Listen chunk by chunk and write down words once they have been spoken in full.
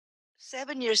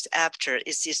7 years after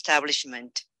its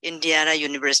establishment, Indiana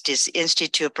University's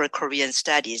Institute for Korean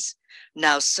Studies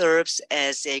now serves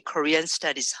as a Korean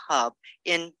Studies hub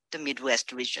in the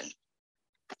Midwest region.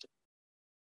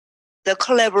 The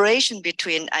collaboration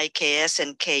between IKS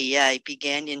and KEI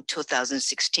began in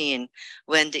 2016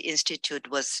 when the Institute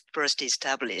was first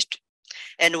established,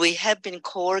 and we have been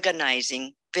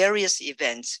co-organizing various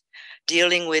events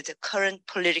dealing with current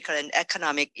political and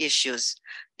economic issues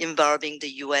involving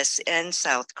the US and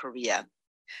South Korea.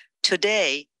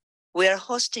 Today, we are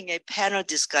hosting a panel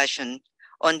discussion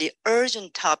on the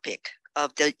urgent topic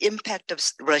of the impact of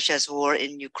Russia's war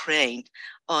in Ukraine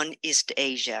on East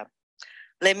Asia.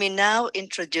 Let me now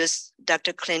introduce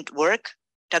Dr. Clint Work.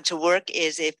 Dr. Work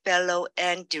is a fellow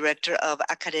and director of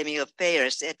academic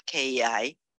affairs at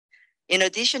KEI. In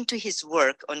addition to his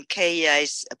work on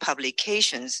KEI's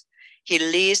publications, he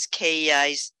leads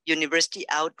KEI's university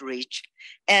outreach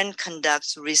and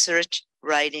conducts research,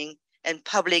 writing, and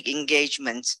public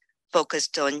engagements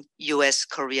focused on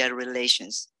US-Korea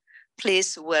relations.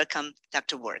 Please welcome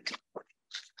Dr. Work.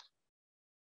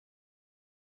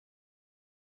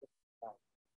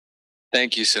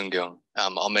 Thank you, Seung-kyung.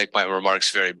 I'll make my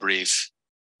remarks very brief.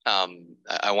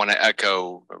 I want to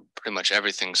echo pretty much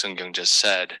everything Seung-kyung just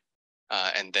said,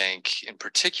 and thank, in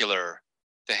particular,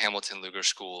 the Hamilton Lugar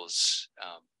School's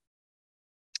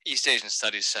East Asian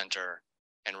Studies Center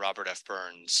and Robert F.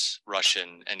 Burns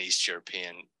Russian and East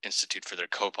European Institute for their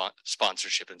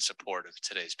co-sponsorship and support of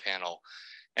today's panel.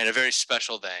 And a very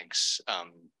special thanks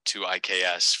to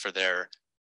IKS for their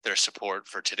support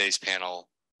for today's panel,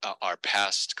 our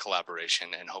past collaboration,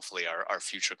 and hopefully our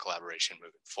future collaboration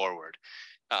moving forward.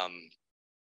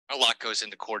 A lot goes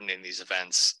into coordinating these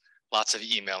events, lots of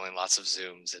emailing, lots of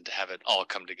Zooms, and to have it all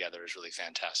come together is really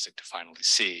fantastic to finally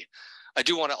see. I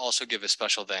do want to also give a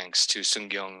special thanks to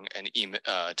Seung-kyung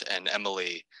and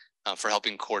Emily for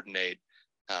helping coordinate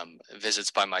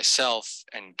visits by myself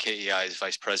and KEI's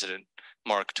Vice President,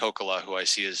 Mark Tokola, who I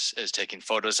see is taking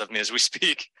photos of me as we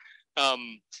speak,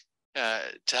 to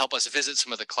help us visit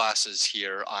some of the classes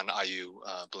here on IU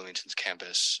Bloomington's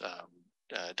campus.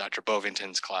 Dr.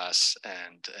 Bovington's class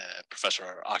and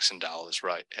Professor Oxendahl is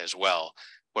right as well,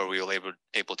 where we were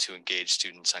able to engage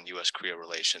students on US-Korea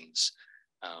relations.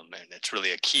 And it's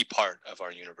really a key part of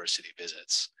our university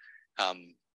visits.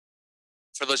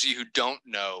 For those of you who don't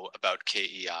know about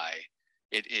KEI,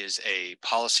 it is a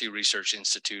policy research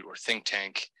institute or think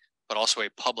tank, but also a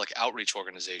public outreach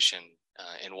organization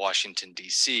in Washington,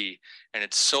 DC, and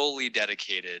it's solely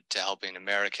dedicated to helping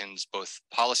Americans, both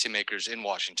policymakers in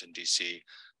Washington, DC,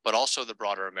 but also the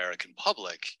broader American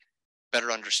public,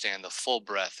 better understand the full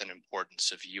breadth and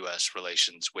importance of US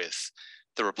relations with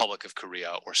the Republic of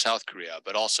Korea or South Korea,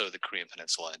 but also the Korean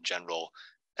Peninsula in general,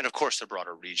 and of course the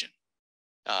broader region.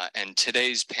 And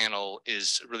today's panel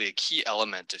is really a key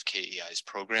element of KEI's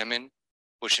programming,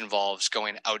 which involves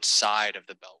going outside of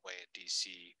the Beltway in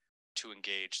DC to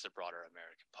engage the broader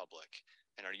American public.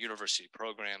 And our university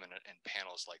program and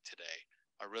panels like today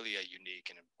are really a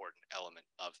unique and important element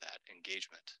of that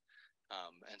engagement.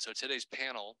 And so today's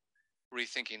panel,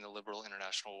 Rethinking the Liberal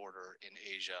International Order in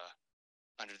Asia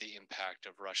under the impact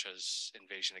of Russia's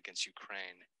invasion against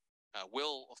Ukraine,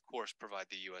 will of course provide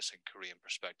the US and Korean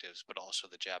perspectives, but also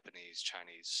the Japanese,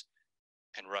 Chinese,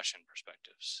 and Russian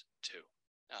perspectives too.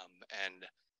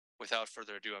 And without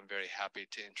further ado, I'm very happy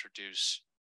to introduce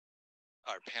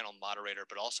our panel moderator,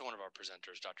 but also one of our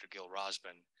presenters, Dr. Gilbert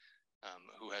Rozman,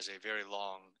 who has a very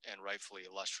long and rightfully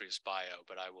illustrious bio,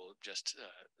 but I will just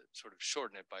sort of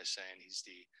shorten it by saying he's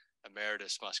the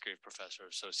Emeritus Musgrave Professor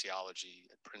of Sociology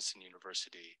at Princeton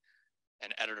University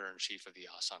and Editor-in-Chief of the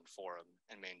Asan Forum,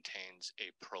 and maintains a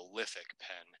prolific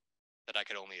pen that I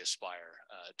could only aspire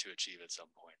to achieve at some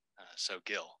point. So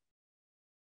Gil.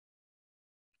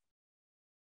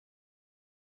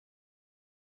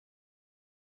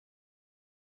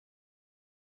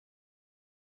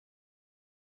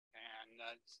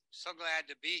 So glad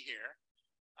to be here.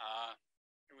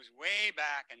 It was way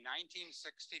back in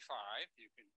 1965,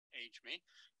 you can age me,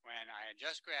 when I had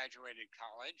just graduated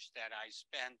college, that I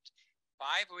spent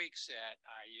 5 weeks at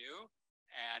IU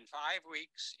and 5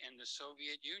 weeks in the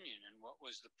Soviet Union in what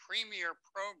was the premier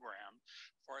program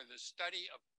for the study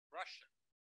of Russian.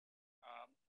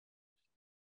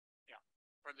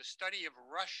 For the study of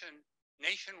Russian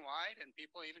nationwide, and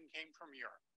people even came from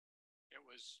Europe. It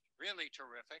was really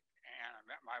terrific, and I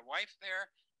met my wife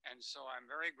there, and so I'm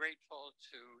very grateful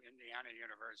to Indiana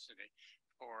University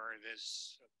for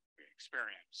this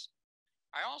experience.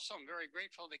 I also am very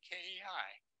grateful to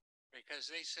KEI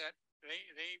because they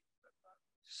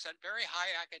set very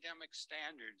high academic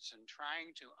standards in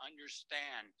trying to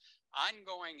understand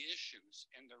ongoing issues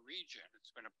in the region.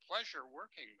 It's been a pleasure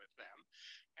working with them.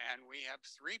 And we have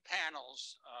 3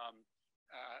 panels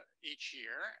each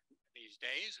year these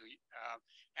days.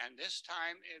 And this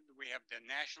time we have the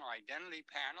National Identity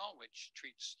Panel, which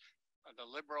treats the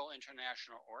liberal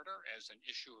international order as an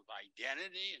issue of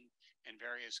identity in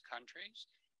various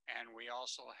countries. And we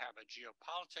also have a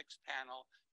geopolitics panel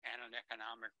and an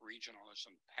economic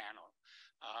regionalism panel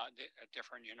at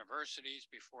different universities,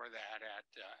 before that at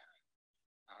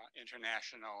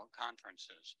international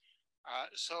conferences.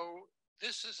 So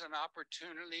this is an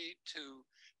opportunity to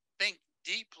think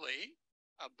deeply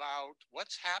about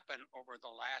what's happened over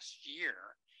the last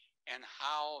year and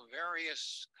how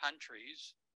various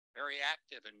countries, very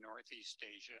active in Northeast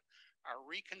Asia, are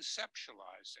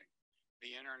reconceptualizing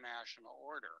the international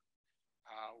order.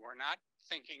 We're not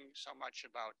thinking so much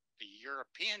about the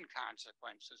European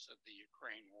consequences of the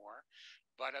Ukraine war,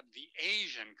 but of the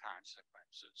Asian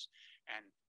consequences, and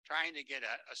trying to get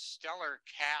a stellar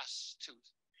cast to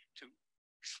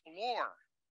explore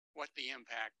what the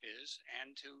impact is,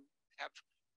 and to have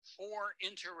 4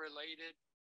 interrelated,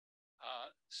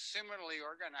 similarly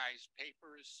organized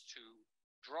papers to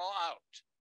draw out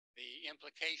the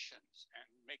implications and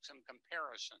make some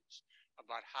comparisons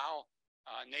about how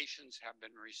nations have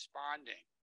been responding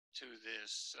to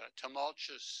this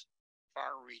tumultuous,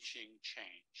 far-reaching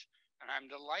change. And I'm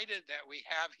delighted that we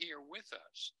have here with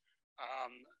us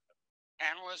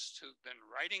panelists who've been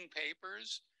writing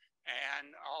papers,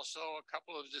 and also a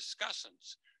couple of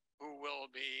discussants who will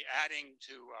be adding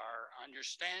to our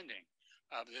understanding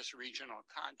of this regional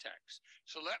context.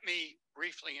 So let me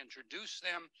briefly introduce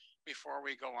them before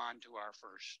we go on to our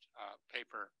first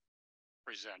paper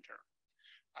presenter.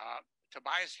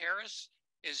 Tobias Harris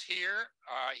is here.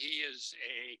 He is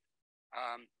a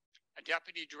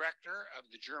deputy director of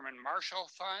the German Marshall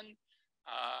Fund.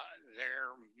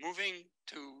 They're moving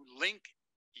to link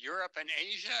Europe and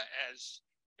Asia, as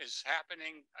is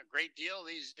happening a great deal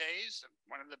these days.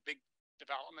 One of the big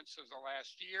developments of the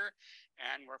last year,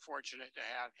 and we're fortunate to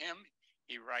have him.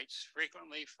 He writes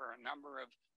frequently for a number of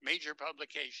major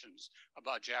publications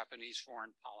about Japanese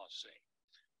foreign policy.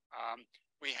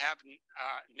 We have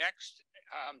next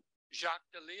Jaques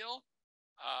deLisle,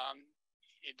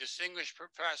 a distinguished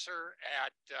professor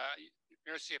at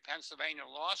University of Pennsylvania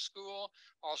Law School,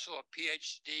 also a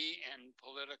PhD in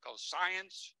political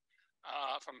science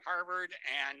from Harvard,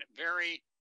 and very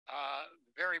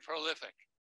prolific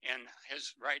in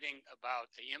his writing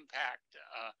about the impact,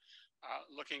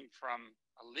 looking from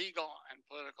a legal and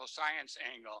political science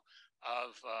angle,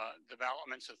 of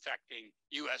developments affecting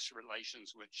U.S.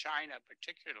 relations with China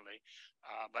particularly,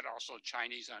 but also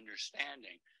Chinese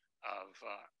understanding of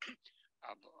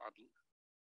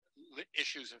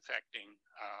issues affecting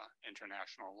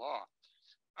international law.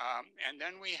 And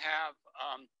then we have,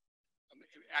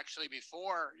 actually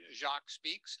before Jaques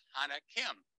speaks, Hannah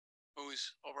Kim,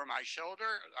 who's over my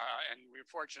shoulder, and we're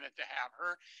fortunate to have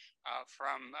her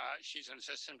she's an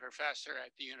assistant professor at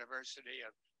the University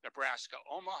of Nebraska,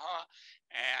 Omaha,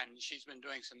 and she's been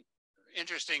doing some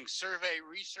interesting survey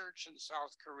research in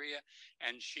South Korea,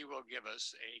 and she will give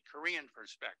us a Korean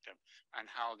perspective on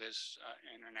how this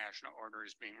international order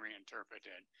is being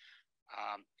reinterpreted.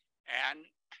 And,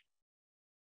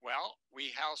 well,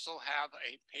 we also have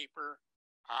a paper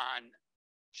on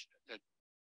the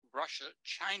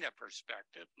Russia-China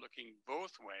perspective, looking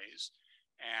both ways,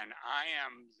 and I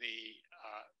am the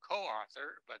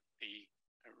co-author, but the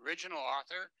original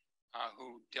author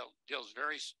who deals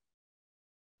very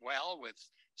well with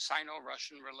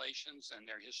Sino-Russian relations and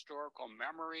their historical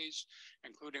memories,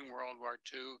 including World War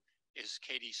II, is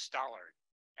Katie Stollard,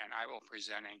 and I will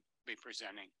be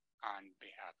presenting on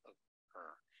behalf of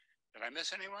her. Did I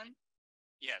miss anyone?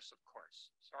 Yes, of course.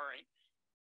 Sorry.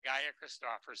 Gaye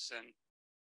Christofferson,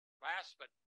 last but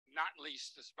not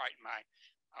least, despite my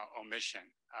omission.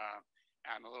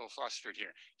 I'm a little flustered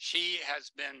here. She has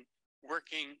been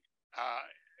working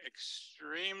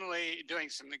doing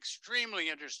some extremely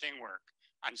interesting work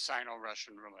on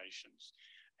Sino-Russian relations.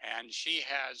 And she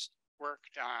has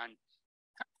worked on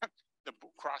the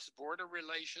cross-border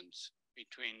relations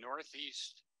between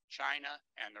Northeast China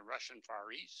and the Russian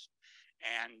Far East,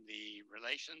 and the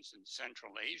relations in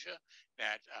Central Asia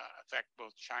that affect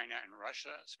both China and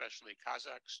Russia, especially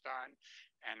Kazakhstan.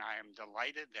 And I am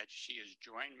delighted that she has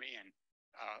joined me in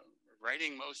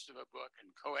writing most of a book and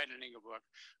co-editing a book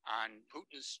on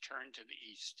Putin's turn to the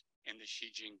East in the Xi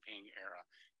Jinping era.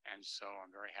 And so I'm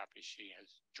very happy she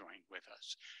has joined with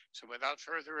us. So without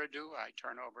further ado, I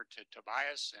turn over to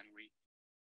Tobias, and we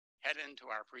head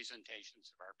into our presentations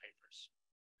of our papers.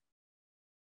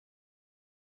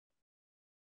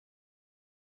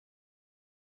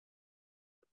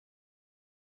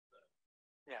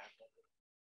 Yeah.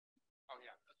 Oh,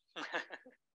 yeah.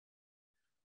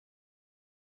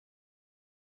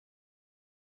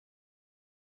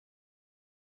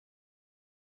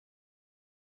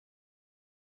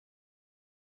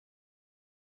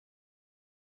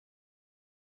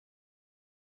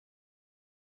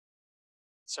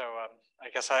 So I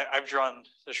guess I've drawn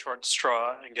the short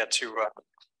straw and get to I'm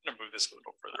gonna move this a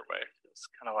little further away. It's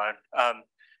kind of loud.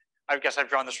 I guess I've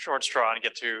drawn the short straw and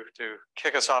get to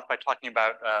kick us off by talking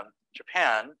about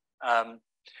Japan.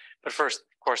 But first,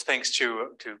 of course, thanks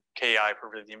to KIEP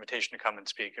for the invitation to come and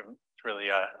speak. It's really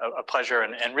a pleasure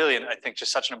and really, I think,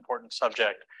 just such an important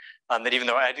subject that even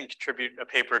though I didn't contribute a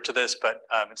paper to this, but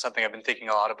it's something I've been thinking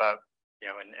a lot about,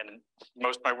 and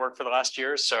most of my work for the last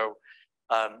year. So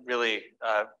really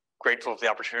grateful for the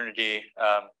opportunity,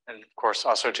 and of course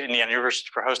also to Indiana University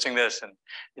for hosting this and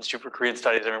Institute for Korean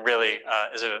Studies. I mean, really,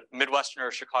 as a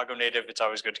Midwesterner, Chicago native, it's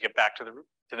always good to get back to the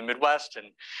Midwest,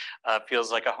 and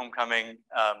feels like a homecoming.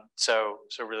 So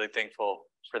really thankful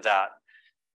for that.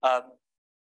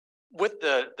 With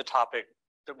the topic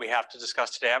that we have to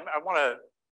discuss today, I want to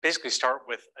basically start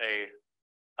with a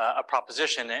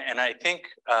proposition, and I think.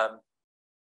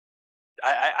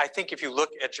 I think if you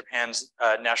look at Japan's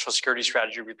national security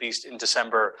strategy released in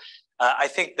December, I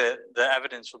think that the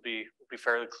evidence will be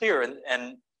fairly clear.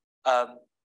 And the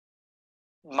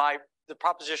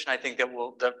proposition I think that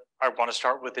I want to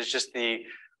start with is just the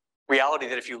reality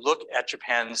that if you look at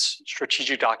Japan's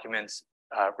strategic documents,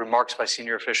 remarks by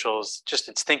senior officials, just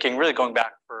its thinking really going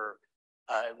back for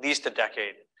at least a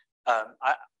decade,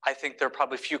 I think there are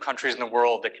probably few countries in the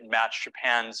world that can match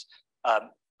Japan's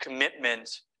commitment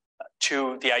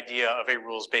to the idea of a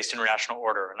rules-based international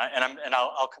order, and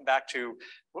I'll come back to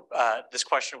this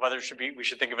question of whether we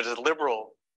should think of it as a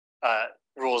liberal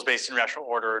rules-based international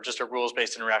order or just a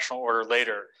rules-based international order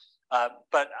later.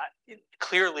 But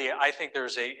clearly, I think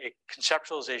there's a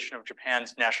conceptualization of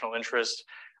Japan's national interest,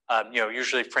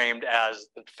 usually framed as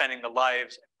defending the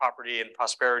lives, property, and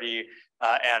prosperity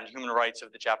and human rights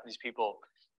of the Japanese people.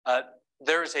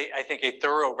 There's I think a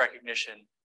thorough recognition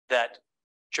that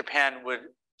Japan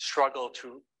would struggle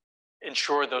to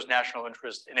ensure those national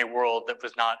interests in a world that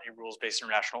was not a rules-based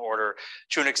international order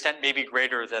to an extent maybe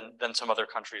greater than some other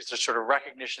countries. There's sort of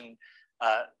recognition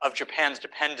of Japan's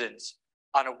dependence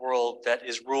on a world that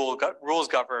is rules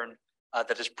governed,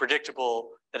 that is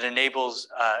predictable, that enables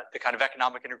the kind of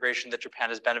economic integration that Japan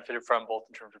has benefited from, both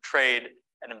in terms of trade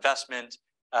and investment.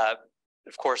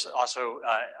 Of course, also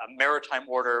a maritime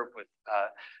order with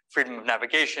freedom of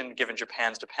navigation, given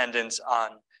Japan's dependence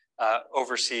on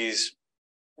overseas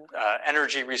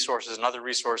energy resources and other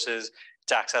resources,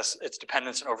 its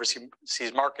dependence on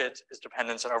overseas markets, its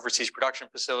dependence on overseas production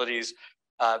facilities,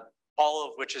 all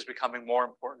of which is becoming more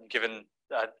important given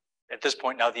at this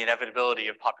point now the inevitability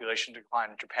of population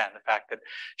decline in Japan. The fact that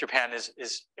Japan is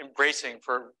embracing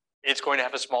it's going to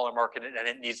have a smaller market and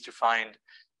it needs to find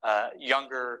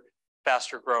younger,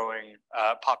 faster growing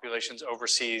populations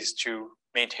overseas to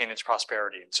maintain its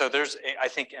prosperity. So there's, I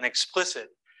think, an explicit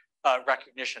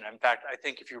recognition. In fact, I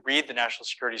think if you read the national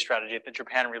security strategy that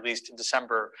Japan released in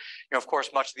December, of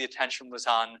course, much of the attention was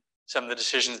on some of the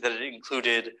decisions that it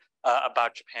included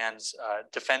about Japan's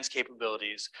defense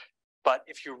capabilities. But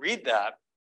if you read that,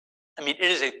 I mean, it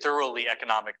is a thoroughly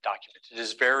economic document. It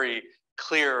is very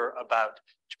clear about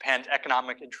Japan's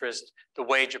economic interest, the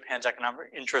way Japan's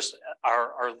economic interests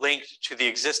are linked to the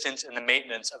existence and the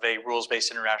maintenance of a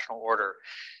rules-based international order.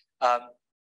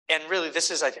 And really,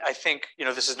 this is, I think,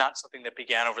 this is not something that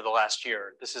began over the last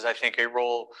year. This is, I think, a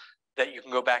role that you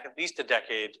can go back at least a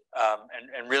decade,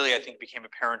 and really, I think, became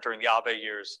apparent during the Abe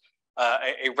years.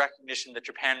 A recognition that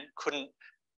Japan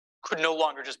could no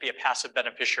longer just be a passive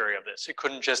beneficiary of this. It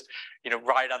couldn't just,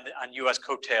 ride on U.S.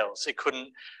 coattails. It couldn't.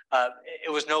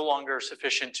 It was no longer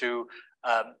sufficient to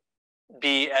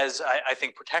be as I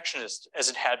think protectionist as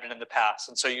it had been in the past.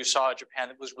 And so you saw a Japan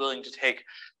that was willing to take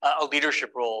a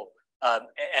leadership role.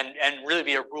 And really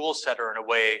be a rule setter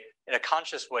in a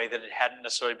conscious way that it hadn't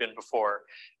necessarily been before.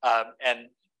 And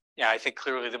I think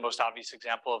clearly the most obvious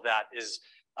example of that is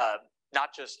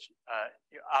not just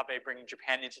Abe bringing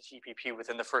Japan into TPP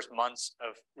within the first months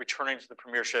of returning to the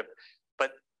premiership,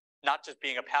 but not just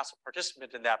being a passive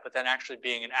participant in that, but then actually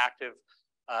being an active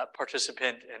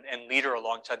participant and leader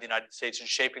alongside the United States in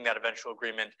shaping that eventual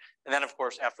agreement. And then, of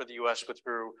course, after the U.S.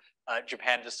 withdrew,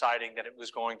 Japan deciding that it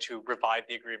was going to revive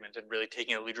the agreement and really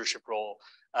taking a leadership role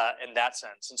in that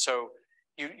sense. And so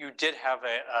you did have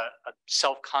a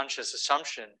self-conscious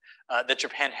assumption that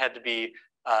Japan had to be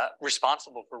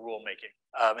responsible for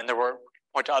rulemaking. And there were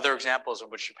point to other examples in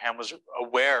which Japan was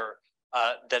aware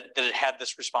that it had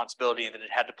this responsibility and that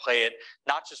it had to play it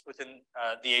not just within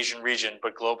the Asian region,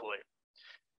 but globally.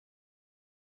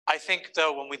 I think,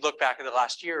 though, when we look back at the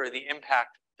last year, the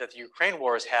impact that the Ukraine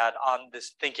war has had on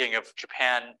this thinking of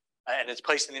Japan and its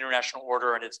place in the international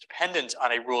order and its dependence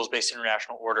on a rules-based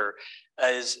international order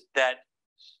is that,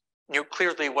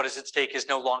 clearly what is at stake is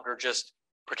no longer just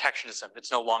protectionism.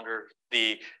 It's no longer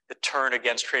the turn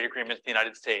against trade agreements with the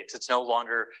United States. It's no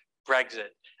longer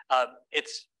Brexit.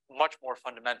 It's much more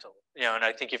fundamental, and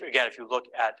I think if you look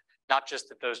at not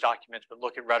just at those documents, but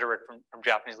look at rhetoric from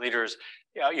Japanese leaders,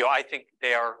 I think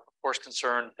they are, of course,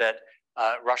 concerned that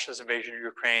Russia's invasion of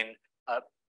Ukraine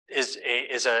is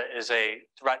a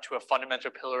threat to a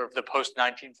fundamental pillar of the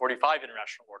post-1945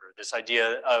 international order. This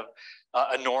idea of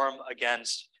a norm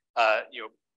against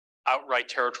outright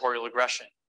territorial aggression,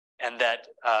 and that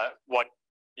what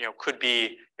could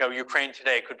be Ukraine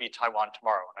today could be Taiwan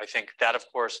tomorrow. And I think that, of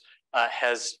course,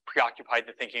 has preoccupied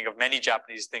the thinking of many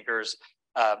Japanese thinkers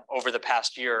over the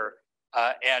past year.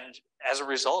 And as a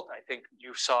result, I think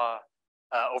you saw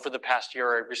over the past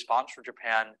year a response from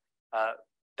Japan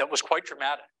that was quite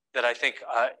dramatic, that I think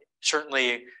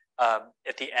certainly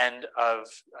at the end of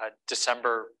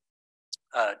December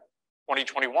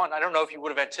 2021, I don't know if you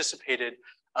would have anticipated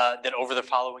that over the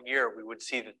following year, we would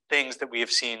see the things that we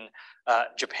have seen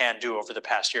Japan do over the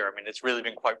past year. I mean, it's really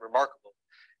been quite remarkable.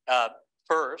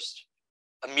 First,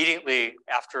 immediately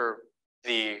after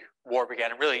the war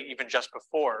began, and really even just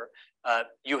before,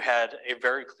 you had a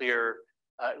very clear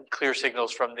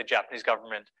signals from the Japanese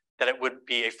government that it would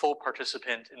be a full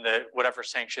participant in the whatever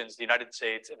sanctions the United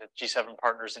States and its G7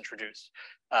 partners introduced.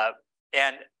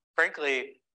 And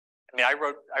frankly, I mean,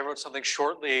 I wrote something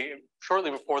shortly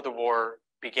before the war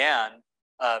began,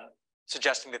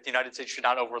 suggesting that the United States should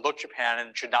not overlook Japan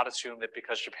and should not assume that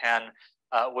because Japan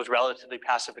was relatively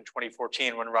passive in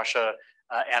 2014 when Russia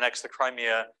annexed the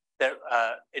Crimea, that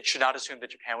it should not assume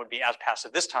that Japan would be as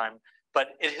passive this time. But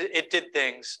it did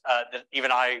things that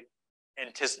even I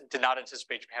did not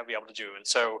anticipate Japan would be able to do. And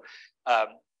so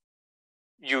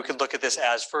you could look at this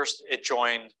as, first, it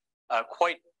joined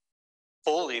quite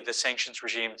fully the sanctions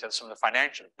regimes and some of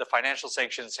the financial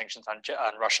sanctions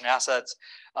on Russian assets.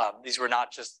 These were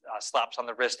not just slaps on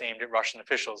the wrist aimed at Russian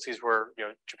officials. These were,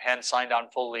 Japan signed on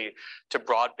fully to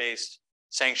broad-based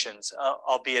sanctions,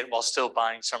 albeit while still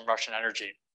buying some Russian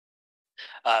energy.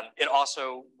 It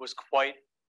also was quite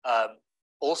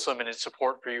fulsome in its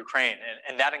support for Ukraine,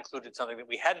 and that included something that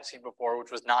we hadn't seen before,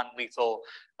 which was non-lethal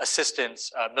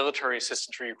assistance, military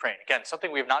assistance for Ukraine. Again,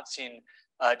 something we have not seen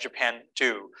Japan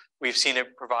do. We've seen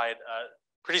it provide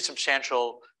pretty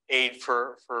substantial aid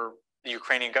for the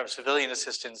Ukrainian government, civilian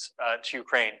assistance to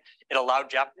Ukraine. It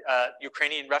allowed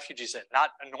Ukrainian refugees in,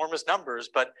 not enormous numbers,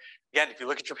 but again, if you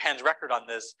look at Japan's record on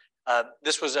this,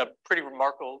 this was a pretty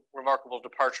remarkable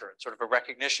departure, sort of a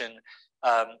recognition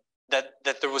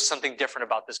that there was something different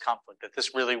about this conflict, that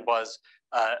this really was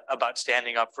about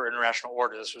standing up for international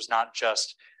order. This was not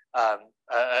just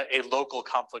a local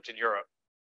conflict in Europe.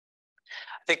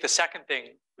 I think the second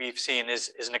thing we've seen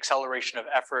is an acceleration of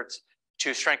efforts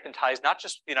to strengthen ties, not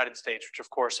just with the United States, which of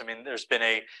course, I mean, there's been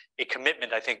a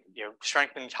commitment. I think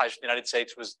strengthening ties with the United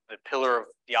States was the pillar of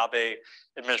the Abe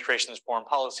administration's foreign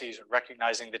policies, and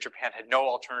recognizing that Japan had no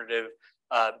alternative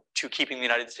to keeping the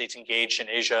United States engaged in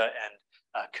Asia and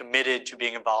committed to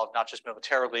being involved not just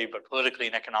militarily, but politically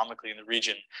and economically in the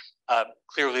region.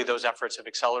 Clearly, those efforts have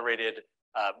accelerated.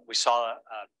 We saw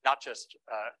not just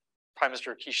Prime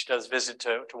Minister Kishida's visit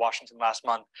to Washington last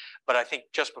month, but I think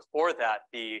just before that,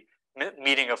 the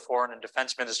meeting of foreign and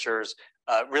defense ministers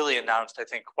really announced, I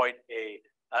think, quite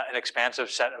an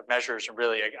expansive set of measures and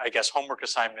really, I guess, homework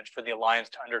assignments for the alliance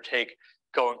to undertake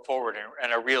going forward,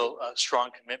 and a real strong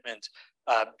commitment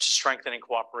to strengthening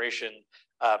cooperation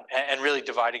and really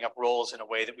dividing up roles in a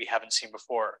way that we haven't seen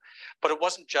before. But it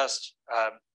wasn't just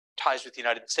ties with the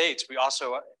United States. We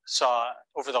also saw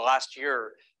over the last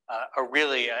year a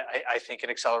really, I think, an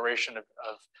acceleration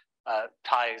of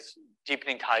ties,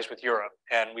 deepening ties with Europe.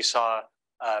 And we saw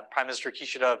Prime Minister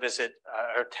Kishida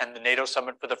attend the NATO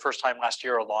summit for the first time last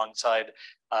year alongside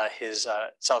his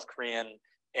South Korean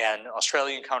and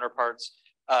Australian counterparts.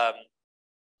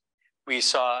 We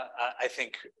saw, I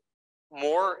think,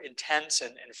 more intense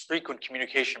and frequent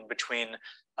communication between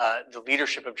the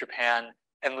leadership of Japan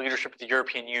and the leadership of the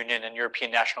European Union and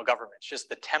European national governments. Just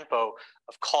the tempo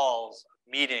of calls,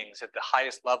 meetings at the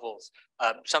highest levels,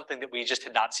 something that we just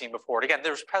had not seen before. And again,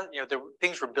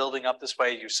 things were building up this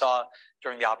way. You saw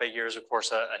during the Abe years, of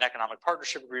course, an economic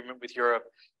partnership agreement with Europe,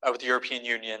 with the European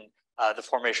Union. the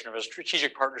formation of a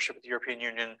strategic partnership with the European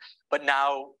Union. But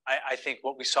now I think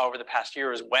what we saw over the past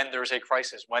year is when there's a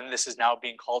crisis, when this is now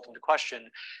being called into question,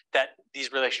 that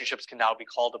these relationships can now be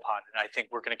called upon. And I think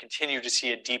we're going to continue to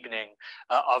see a deepening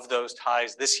of those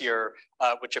ties this year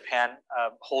with Japan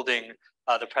holding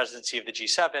the presidency of the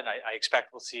G7. I expect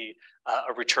we'll see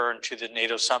a return to the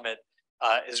NATO summit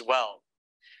as well.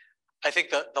 I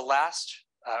think the last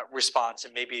response,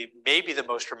 and maybe the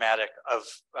most dramatic of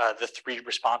the three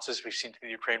responses we've seen to the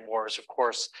Ukraine war, is of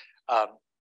course a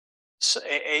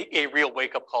real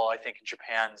wake-up call, I think, in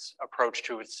Japan's approach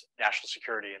to its national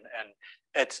security and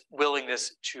its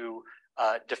willingness to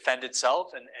defend itself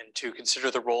and to consider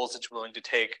the roles it's willing to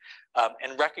take,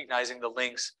 and recognizing the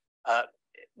links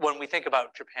when we think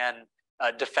about Japan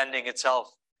defending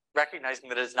itself, recognizing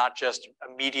that it's not just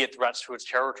immediate threats to its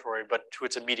territory, but to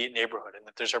its immediate neighborhood, and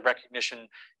that there's a recognition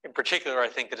in particular, I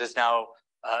think, that is now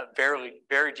very,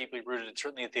 very deeply rooted, and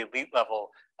certainly at the elite level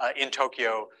in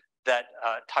Tokyo, that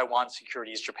Taiwan's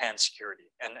security is Japan's security.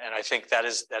 And I think that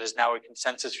is now a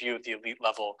consensus view at the elite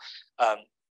level.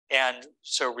 And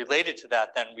so related to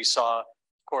that, then we saw, of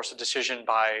course, a decision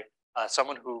by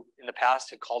someone who in the past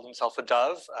had called himself a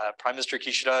dove, Prime Minister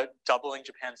Kishida, doubling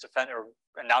Japan's defense, or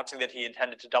announcing that he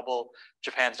intended to double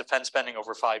Japan's defense spending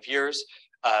over 5 years.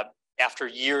 After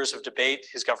years of debate,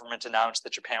 his government announced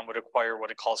that Japan would acquire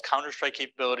what it calls counterstrike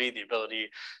capability, the ability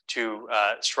to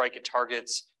strike at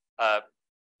targets,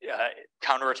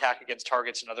 counterattack against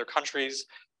targets in other countries.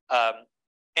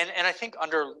 And I think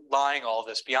underlying all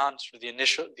this, beyond sort of the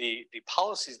initial, the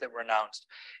policies that were announced,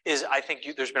 is I think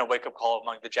there's been a wake-up call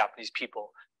among the Japanese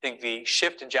people. I think the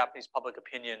shift in Japanese public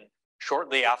opinion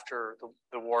shortly after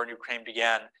the war in Ukraine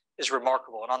began is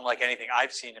remarkable and unlike anything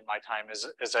I've seen in my time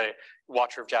as a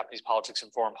watcher of Japanese politics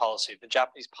and foreign policy. The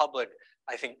Japanese public,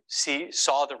 I think,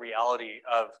 saw the reality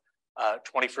of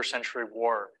 21st century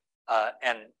war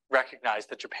and recognized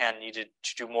that Japan needed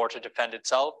to do more to defend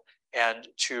itself and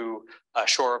to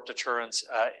shore up deterrence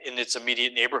in its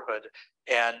immediate neighborhood.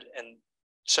 And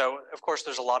so, of course,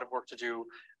 there's a lot of work to do.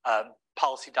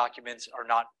 Policy documents are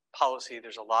not policy.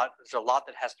 There's a lot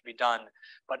that has to be done.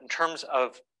 But in terms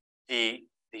of the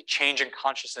change in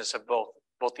consciousness of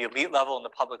both the elite level and the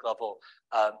public level,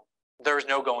 there is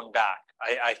no going back.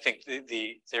 I think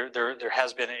there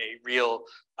has been a real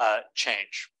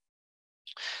change.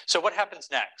 So what happens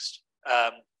next?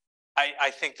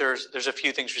 I think there's a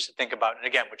few things we should think about. And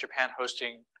again, with Japan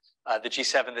hosting the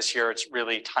G7 this year, it's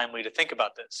really timely to think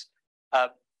about this.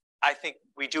 I think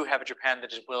we do have a Japan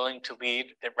that is willing to lead,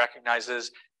 that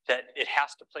recognizes that it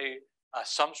has to play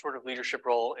some sort of leadership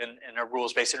role in a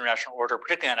rules-based international order,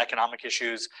 particularly on economic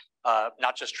issues,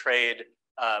 not just trade,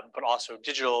 but also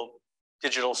digital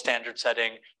standard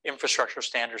setting, infrastructure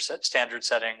standard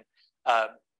setting.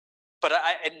 But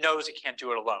it knows it can't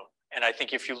do it alone. And I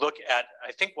think if you look at,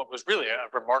 I think what was really a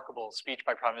remarkable speech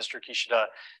by Prime Minister Kishida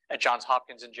at Johns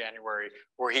Hopkins in January,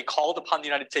 where he called upon the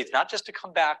United States not just to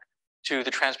come back to the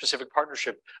Trans-Pacific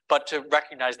Partnership, but to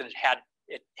recognize that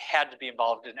it had to be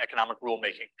involved in economic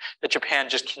rulemaking, that Japan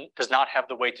just does not have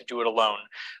the way to do it alone.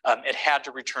 It had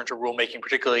to return to rulemaking,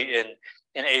 particularly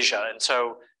in Asia. And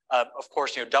so, of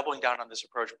course, doubling down on this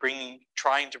approach,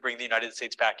 trying to bring the United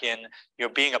States back in,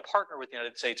 being a partner with the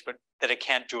United States, but that it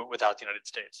can't do it without the United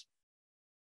States.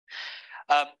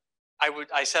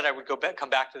 I said I would come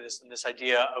back to this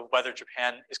idea of whether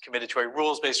Japan is committed to a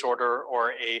rules-based order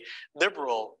or a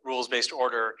liberal rules-based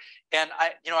order. And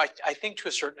I think to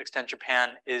a certain extent,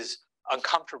 Japan is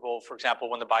uncomfortable, for example,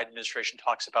 when the Biden administration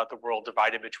talks about the world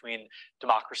divided between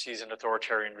democracies and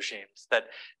authoritarian regimes.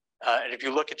 And if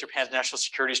you look at Japan's national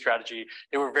security strategy,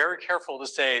 they were very careful to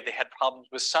say they had problems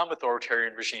with some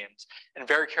authoritarian regimes, and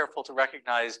very careful to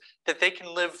recognize that they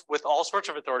can live with all sorts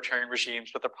of authoritarian regimes,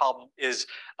 but the problem is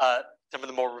some of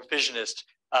the more revisionist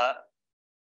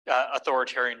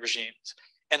authoritarian regimes.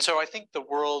 And so I think the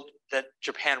world that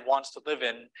Japan wants to live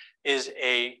in is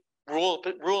a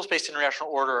rules-based international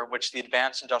order in which the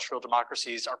advanced industrial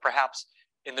democracies are perhaps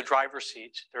in the driver's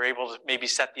seat. They're able to maybe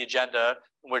set the agenda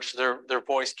in which their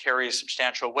voice carries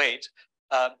substantial weight,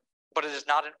 but it is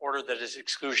not an order that is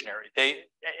exclusionary.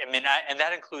 And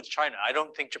that includes China. I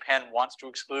don't think Japan wants to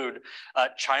exclude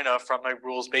China from a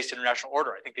rules-based international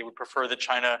order. I think they would prefer that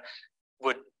China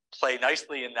would play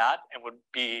nicely in that and would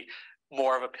be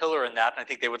more of a pillar in that. And I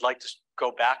think they would like to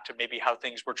go back to maybe how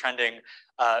things were trending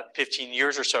 15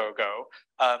 years or so ago.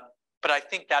 But I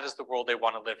think that is the world they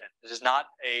want to live in. It is not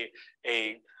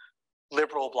a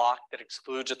liberal bloc that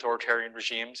excludes authoritarian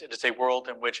regimes. It is a world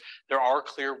in which there are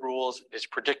clear rules. It's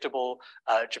predictable.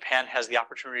 Japan has the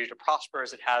opportunity to prosper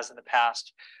as it has in the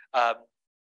past.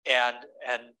 And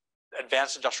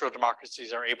advanced industrial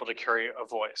democracies are able to carry a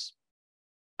voice,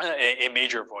 a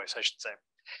major voice, I should say.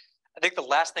 I think the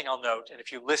last thing I'll note, and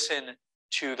if you listen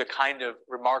to the kind of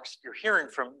remarks you're hearing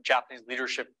from Japanese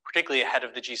leadership, particularly ahead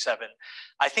of the G7,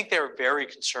 I think they're very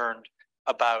concerned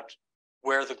about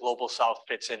where the global South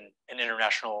fits in an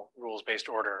international rules-based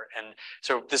order. And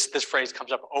so this phrase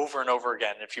comes up over and over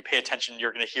again. If you pay attention,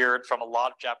 you're going to hear it from a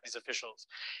lot of Japanese officials.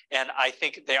 And I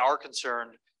think they are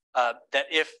concerned that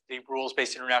if the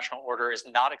rules-based international order is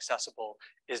not accessible,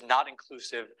 is not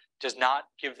inclusive, does not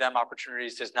give them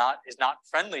opportunities, is not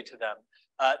friendly to them,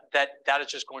 that is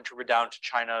just going to redound to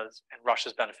China's and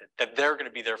Russia's benefit, that they're going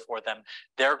to be there for them,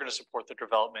 they're going to support the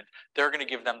development, they're going to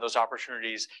give them those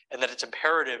opportunities, and that it's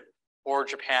imperative for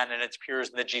Japan and its peers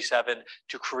in the G7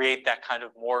 to create that kind of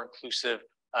more inclusive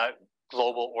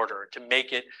global order, to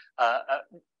make it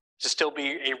to still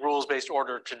be a rules-based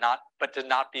order, to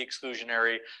not be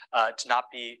exclusionary, to not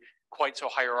be quite so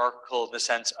hierarchical in the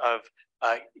sense of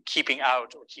keeping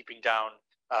out or keeping down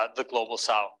the global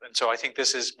South. And so I think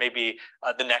this is maybe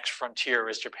the next frontier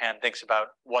as Japan thinks about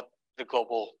what the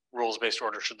global rules-based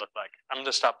order should look like. I'm going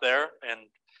to stop there and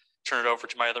turn it over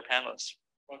to my other panelists.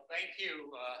 Well, thank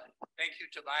you,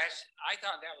 Tobias. I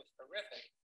thought that was terrific,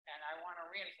 and I want to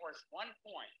reinforce one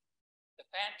point. The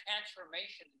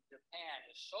transformation in Japan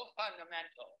is so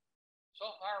fundamental,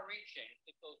 so far-reaching,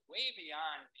 it goes way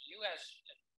beyond the U.S.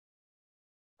 and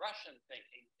Russian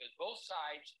thinking, because both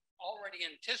sides already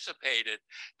anticipated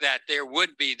that there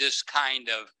would be this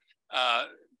kind of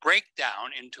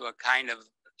breakdown into a kind of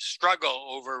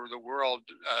struggle over the world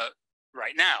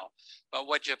right now. But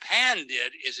what Japan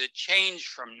did is it changed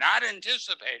from not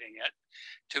anticipating it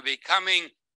to becoming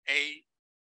a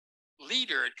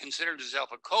leader. It considered itself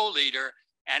a co-leader,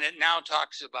 and it now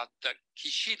talks about the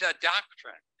Kishida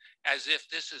Doctrine as if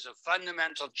this is a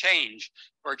fundamental change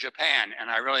for Japan, and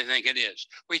I really think it is.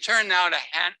 We turn now to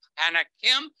Hannah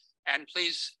Kim, and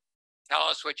please tell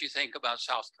us what you think about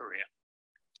South Korea.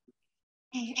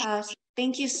 Hey,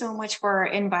 thank you so much for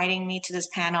inviting me to this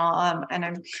panel, and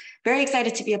I'm very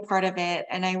excited to be a part of it,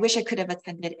 and I wish I could have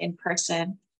attended in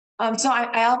person. So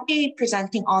I'll be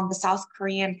presenting on the South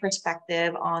Korean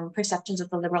perspective on perceptions of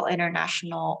the liberal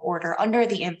international order under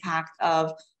the impact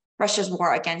of Russia's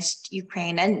war against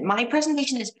Ukraine. And my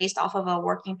presentation is based off of a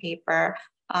working paper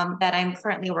that I'm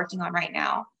currently working on right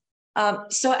now.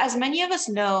 So as many of us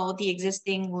know, the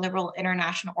existing liberal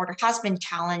international order has been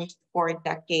challenged for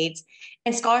decades,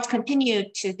 and scholars continue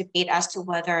to debate as to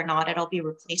whether or not it'll be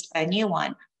replaced by a new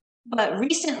one. But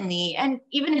recently, and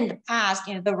even in the past,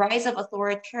 the rise of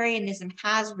authoritarianism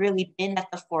has really been at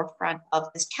the forefront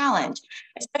of this challenge,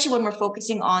 especially when we're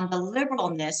focusing on the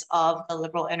liberalness of the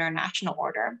liberal international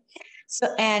order. So,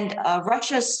 and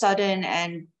Russia's sudden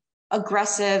and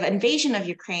aggressive invasion of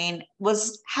Ukraine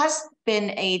has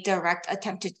been a direct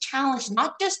attempt to challenge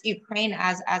not just Ukraine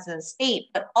as a state,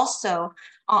 but also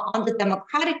on the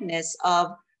democraticness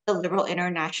of the liberal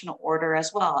international order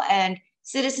as well. And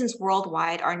citizens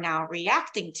worldwide are now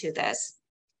reacting to this.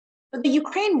 But the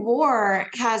Ukraine war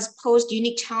has posed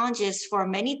unique challenges for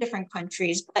many different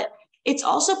countries, but it's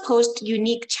also posed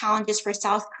unique challenges for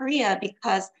South Korea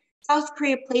because South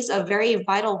Korea plays a very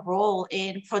vital role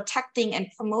in protecting and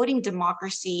promoting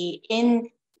democracy in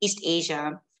East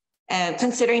Asia,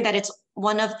 considering that it's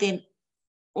one of the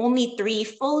only 3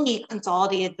 fully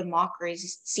consolidated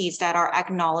democracies that are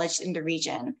acknowledged in the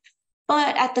region.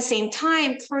 But at the same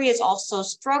time, Korea is also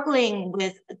struggling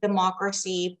with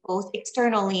democracy, both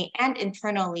externally and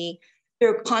internally,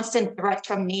 through constant threats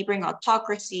from neighboring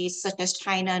autocracies such as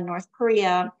China and North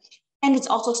Korea. And it's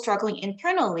also struggling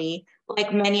internally,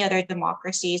 like many other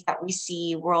democracies that we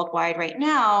see worldwide right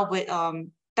now with,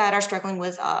 that are struggling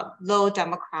with low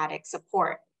democratic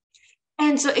support.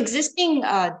 And so existing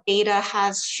data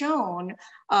has shown,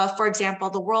 for example,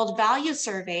 the World Values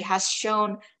Survey has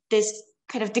shown this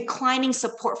kind of declining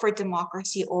support for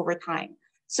democracy over time.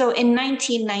 So in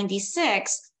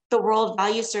 1996, the World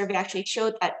Values Survey actually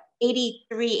showed that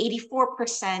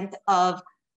 84% of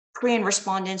Korean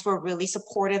respondents were really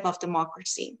supportive of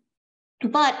democracy.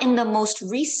 But in the most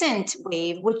recent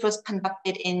wave, which was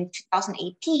conducted in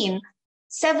 2018,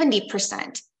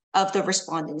 70% of the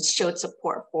respondents showed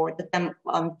support for the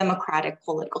democratic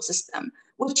political system,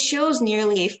 which shows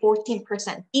nearly a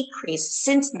 14% decrease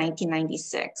since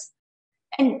 1996.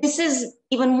 And this is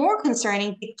even more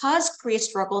concerning because Korea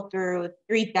struggled through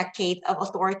 3 decades of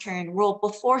authoritarian rule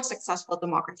before successful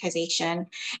democratization.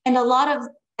 And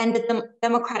the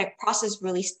democratic process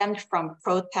really stemmed from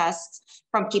protests,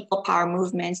 from people power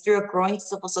movements, through a growing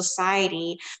civil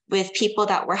society with people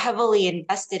that were heavily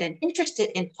invested and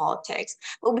interested in politics.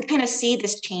 But we kind of see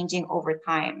this changing over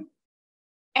time.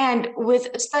 And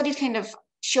with studies kind of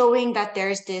showing that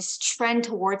there's this trend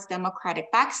towards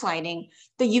democratic backsliding,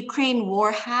 the Ukraine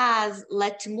war has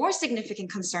led to more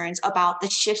significant concerns about the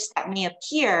shifts that may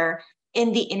appear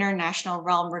in the international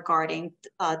realm regarding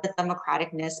the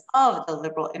democraticness of the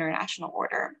liberal international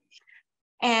order.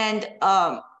 And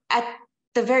at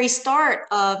the very start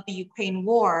of the Ukraine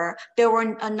war, there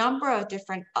were a number of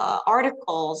different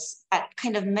articles that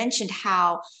kind of mentioned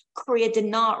how Korea did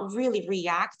not really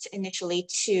react initially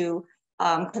to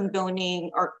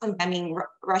condoning or condemning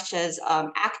Russia's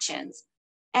actions.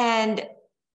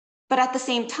 But at the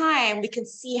same time, we can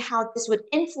see how this would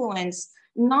influence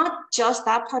not just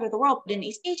that part of the world, but in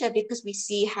East Asia, because we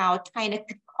see how China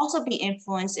could also be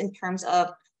influenced in terms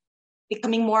of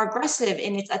becoming more aggressive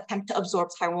in its attempt to absorb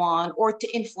Taiwan or to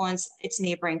influence its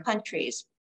neighboring countries.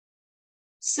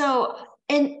 So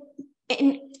in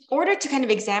order to kind of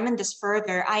examine this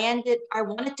further, I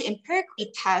wanted to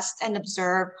empirically test and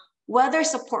observe whether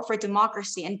support for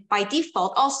democracy, and by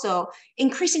default also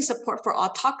increasing support for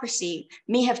autocracy,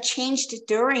 may have changed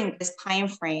during this time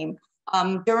frame,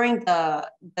 during the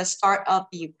start of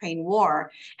the Ukraine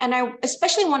war. And I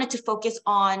especially wanted to focus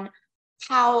on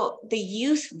how the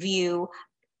youth view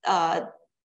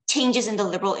changes in the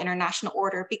liberal international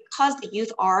order, because the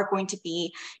youth are going to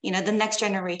be, the next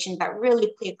generation that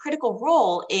really play a critical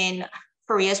role in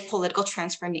Korea's political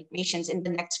transformations in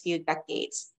the next few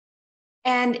decades.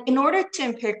 And in order to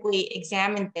empirically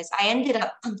examine this, I ended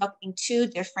up conducting two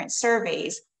different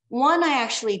surveys. One I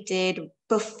actually did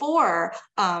before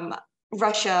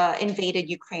Russia invaded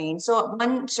Ukraine. So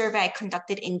one survey I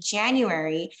conducted in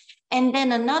January, and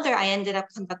then another I ended up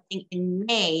conducting in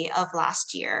May of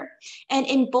last year. And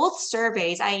in both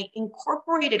surveys, I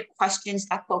incorporated questions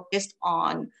that focused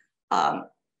on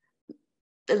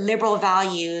the liberal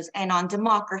values and on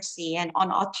democracy and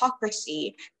on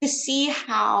autocracy to see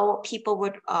how people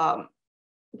would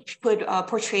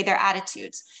portray their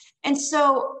attitudes. And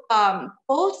so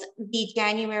both the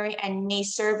January and May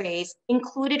surveys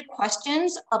included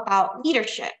questions about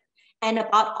leadership and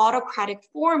about autocratic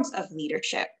forms of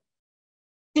leadership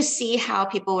to see how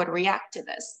people would react to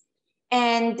this.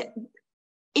 And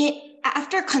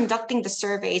after conducting the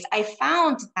surveys, I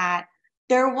found that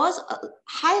there was a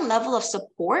high level of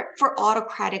support for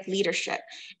autocratic leadership.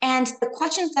 And the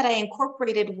questions that I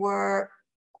incorporated were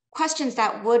questions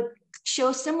that would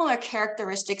show similar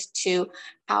characteristics to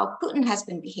how Putin has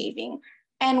been behaving.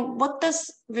 And what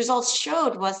this results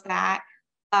showed was that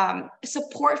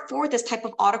support for this type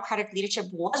of autocratic leadership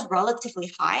was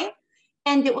relatively high.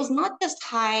 And it was not just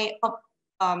high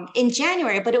in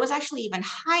January, but it was actually even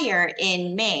higher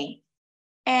in May.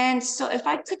 And so if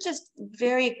I could just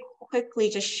very quickly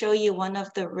just show you one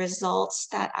of the results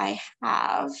that I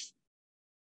have.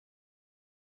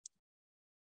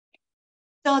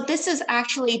 So this is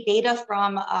actually data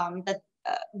from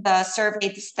the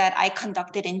surveys that I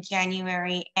conducted in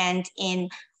January and in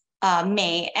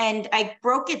May. And I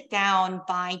broke it down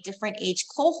by different age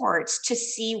cohorts to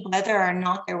see whether or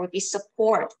not there would be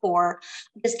support for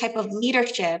this type of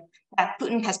leadership that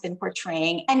Putin has been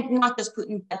portraying, and not just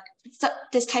Putin, but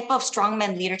this type of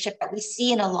strongman leadership that we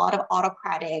see in a lot of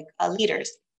autocratic leaders.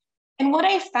 And what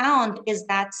I found is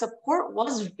that support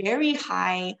was very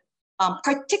high,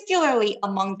 particularly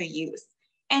among the youth.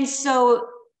 And so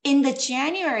in the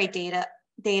January data,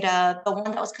 the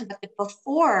one that was conducted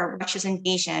before Russia's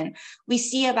invasion, we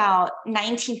see about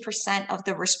 19% of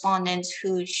the respondents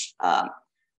who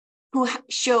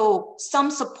show some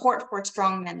support for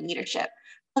strongman leadership.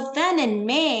 But then in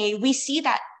May, we see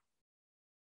that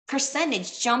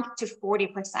percentage jump to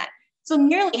 40%. So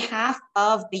nearly half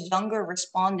of the younger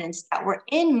respondents that were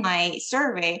in my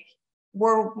survey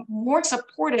were more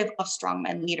supportive of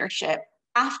strongman leadership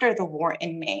after the war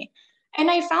in May. And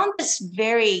I found this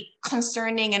very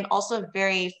concerning and also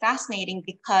very fascinating,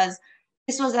 because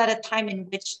this was at a time in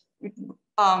which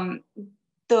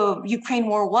the Ukraine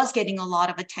war was getting a lot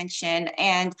of attention,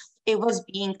 and it was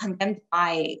being condemned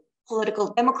by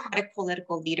democratic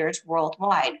political leaders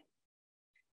worldwide.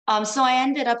 So I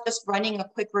ended up just running a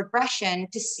quick regression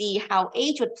to see how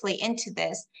age would play into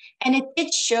this. And it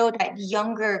did show that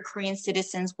younger Korean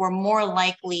citizens were more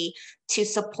likely to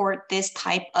support this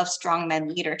type of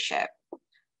strongman leadership.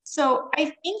 So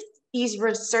I think these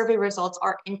survey results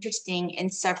are interesting in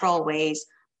several ways.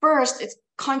 First, it's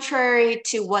contrary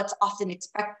to what's often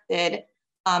expected.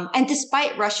 And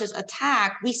despite Russia's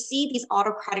attack, we see these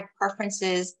autocratic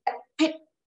preferences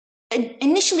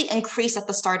initially increased at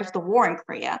the start of the war in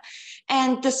Korea.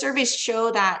 And the surveys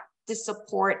show that the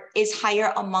support is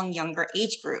higher among younger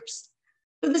age groups.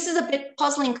 So this is a bit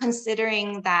puzzling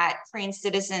considering that Korean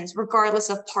citizens, regardless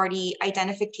of party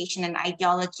identification and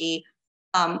ideology,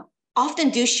 often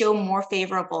do show more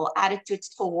favorable attitudes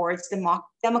towards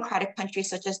democratic countries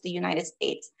such as the United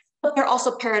States. But they're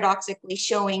also paradoxically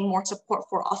showing more support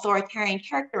for authoritarian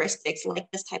characteristics like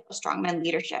this type of strongman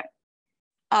leadership.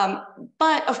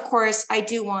 But of course, I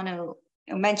do want to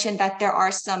mention that there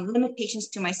are some limitations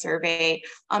to my survey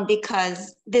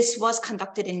because this was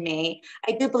conducted in May.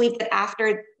 I do believe that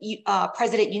after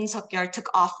President Yoon Suk-yeol took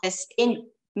office in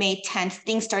May 10th,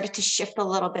 things started to shift a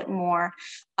little bit more.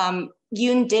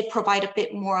 Yoon did provide a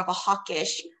bit more of a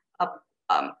hawkish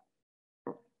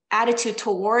attitude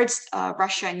towards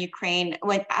Russia and Ukraine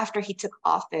after he took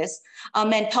office,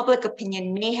 and public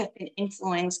opinion may have been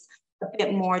influenced a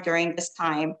bit more during this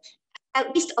time.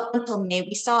 At least up until May,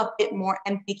 we saw a bit more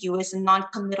ambiguous and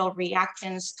non-committal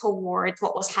reactions towards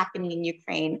what was happening in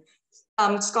Ukraine.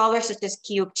 Scholars such as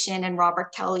Kyuk Shin and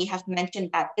Robert Kelly have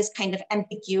mentioned that this kind of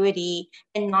ambiguity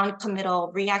and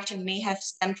non-committal reaction may have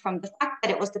stemmed from the fact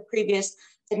that it was the previous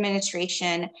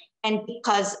administration, and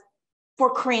because for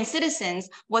Korean citizens,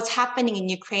 what's happening in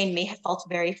Ukraine may have felt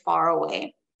very far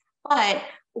away. But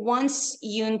once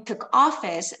Yoon took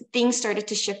office, things started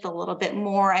to shift a little bit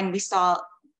more, and we saw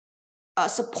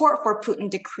support for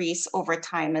Putin decrease over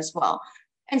time as well.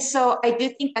 And so I do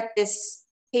think that this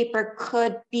paper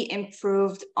could be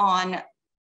improved on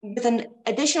with an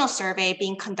additional survey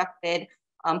being conducted,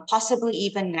 possibly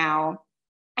even now.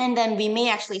 And then we may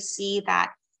actually see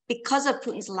that because of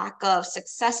Putin's lack of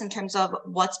success in terms of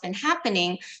what's been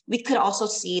happening, we could also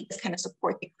see this kind of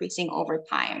support decreasing over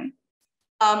time.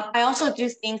 I also do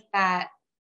think that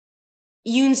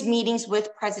Yoon's meetings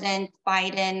with President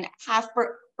Biden have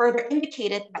further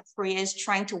indicated that Korea is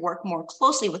trying to work more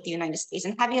closely with the United States,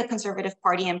 and having a conservative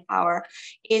party in power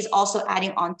is also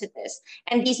adding on to this.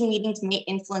 And these meetings may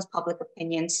influence public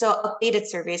opinion, so updated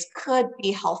surveys could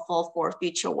be helpful for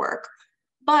future work.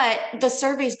 But the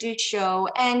surveys do show,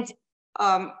 and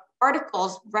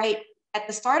articles right at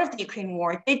the start of the Ukraine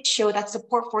war did show that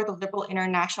support for the liberal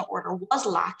international order was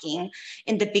lacking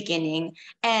in the beginning,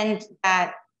 and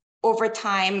that over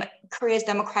time, Korea's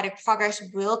democratic progress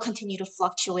will continue to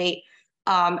fluctuate.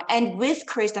 And with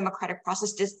Korea's democratic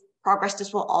progress,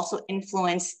 this will also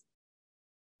influence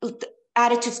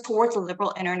attitudes towards the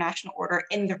liberal international order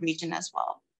in the region as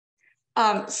well.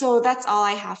 So that's all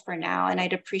I have for now, and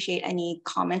I'd appreciate any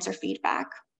comments or feedback.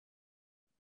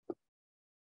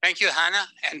 Thank you, Hannah,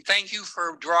 and thank you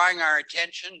for drawing our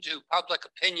attention to public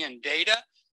opinion data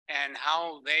and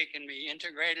how they can be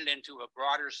integrated into a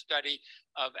broader study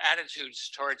of attitudes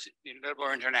towards the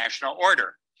liberal international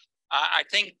order. I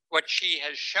think what she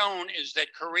has shown is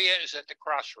that Korea is at the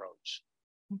crossroads.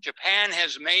 Japan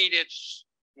has made its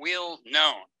will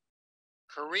known.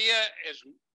 Korea is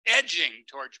edging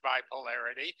towards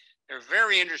bipolarity. There are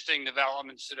very interesting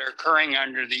developments that are occurring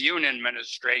under the Yoon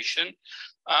administration,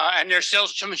 and there's still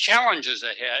some challenges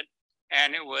ahead.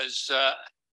 And it was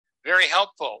very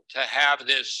helpful to have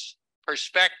this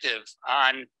perspective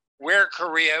on where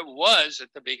Korea was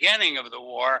at the beginning of the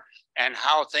war and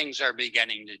how things are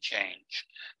beginning to change.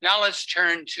 Now let's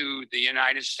turn to the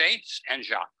United States and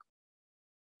Jaques.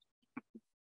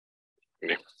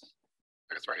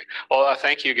 That's right. Well,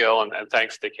 thank you, Gil, and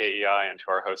thanks to KEI and to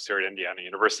our hosts here at Indiana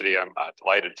University. I'm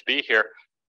delighted to be here.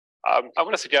 I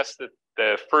want to suggest that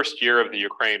the first year of the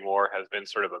Ukraine war has been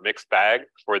sort of a mixed bag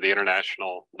for the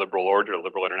international liberal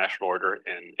international order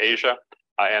in Asia,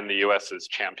 and the US's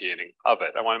championing of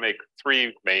it. I want to make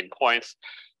three main points.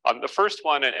 The first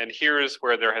one, and here's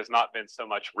where there has not been so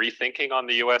much rethinking on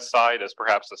the US side as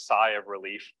perhaps a sigh of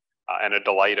relief and a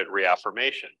delighted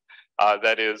reaffirmation.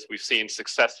 That is, we've seen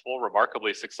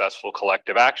remarkably successful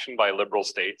collective action by liberal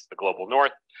states, the global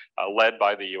north, led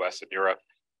by the US and Europe,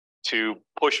 to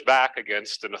push back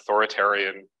against an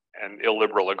authoritarian and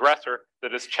illiberal aggressor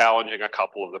that is challenging a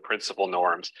couple of the principal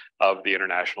norms of the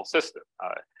international system.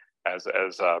 As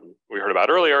we heard about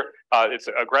earlier, it's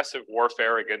aggressive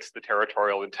warfare against the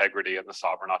territorial integrity and the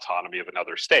sovereign autonomy of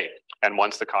another state. And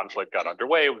once the conflict got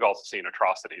underway, we've also seen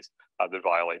atrocities that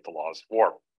violate the laws of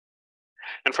war.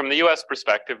 And from the US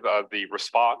perspective, the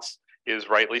response is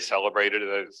rightly celebrated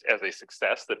as a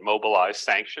success that mobilized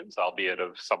sanctions, albeit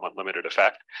of somewhat limited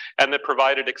effect, and that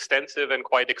provided extensive and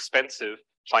quite expensive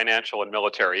financial and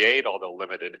military aid, although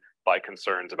limited by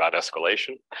concerns about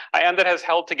escalation, and that has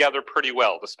held together pretty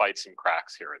well despite some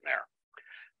cracks here and there.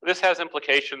 This has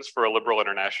implications for a liberal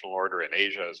international order in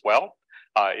Asia as well.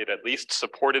 It at least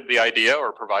supported the idea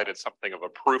or provided something of a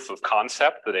proof of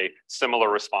concept that a similar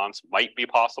response might be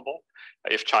possible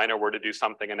if China were to do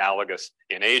something analogous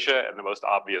in Asia, and the most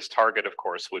obvious target, of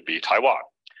course, would be Taiwan.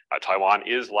 Taiwan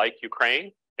is like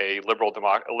Ukraine, a liberal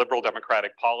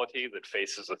democratic polity that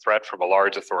faces a threat from a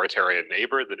large authoritarian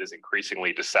neighbor that is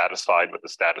increasingly dissatisfied with the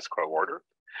status quo order.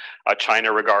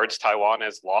 China regards Taiwan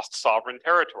as lost sovereign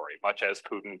territory, much as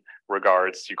Putin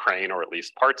regards Ukraine, or at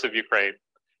least parts of Ukraine.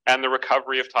 And the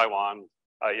recovery of Taiwan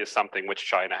is something which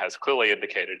China has clearly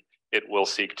indicated it will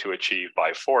seek to achieve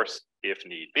by force if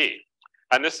need be.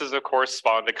 And this has, of course,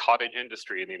 spawned a cottage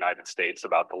industry in the United States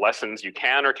about the lessons you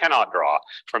can or cannot draw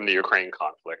from the Ukraine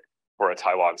conflict for a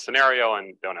Taiwan scenario,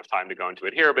 and don't have time to go into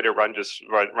it here, but it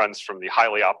runs from the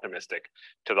highly optimistic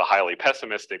to the highly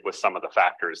pessimistic, with some of the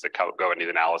factors that go into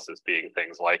the analysis being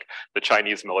things like the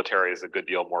Chinese military is a good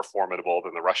deal more formidable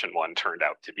than the Russian one turned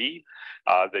out to be,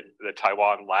 that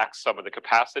Taiwan lacks some of the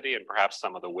capacity and perhaps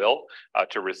some of the will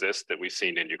to resist that we've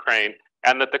seen in Ukraine,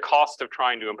 and that the cost of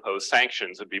trying to impose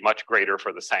sanctions would be much greater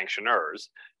for the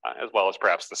sanctioners, as well as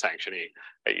perhaps the sanctionee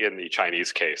in the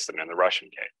Chinese case than in the Russian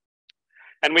case.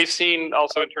 And we've seen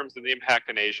also in terms of the impact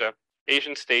in Asia,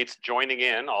 Asian states joining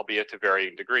in, albeit to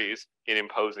varying degrees, in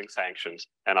imposing sanctions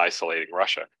and isolating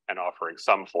Russia and offering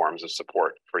some forms of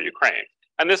support for Ukraine.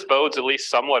 And this bodes at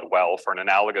least somewhat well for an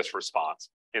analogous response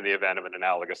in the event of an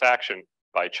analogous action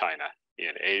by China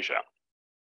in Asia.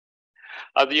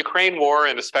 The Ukraine war,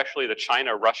 and especially the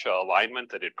China-Russia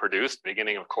alignment that it produced,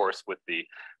 beginning, of course, with the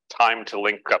time to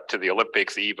link up to the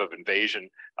Olympics eve of invasion,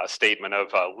 a statement of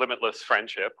limitless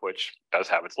friendship, which does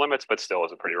have its limits, but still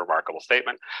is a pretty remarkable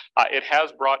statement. It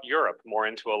has brought Europe more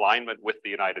into alignment with the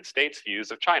United States'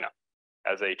 views of China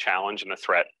as a challenge and a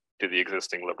threat to the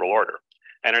existing liberal order.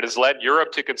 And it has led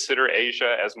Europe to consider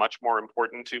Asia as much more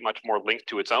important to, much more linked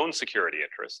to its own security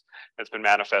interests. It's been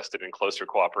manifested in closer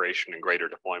cooperation and greater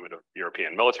deployment of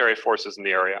European military forces in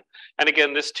the area. And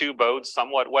again, this too bodes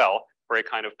somewhat well for a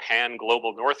kind of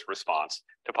pan-global North response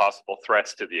to possible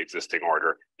threats to the existing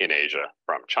order in Asia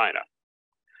from China.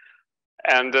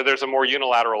 And there's a more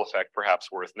unilateral effect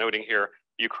perhaps worth noting here.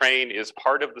 Ukraine is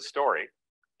part of the story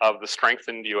of the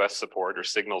strengthened US support or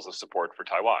signals of support for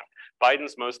Taiwan.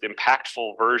 Biden's most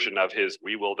impactful version of his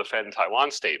 "we will defend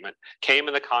Taiwan" statement came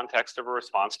in the context of a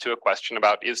response to a question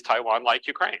about, is Taiwan like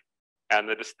Ukraine? And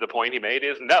the point he made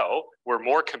is, no, we're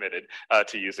more committed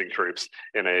to using troops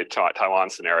in a Taiwan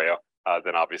scenario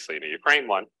than obviously in a Ukraine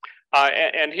one.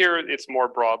 And here it's more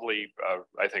broadly,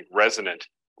 I think, resonant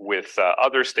with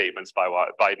other statements by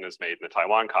what Biden has made in the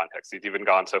Taiwan context. He's even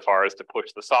gone so far as to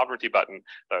push the sovereignty button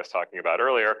that I was talking about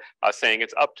earlier, saying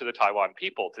it's up to the Taiwan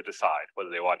people to decide whether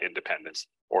they want independence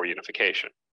or unification.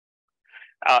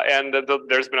 And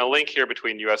there's been a link here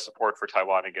between US support for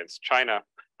Taiwan against China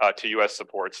to US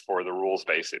supports for the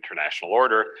rules-based international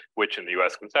order, which in the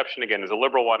US conception, again, is a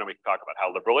liberal one, and we can talk about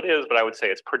how liberal it is, but I would say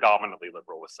it's predominantly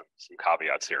liberal with some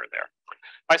caveats here and there.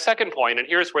 My second point, and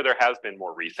here's where there has been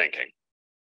more rethinking,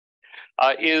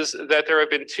 is that there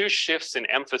have been two shifts in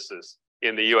emphasis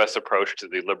in the US approach to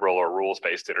the liberal or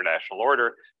rules-based international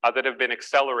order that have been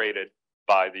accelerated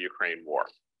by the Ukraine war.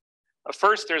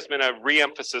 First, there's been a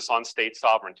re-emphasis on state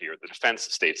sovereignty, or the defense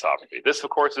of state sovereignty. This,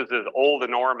 of course, is as old a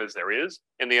norm as there is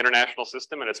in the international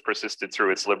system, and it's persisted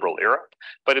through its liberal era,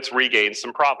 but it's regained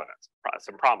some prominence.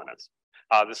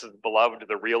 This is beloved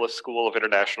the realist school of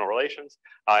international relations,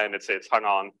 and it's hung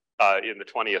on in the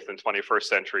 20th and 21st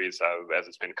centuries as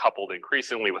it's been coupled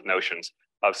increasingly with notions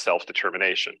of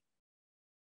self-determination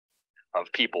of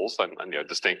peoples and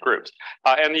distinct groups.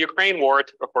 And the Ukraine war,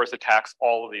 of course, attacks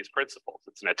all of these principles.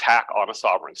 It's an attack on a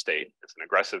sovereign state. It's an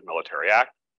aggressive military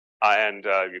act. And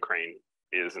Ukraine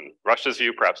is, in Russia's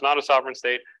view, perhaps not a sovereign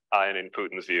state. And in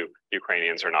Putin's view,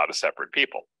 Ukrainians are not a separate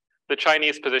people. The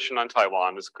Chinese position on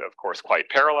Taiwan is, of course, quite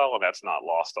parallel, and that's not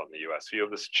lost on the US view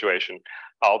of the situation.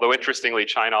 Although, interestingly,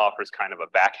 China offers kind of a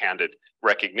backhanded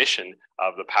recognition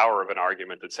of the power of an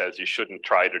argument that says you shouldn't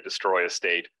try to destroy a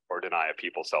state or deny a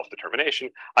people self-determination,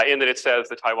 in that it says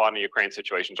the Taiwan and Ukraine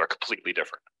situations are completely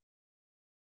different.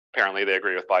 Apparently, they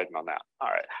agree with Biden on that. All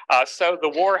right. So the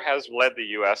war has led the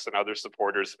US and other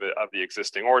supporters of the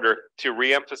existing order to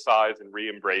re-emphasize and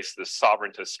re-embrace this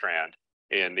sovereigntist strand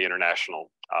in the international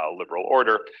liberal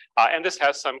order. And this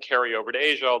has some carryover to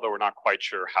Asia, although we're not quite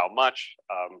sure how much,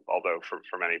 although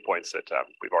for many points that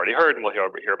we've already heard and we'll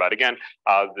hear about again,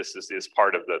 this is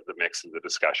part of the mix of the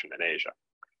discussion in Asia.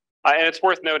 And it's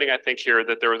worth noting, I think, here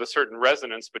that there was a certain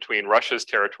resonance between Russia's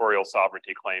territorial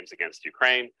sovereignty claims against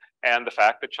Ukraine and the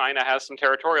fact that China has some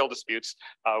territorial disputes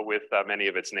with many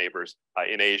of its neighbors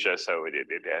in Asia. So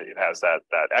it has that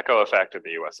echo effect, and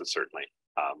the US is certainly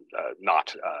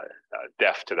not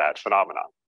deaf to that phenomenon.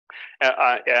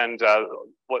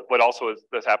 What also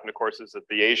has happened, of course, is that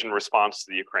the Asian response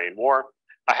to the Ukraine war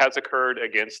has occurred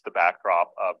against the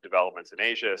backdrop of developments in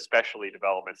Asia, especially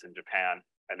developments in Japan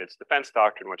and its defense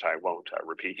doctrine, which I won't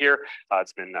repeat here.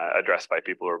 It's been addressed by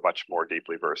people who are much more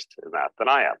deeply versed in that than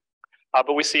I am.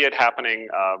 But we see it happening,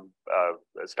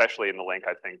 especially in the link,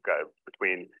 I think,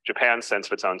 between Japan's sense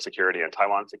of its own security and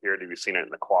Taiwan's security. We've seen it in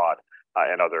the Quad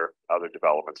and other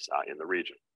developments in the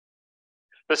region.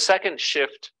 The second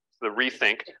shift, the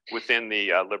rethink within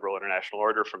the liberal international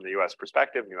order from the US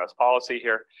perspective, US policy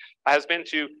here, has been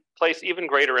to place even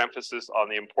greater emphasis on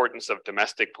the importance of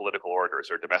domestic political orders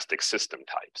or domestic system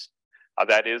types.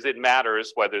 That is, it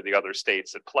matters whether the other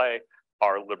states at play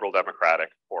are liberal democratic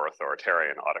or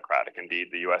authoritarian autocratic. Indeed,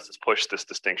 the US has pushed this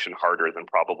distinction harder than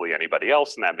probably anybody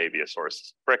else, and that may be a source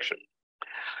of friction.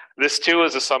 This too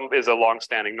is a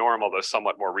longstanding norm, although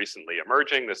somewhat more recently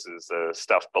emerging. This is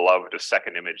stuff beloved of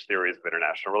second image theories of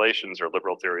international relations or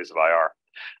liberal theories of IR.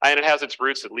 And it has its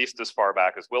roots at least as far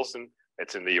back as Wilson.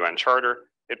 It's in the UN Charter.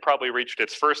 It probably reached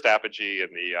its first apogee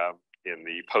in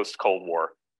the post-Cold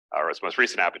War, or its most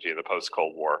recent apogee in the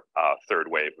post-Cold War third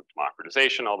wave of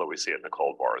democratization, although we see it in the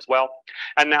Cold War as well.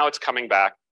 And now it's coming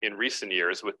back in recent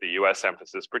years with the US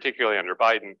emphasis, particularly under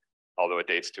Biden, although it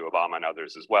dates to Obama and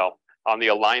others as well, on the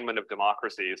alignment of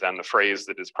democracies and the phrase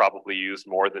that is probably used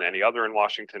more than any other in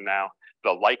Washington now,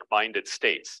 the like-minded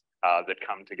states that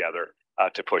come together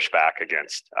to push back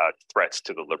against threats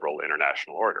to the liberal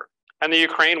international order. And the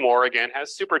Ukraine war, again,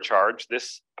 has supercharged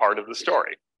this part of the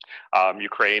story.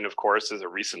 Ukraine, of course, is a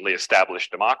recently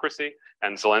established democracy,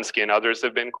 and Zelensky and others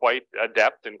have been quite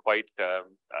adept and quite,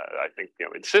 I think,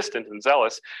 insistent and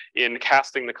zealous in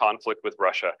casting the conflict with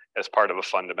Russia as part of a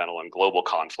fundamental and global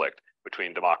conflict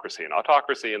between democracy and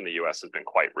autocracy, and the US has been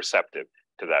quite receptive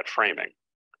to that framing.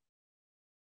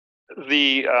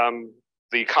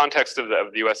 The context of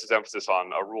the US's emphasis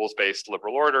on a rules-based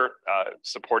liberal order,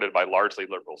 supported by largely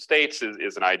liberal states,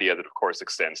 is an idea that, of course,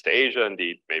 extends to Asia,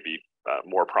 indeed, maybe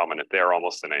more prominent there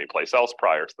almost than any place else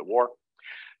prior to the war.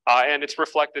 And it's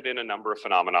reflected in a number of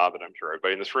phenomena that I'm sure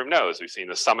everybody in this room knows. We've seen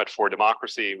the Summit for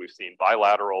Democracy. We've seen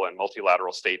bilateral and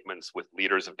multilateral statements with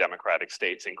leaders of democratic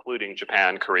states, including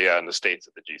Japan, Korea, and the states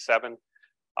of the G7.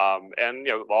 And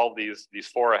all these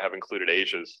fora have included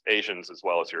Asians as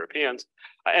well as Europeans.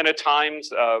 And at times,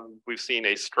 we've seen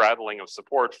a straddling of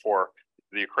support for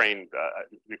the Ukraine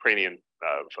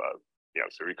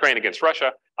against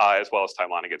Russia, as well as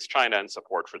Taiwan against China, and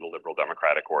support for the liberal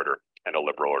democratic order and a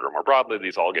liberal order more broadly.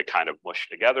 These all get kind of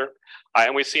mushed together.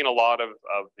 And we've seen a lot of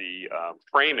the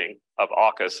framing of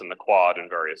AUKUS and the Quad and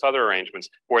various other arrangements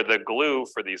where the glue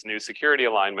for these new security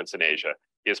alignments in Asia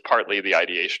is partly the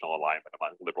ideational alignment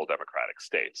among liberal democratic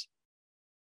states.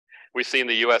 We've seen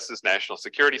the US's national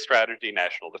security strategy,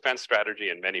 national defense strategy,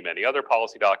 and many, many other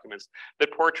policy documents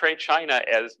that portray China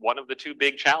as one of the two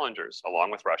big challengers, along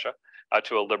with Russia,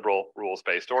 to a liberal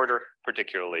rules-based order,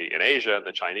 particularly in Asia, in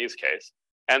the Chinese case.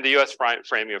 And the US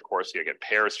framing, of course, again,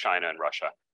 pairs China and Russia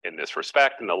in this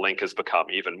respect, and the link has become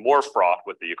even more fraught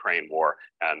with the Ukraine war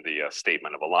and the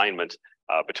statement of alignment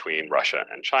between Russia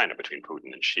and China, between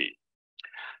Putin and Xi.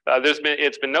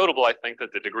 It's been notable, I think,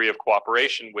 that the degree of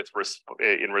cooperation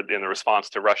in the response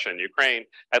to Russia and Ukraine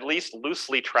at least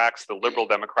loosely tracks the liberal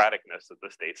democraticness of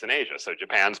the states in Asia. So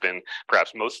Japan's been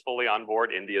perhaps most fully on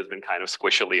board, India's been kind of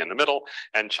squishily in the middle,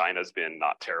 and China's been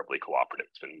not terribly cooperative,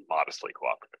 it's been modestly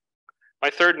cooperative. My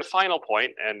third and final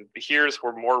point, and here's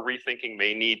where more rethinking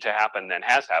may need to happen than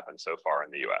has happened so far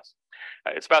in the US.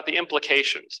 It's about the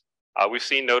implications. We've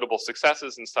seen notable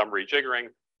successes in some rejiggering,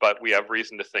 but we have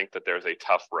reason to think that there's a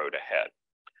tough road ahead.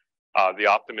 The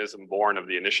optimism born of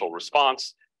the initial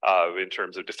response in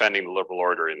terms of defending the liberal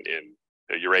order in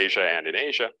Eurasia and in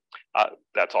Asia,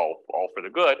 that's all for the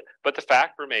good, but the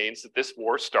fact remains that this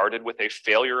war started with a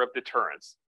failure of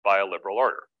deterrence by a liberal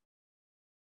order.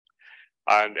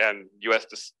 And US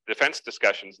defense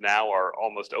discussions now are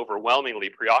almost overwhelmingly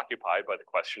preoccupied by the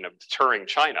question of deterring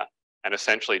China, and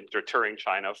essentially deterring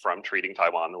China from treating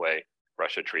Taiwan the way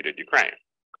Russia treated Ukraine.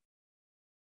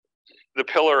 The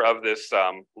pillar of this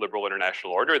liberal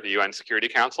international order, the UN Security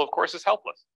Council, of course, is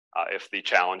helpless if the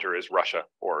challenger is Russia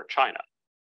or China.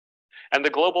 And the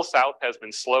global South has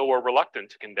been slow or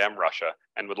reluctant to condemn Russia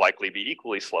and would likely be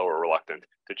equally slow or reluctant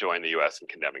to join the US in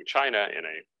condemning China in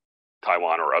a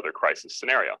Taiwan or other crisis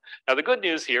scenario. Now, the good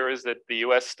news here is that the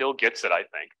US still gets it, I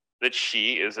think, that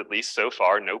Xi is, at least so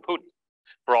far, no Putin.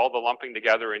 For all the lumping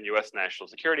together in US national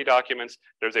security documents,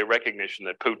 there's a recognition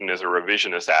that Putin is a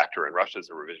revisionist actor and Russia is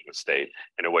a revisionist state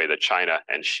in a way that China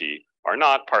and Xi are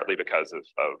not, partly because of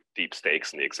deep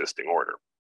stakes in the existing order.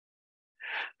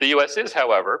 The US is,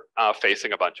 however,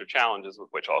 facing a bunch of challenges with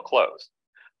which I'll close.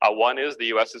 One is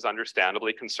the US is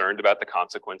understandably concerned about the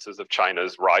consequences of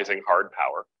China's rising hard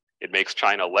power. It makes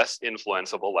China less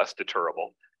influenceable, less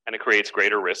deterrable, and it creates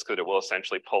greater risk that it will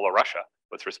essentially pull a Russia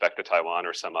with respect to Taiwan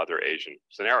or some other Asian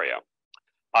scenario.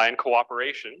 In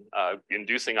cooperation,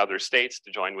 inducing other states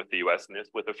to join with the US in this,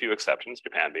 with a few exceptions,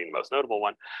 Japan being the most notable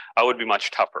one, would be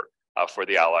much tougher for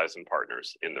the allies and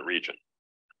partners in the region.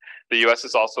 The US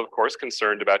is also, of course,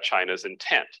 concerned about China's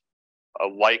intent.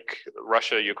 Like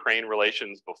Russia-Ukraine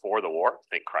relations before the war,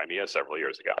 think Crimea several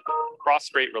years ago,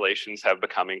 cross-strait relations have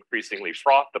become increasingly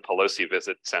fraught. The Pelosi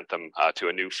visit sent them to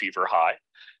a new fever high,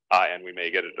 and we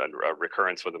may get a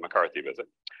recurrence with the McCarthy visit.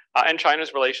 And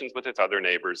China's relations with its other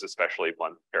neighbors, especially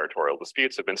one territorial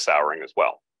disputes, have been souring as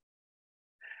well.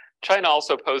 China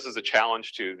also poses a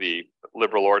challenge to the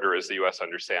liberal order as the US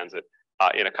understands it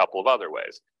in a couple of other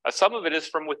ways. Some of it is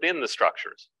from within the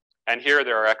structures. And here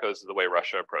there are echoes of the way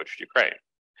Russia approached Ukraine.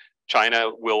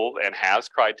 China will and has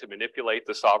tried to manipulate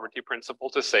the sovereignty principle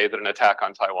to say that an attack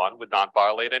on Taiwan would not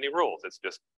violate any rules. It's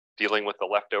just dealing with the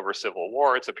leftover civil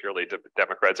war. It's a purely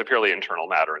Democrat, it's a purely internal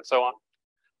matter and so on.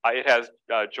 It has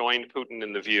joined Putin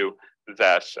in the view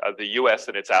that the US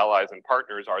and its allies and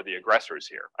partners are the aggressors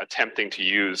here, attempting to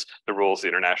use the rules of the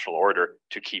international order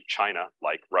to keep China,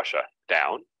 like Russia,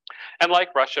 down. And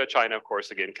like Russia, China, of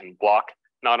course, again, can block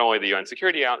not only the UN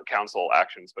Security Council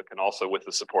actions, but can also, with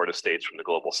the support of states from the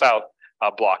global south,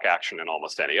 block action in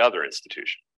almost any other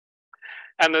institution.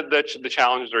 And the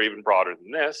challenges are even broader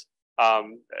than this.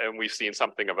 And we've seen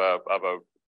something of a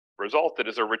result that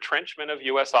is a retrenchment of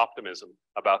US optimism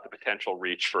about the potential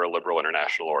reach for a liberal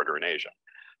international order in Asia.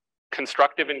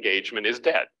 Constructive engagement is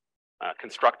dead.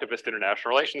 Constructivist international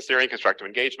relations theory and constructive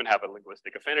engagement have a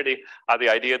linguistic affinity. The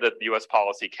idea that the US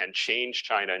policy can change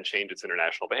China and change its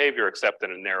international behavior, except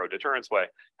in a narrow deterrence way,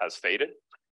 has faded.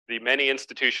 The many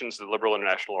institutions of the liberal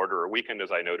international order are weakened,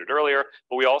 as I noted earlier,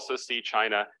 but we also see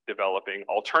China developing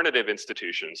alternative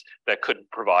institutions that could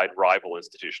provide rival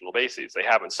institutional bases. They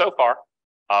haven't so far,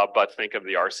 but think of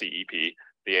the RCEP,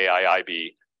 the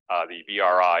AIIB, the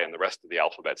BRI, and the rest of the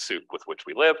alphabet soup with which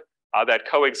we live. That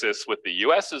coexists with the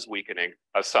US's weakening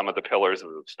of some of the pillars of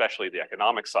especially the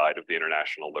economic side of the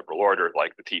international liberal order,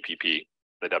 like the TPP,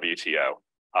 the WTO,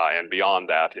 and beyond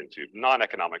that into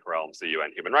non-economic realms, the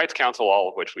UN Human Rights Council, all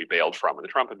of which we bailed from in the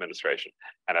Trump administration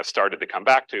and have started to come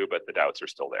back to, but the doubts are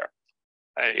still there.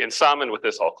 In sum, and with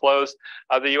this I'll close,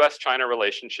 the US-China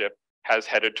relationship has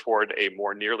headed toward a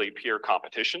more nearly peer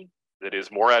competition that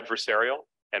is more adversarial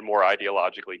and more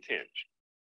ideologically tinged.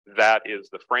 That is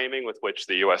the framing with which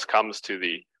the US comes to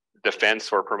the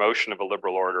defense or promotion of a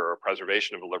liberal order or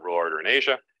preservation of a liberal order in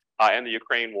Asia. And the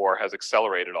Ukraine war has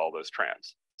accelerated all those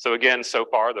trends. So again, so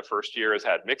far, the first year has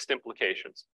had mixed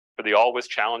implications for the always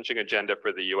challenging agenda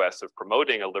for the US of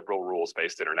promoting a liberal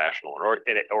rules-based international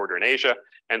order in Asia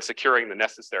and securing the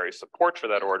necessary support for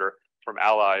that order from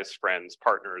allies, friends,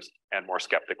 partners, and more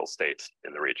skeptical states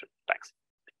in the region. Thanks.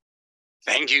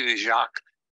 Thank you, Jaques.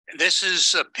 This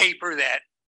is a paper that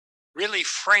really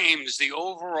frames the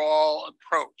overall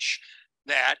approach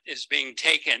that is being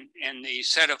taken in the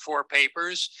set of 4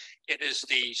 papers. It is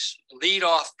the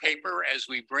lead-off paper as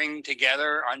we bring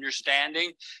together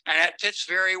understanding, and it fits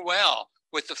very well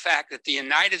with the fact that the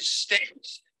United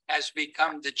States has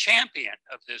become the champion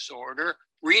of this order,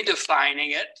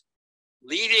 redefining it,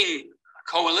 leading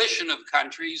a coalition of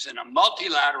countries in a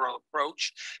multilateral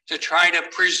approach to try to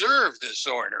preserve this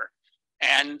order.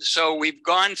 And so we've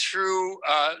gone through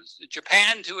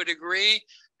Japan to a degree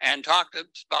and talked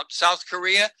about South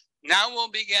Korea. Now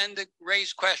we'll begin to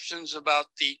raise questions about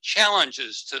the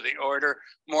challenges to the order,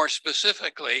 more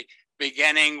specifically,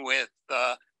 beginning with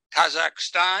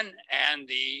Kazakhstan and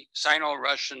the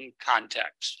Sino-Russian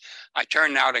context. I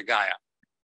turn now to Gaye.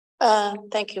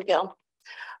 Thank you, Gil.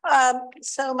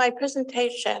 So my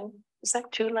presentation, is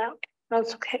that too loud? No,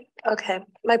 it's okay. Okay.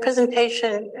 My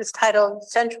presentation is titled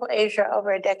Central Asia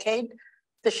Over a Decade,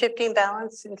 the Shifting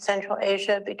Balance in Central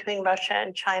Asia Between Russia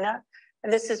and China.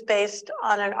 And this is based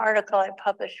on an article I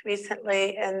published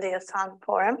recently in the Assam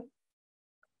Forum.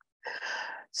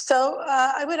 So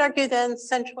I would argue then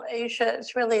Central Asia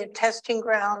is really a testing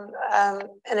ground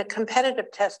and a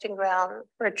competitive testing ground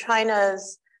for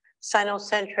China's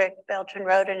Sino-centric Belt and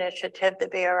Road Initiative, the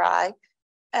BRI,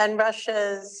 and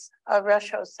Russia's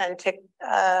Russia-centric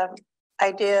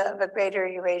idea of a greater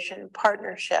Eurasian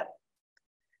partnership.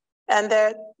 And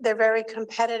they're very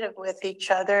competitive with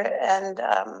each other and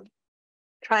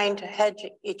trying to hedge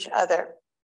each other.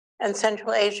 And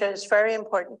Central Asia is very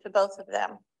important to both of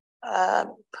them.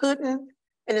 Putin,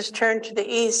 in his turn to the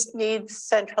east, needs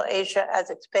Central Asia as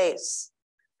its base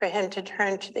for him to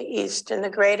turn to the east, and the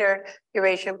greater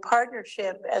Eurasian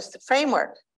partnership as the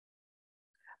framework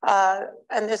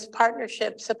And this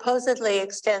partnership supposedly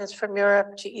extends from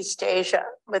Europe to East Asia,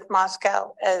 with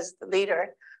Moscow as the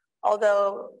leader.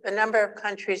 Although the number of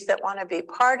countries that want to be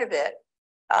part of it,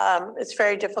 it's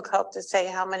very difficult to say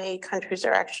how many countries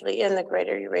are actually in the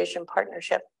Greater Eurasian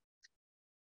Partnership.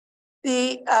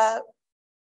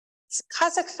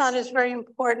 Kazakhstan is very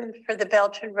important for the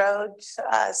Belt and Road's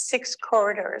 6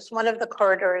 corridors. One of the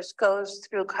corridors goes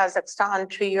through Kazakhstan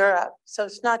to Europe. So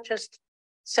it's not just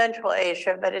Central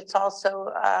Asia, but it's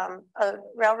also a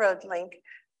railroad link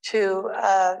to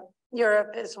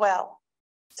Europe as well.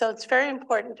 So it's very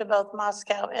important to both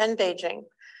Moscow and Beijing.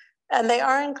 And they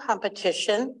are in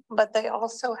competition, but they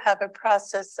also have a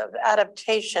process of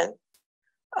adaptation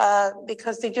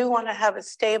because they do want to have a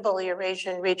stable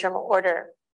Eurasian regional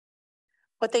order.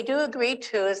 What they do agree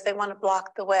to is they want to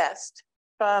block the West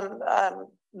from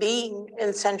being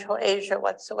in Central Asia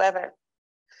whatsoever.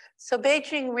 So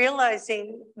Beijing,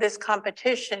 realizing this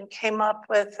competition, came up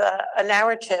with a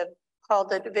narrative called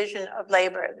the Division of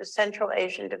Labor, the Central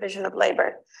Asian Division of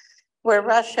Labor, where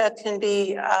Russia can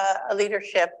be a leader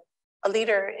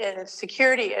in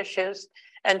security issues,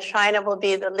 and China will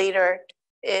be the leader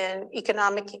in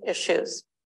economic issues.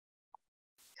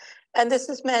 And this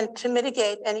is meant to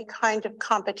mitigate any kind of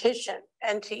competition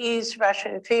and to ease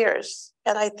Russian fears.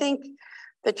 And I think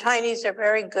the Chinese are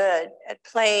very good at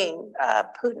playing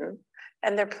Putin,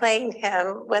 and they're playing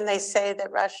him when they say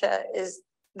that Russia is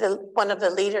one of the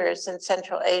leaders in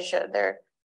Central Asia.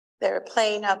 They're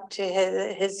playing up to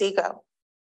his ego.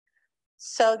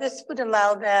 So this would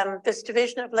allow them, this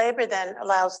division of labor then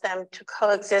allows them to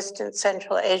coexist in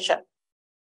Central Asia.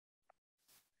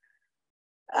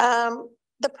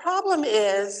 The problem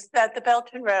is that the Belt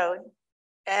and Road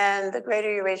and the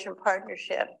Greater Eurasian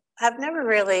Partnership have never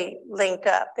really linked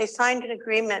up. They signed an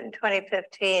agreement in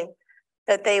 2015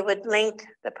 that they would link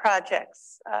the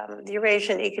projects, the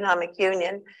Eurasian Economic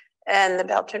Union and the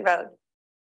Belt and Road.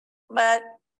 But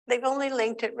they've only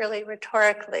linked it really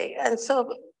rhetorically. And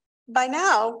so by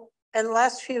now, in the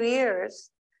last few years,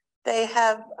 they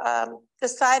have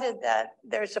decided that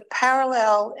there's a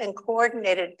parallel and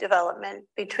coordinated development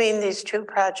between these 2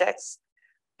 projects,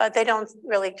 but they don't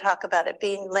really talk about it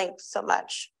being linked so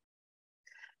much.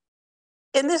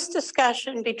 In this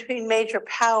discussion between major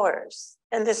powers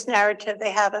and this narrative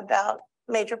they have about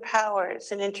major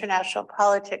powers in international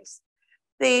politics,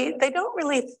 they don't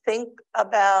really think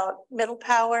about middle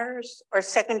powers or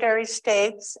secondary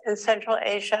states in Central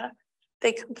Asia.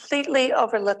 They completely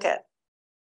overlook it.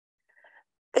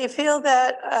 They feel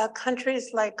that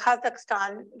countries like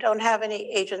Kazakhstan don't have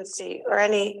any agency or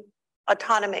any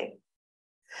autonomy.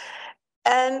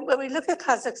 And when we look at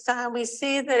Kazakhstan, we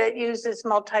see that it uses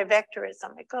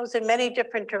multi-vectorism. It goes in many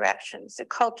different directions. It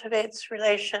cultivates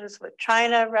relations with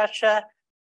China, Russia,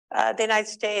 the United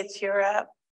States, Europe,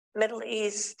 Middle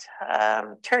East,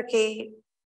 Turkey.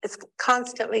 It's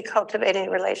constantly cultivating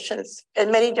relations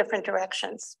in many different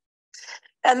directions.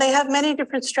 And they have many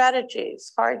different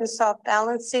strategies: hard and soft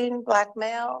balancing,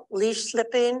 blackmail, leash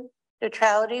slipping,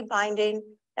 neutrality binding,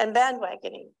 and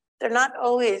bandwagoning. They're not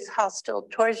always hostile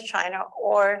towards China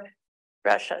or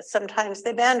Russia. Sometimes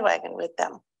they bandwagon with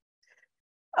them.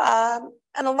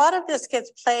 And a lot of this gets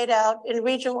played out in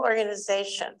regional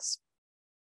organizations.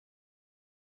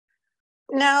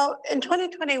 Now, in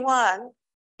 2021,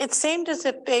 it seemed as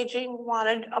if Beijing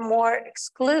wanted a more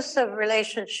exclusive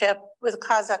relationship with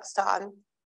Kazakhstan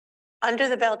under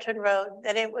the Belt and Road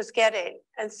than it was getting.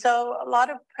 And so a lot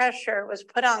of pressure was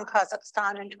put on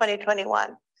Kazakhstan in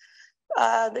 2021.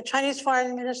 The Chinese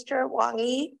Foreign Minister, Wang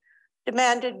Yi,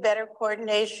 demanded better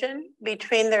coordination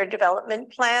between their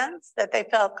development plans, that they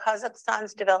felt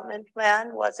Kazakhstan's development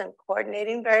plan wasn't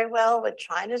coordinating very well with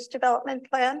China's development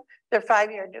plan, their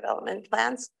 5-year development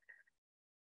plans.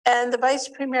 And the Vice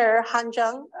Premier Han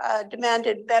Zheng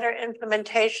demanded better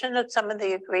implementation of some of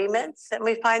the agreements. And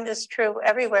we find this true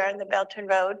everywhere in the Belt and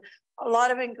Road. A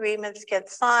lot of agreements get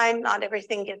signed, not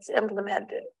everything gets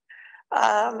implemented.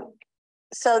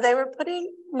 So they were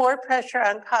putting more pressure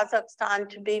on Kazakhstan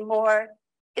to be more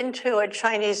into a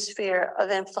Chinese sphere of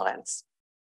influence.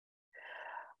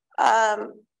 At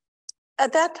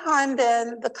that time,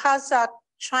 then, the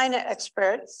Kazakh-China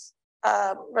experts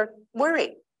were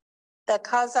worried that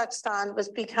Kazakhstan was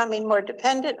becoming more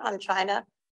dependent on China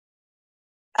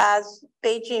as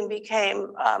Beijing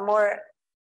became more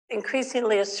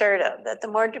increasingly assertive, that the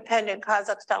more dependent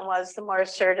Kazakhstan was, the more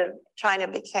assertive China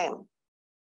became.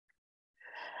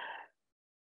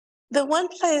 The one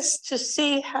place to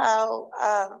see how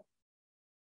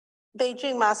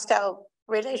Beijing-Moscow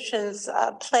relations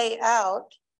play out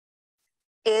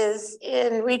is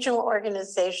in regional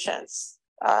organizations.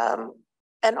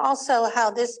 and also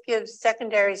how this gives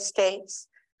secondary states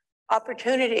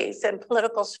opportunities and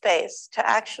political space to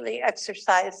actually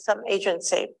exercise some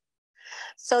agency.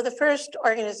 So the first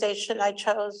organization I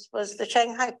chose was the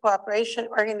Shanghai Cooperation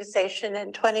Organization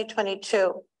in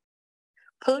 2022.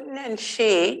 Putin and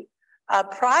Xi,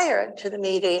 prior to the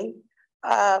meeting,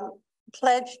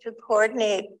 pledged to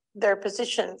coordinate their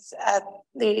positions at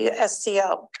the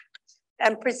SCO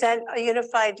and present a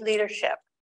unified leadership.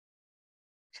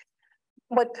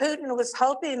 What Putin was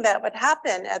hoping that would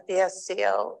happen at the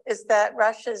SCO is that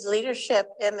Russia's leadership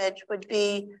image would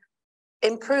be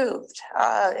improved.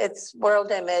 Its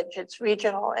world image, its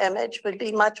regional image would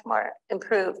be much more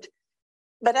improved.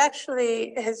 But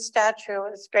actually, his stature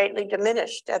was greatly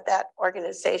diminished at that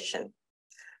organization.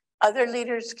 Other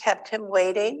leaders kept him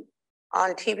waiting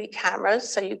on TV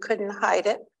cameras, so you couldn't hide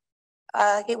it.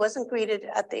 He wasn't greeted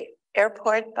at the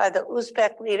airport by the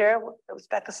Uzbek leader.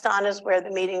 Uzbekistan is where the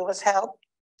meeting was held.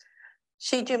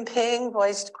 Xi Jinping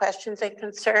voiced questions and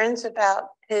concerns about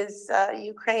his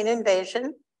Ukraine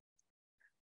invasion.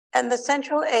 And the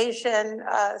Central Asian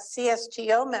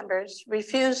CSTO members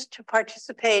refused to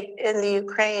participate in the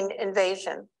Ukraine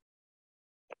invasion.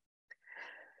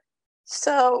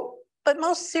 So, but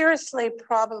most seriously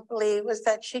probably was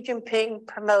that Xi Jinping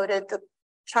promoted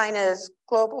China's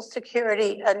Global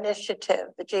Security Initiative,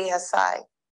 the GSI,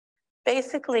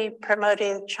 basically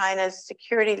promoting China's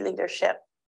security leadership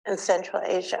in Central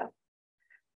Asia,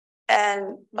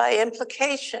 and by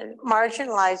implication,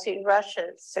 marginalizing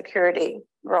Russia's security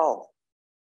role.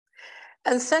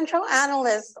 And central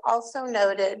analysts also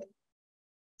noted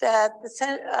that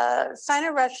the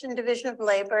Sino-Russian Division of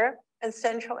Labor in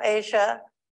Central Asia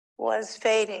was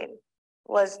fading,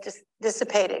 was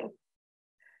dissipating,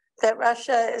 that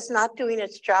Russia is not doing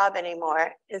its job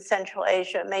anymore in Central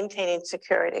Asia, maintaining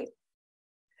security.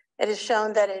 It is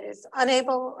shown that it is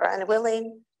unable or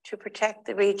unwilling to protect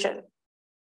the region.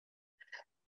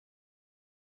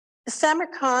 The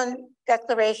Samarkand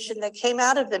Declaration that came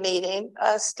out of the meeting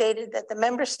stated that the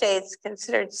member states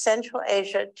considered Central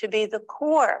Asia to be the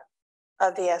core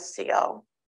of the SCO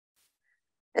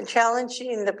and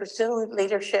challenging the presumed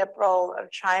leadership role of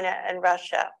China and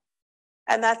Russia.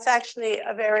 And that's actually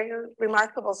a very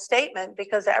remarkable statement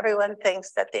because everyone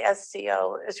thinks that the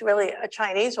SCO is really a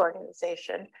Chinese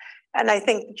organization. And I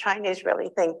think the Chinese really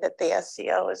think that the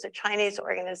SCO is a Chinese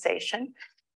organization.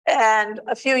 And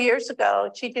a few years ago,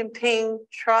 Xi Jinping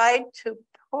tried to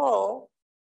pull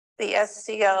the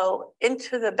SCO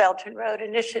into the Belt and Road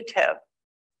Initiative.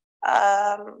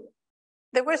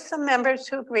 There were some members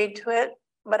who agreed to it,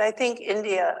 but I think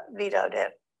India vetoed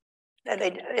it, and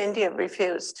India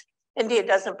refused. India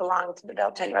doesn't belong to the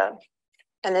Belt and Road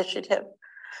Initiative.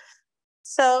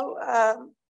 So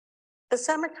the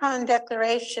Samarkand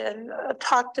Declaration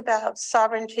talked about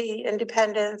sovereignty,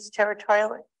 independence,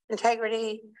 territorial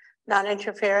integrity,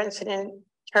 non-interference in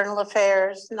internal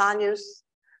affairs, non-use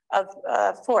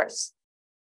of force.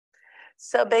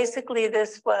 So basically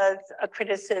this was a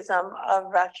criticism of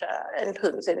Russia and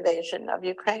Putin's invasion of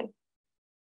Ukraine.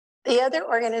 The other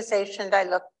organization I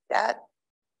looked at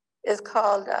is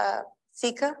called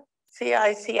CICA,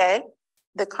 C-I-C-A,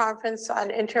 the Conference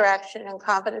on Interaction and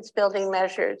Confidence Building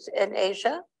Measures in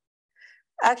Asia.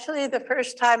 Actually, the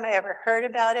first time I ever heard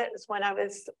about it was when I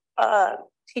was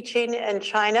teaching in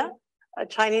China. A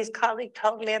Chinese colleague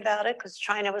told me about it because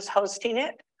China was hosting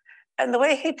it. And the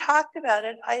way he talked about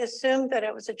it, I assumed that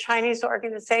it was a Chinese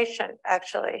organization,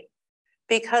 actually,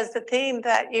 because the theme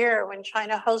that year when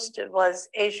China hosted was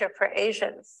Asia for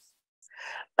Asians.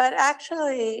 But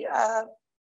actually,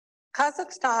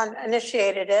 Kazakhstan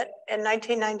initiated it in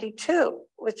 1992,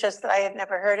 which just that I had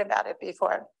never heard about it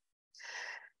before.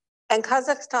 And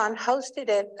Kazakhstan hosted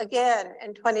it again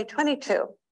in 2022.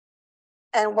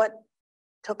 And what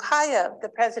Tokayev, the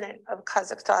president of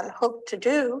Kazakhstan, hoped to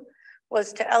do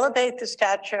was to elevate the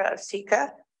stature of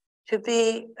CICA to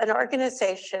be an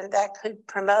organization that could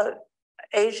promote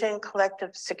Asian collective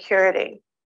security,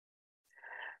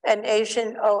 an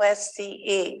Asian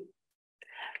OSCE.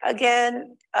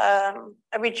 Again, a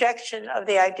rejection of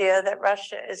the idea that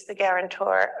Russia is the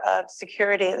guarantor of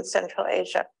security in Central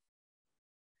Asia.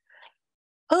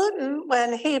 Putin,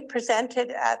 when he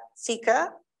presented at CICA,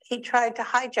 he tried to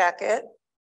hijack it.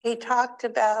 He talked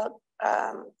about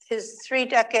his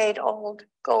 3-decade-old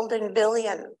golden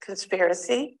billion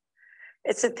conspiracy.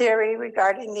 It's a theory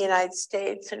regarding the United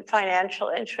States and financial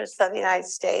interests of the United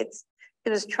States.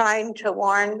 He was trying to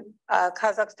warn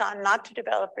Kazakhstan not to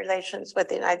develop relations with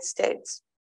the United States.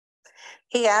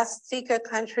 He asked CICA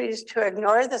countries to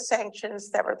ignore the sanctions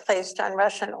that were placed on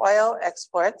Russian oil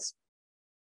exports.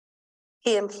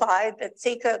 He implied that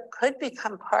Sika could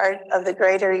become part of the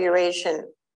Greater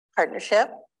Eurasian Partnership,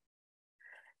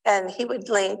 and he would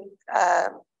link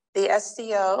the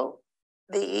SCO,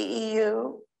 the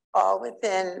EU, all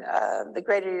within the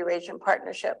Greater Eurasian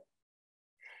Partnership.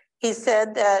 He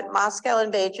said that Moscow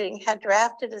and Beijing had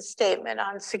drafted a statement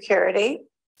on security,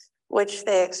 which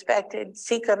they expected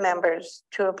Sika members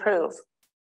to approve.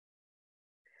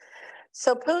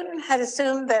 So Putin had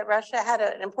assumed that Russia had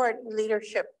an important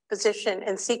leadership position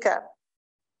in Sika,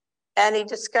 and he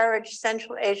discouraged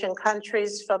Central Asian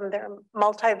countries from their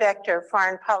multi-vector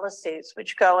foreign policies,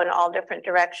 which go in all different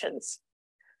directions.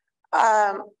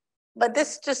 But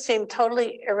this just seemed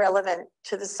totally irrelevant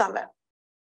to the summit.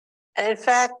 And in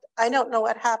fact, I don't know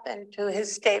what happened to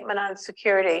his statement on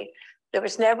security. There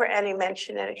was never any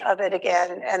mention of it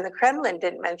again, and the Kremlin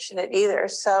didn't mention it either.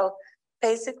 So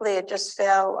basically, it just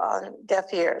fell on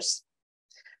deaf ears.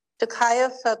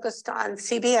 Tokayev focused on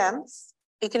CBMs,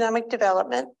 economic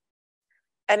development,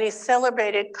 and he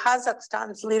celebrated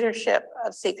Kazakhstan's leadership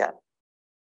of Sika.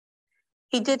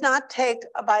 He did not take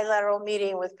a bilateral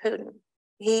meeting with Putin.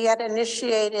 He had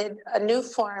initiated a new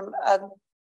form of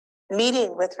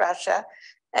meeting with Russia,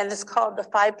 and it's called the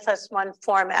 5+1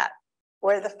 format,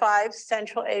 where the 5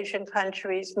 Central Asian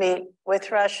countries meet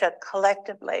with Russia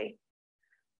collectively.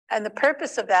 And the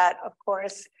purpose of that, of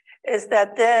course, is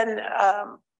that then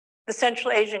the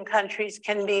Central Asian countries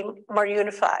can be more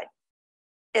unified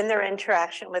in their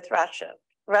interaction with Russia.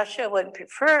 Russia would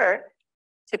prefer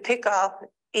to pick off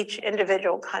each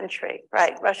individual country,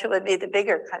 right? Russia would be the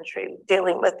bigger country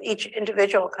dealing with each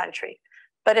individual country.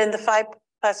 But in the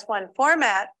 5+1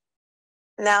 format,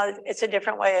 now it's a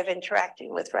different way of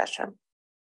interacting with Russia.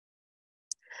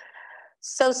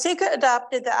 So Sika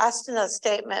adopted the Astana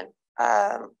statement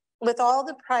with all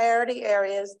the priority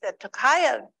areas that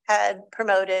Tokayev had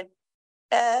promoted,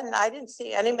 and I didn't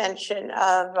see any mention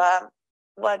of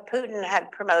what Putin had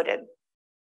promoted.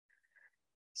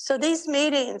 So these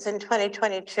meetings in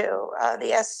 2022,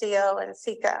 the SCO and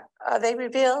Sika, they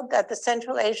revealed that the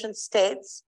Central Asian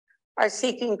states are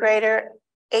seeking greater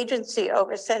agency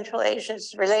over Central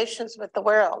Asia's relations with the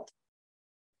world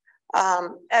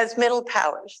as middle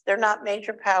powers. They're not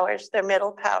major powers, they're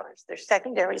middle powers, they're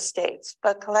secondary states,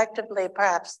 but collectively,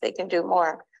 perhaps they can do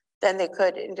more than they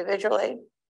could individually.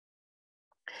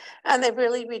 And they've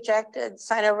really rejected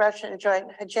Sino-Russian joint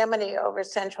hegemony over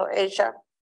Central Asia.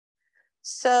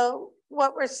 So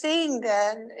what we're seeing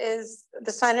then is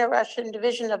the Sino-Russian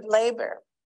division of labor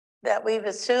that we've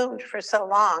assumed for so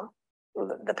long,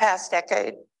 the past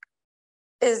decade,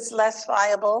 is less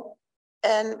viable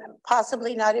and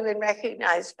possibly not even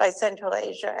recognized by Central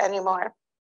Asia anymore.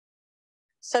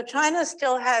 So China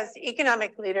still has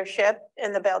economic leadership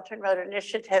in the Belt and Road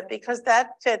Initiative because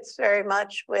that fits very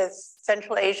much with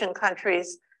Central Asian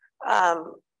countries'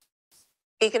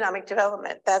 economic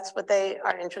development. That's what they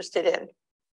are interested in.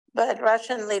 But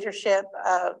Russian leadership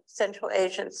of Central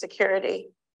Asian security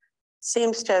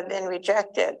seems to have been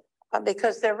rejected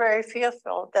because they're very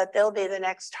fearful that they'll be the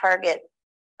next target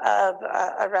of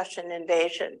a Russian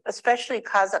invasion, especially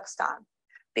Kazakhstan,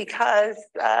 because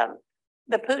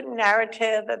the Putin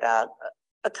narrative about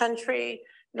a country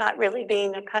not really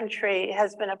being a country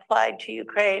has been applied to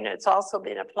Ukraine. It's also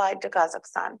been applied to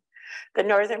Kazakhstan. The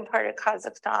northern part of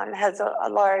Kazakhstan has a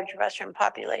large Russian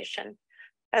population.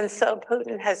 And so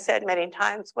Putin has said many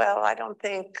times, well, I don't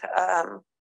think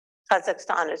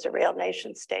Kazakhstan is a real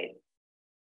nation state.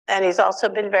 And he's also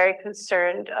been very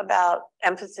concerned about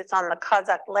emphasis on the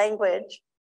Kazakh language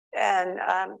and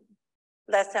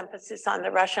less emphasis on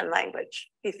the Russian language.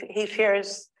 He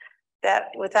fears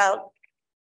that without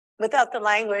the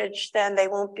language, then they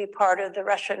won't be part of the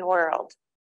Russian world.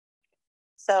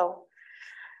 So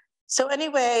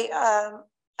anyway,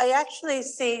 I actually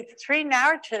see 3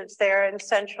 narratives there in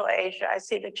Central Asia. I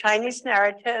see the Chinese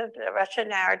narrative, the Russian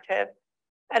narrative,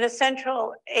 and a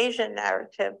Central Asian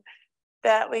narrative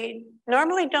that we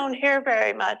normally don't hear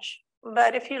very much.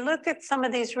 But if you look at some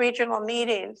of these regional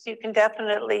meetings, you can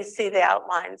definitely see the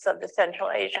outlines of the Central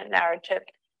Asian narrative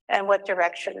and what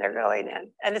direction they're going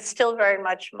in. And it's still very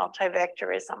much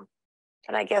multi-vectorism.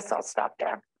 And I guess I'll stop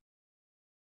there.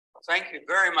 Thank you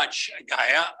very much,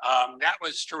 Gaye. That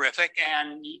was terrific.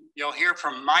 And you'll hear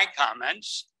from my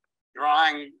comments,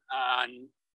 drawing on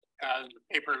the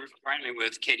paper jointly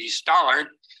with Katie Stollard,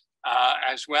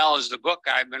 as well as the book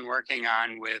I've been working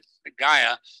on with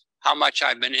Gaye, how much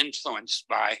I've been influenced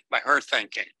by her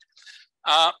thinking.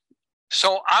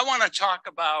 So I want to talk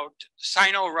about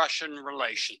Sino-Russian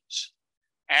relations.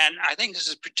 And I think this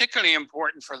is particularly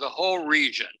important for the whole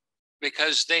region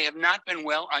because they have not been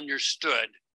well understood.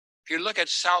 If you look at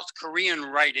South Korean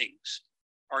writings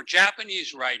or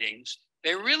Japanese writings,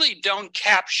 they really don't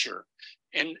capture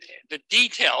in the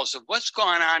details of what's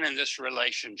going on in this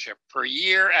relationship for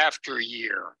year after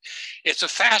year. It's a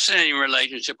fascinating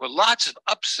relationship with lots of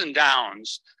ups and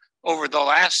downs over the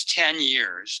last 10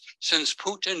 years since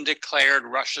Putin declared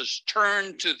Russia's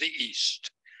turn to the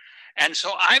east. And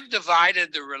so I've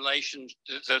divided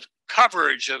the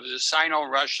coverage of the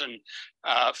Sino-Russian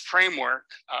framework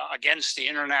against the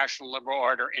international liberal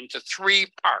order into 3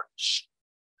 parts.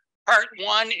 Part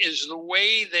 1 is the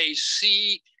way they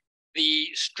see the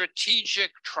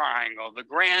strategic triangle, the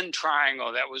grand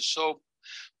triangle that was so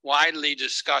widely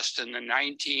discussed in the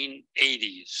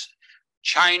 1980s.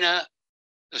 China,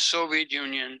 the Soviet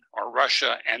Union, or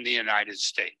Russia, and the United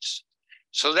States.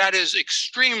 So that is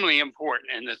extremely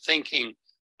important in the thinking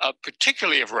of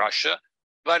particularly of Russia,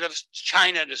 but of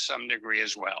China to some degree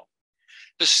as well.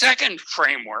 The second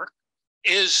framework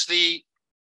is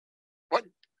what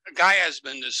Gaye has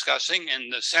been discussing in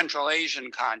the Central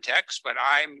Asian context, but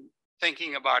I'm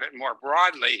thinking about it more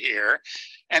broadly here,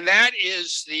 and that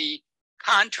is the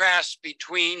contrast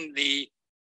between the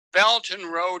Belt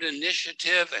and Road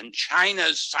Initiative and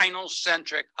China's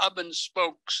Sino-centric hub and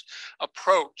spokes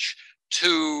approach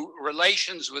to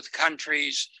relations with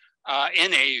countries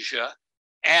in Asia,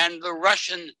 and the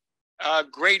Russian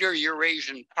Greater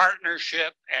Eurasian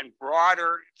Partnership and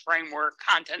broader framework,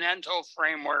 continental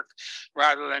framework,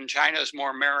 rather than China's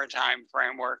more maritime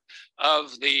framework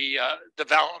of the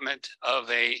development of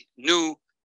a new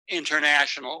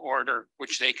international order,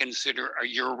 which they consider a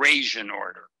Eurasian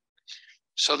order.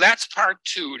 So that's part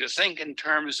 2, to think in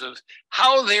terms of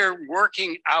how they're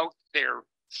working out their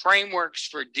frameworks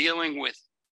for dealing with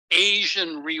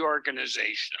Asian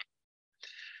reorganization.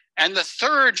 And the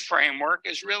third framework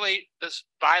is really this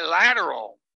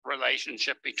bilateral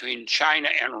relationship between China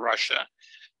and Russia,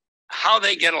 how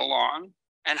they get along,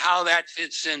 and how that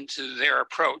fits into their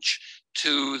approach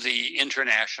to the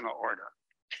international order.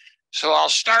 So I'll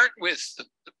start with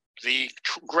the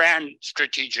grand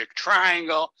strategic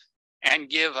triangle and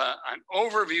give an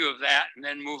overview of that, and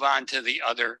then move on to the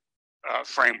other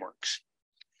frameworks.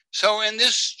 So in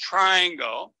this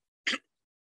triangle,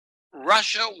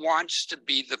 Russia wants to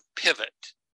be the pivot.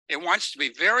 It wants to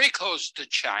be very close to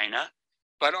China,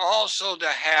 but also to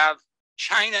have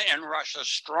China and Russia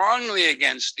strongly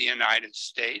against the United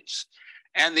States,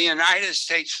 and the United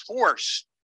States forced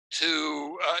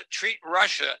to treat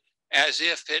Russia as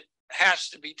if it has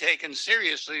to be taken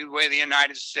seriously the way the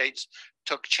United States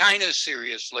took China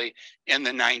seriously in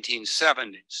the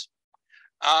 1970s.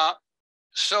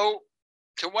 So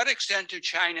to what extent do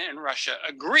China and Russia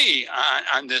agree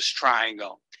on this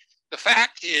triangle? The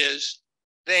fact is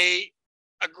they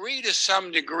agree to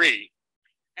some degree,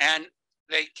 and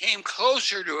they came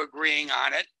closer to agreeing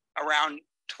on it around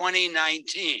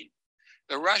 2019.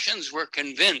 The Russians were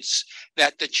convinced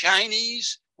that the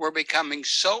Chinese were becoming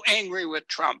so angry with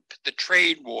Trump, the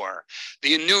trade war,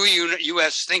 the new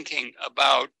US thinking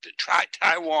about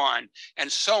Taiwan,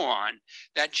 and so on,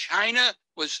 that China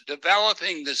was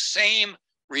developing the same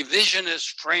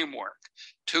revisionist framework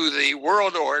to the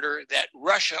world order that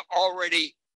Russia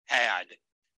already had.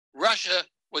 Russia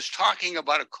was talking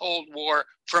about a Cold War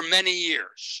for many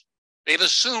years. They've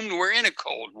assumed we're in a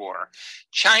Cold War.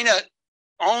 China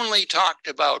only talked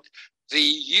about the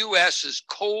US's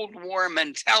Cold War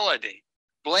mentality,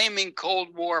 blaming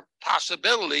Cold War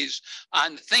possibilities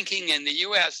on thinking in the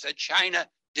US that China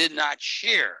did not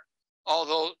share.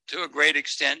 Although to a great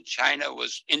extent, China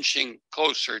was inching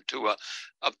closer to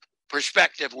a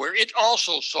perspective where it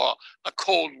also saw a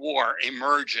Cold War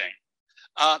emerging.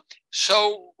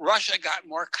 So Russia got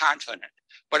more confident.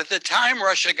 But at the time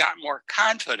Russia got more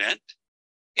confident,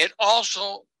 it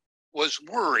also was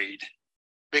worried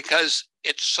because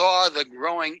it saw the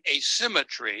growing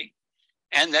asymmetry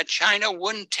and that China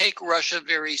wouldn't take Russia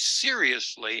very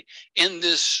seriously in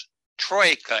this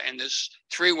troika, in this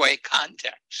three-way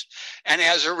context. And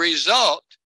as a result,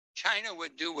 China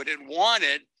would do what it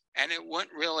wanted and it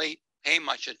wouldn't really pay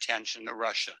much attention to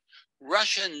Russia.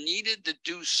 Russia needed to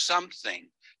do something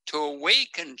to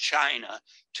awaken China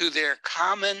to their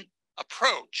common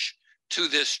approach to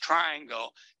this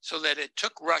triangle so that it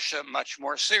took Russia much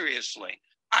more seriously.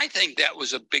 I think that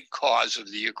was a big cause of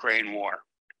the Ukraine war.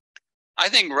 I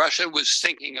think Russia was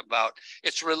thinking about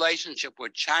its relationship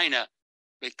with China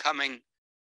becoming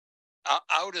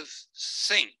out of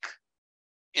sync,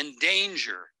 in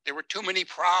danger. There were too many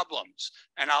problems,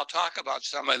 and I'll talk about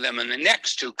some of them in the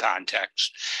next two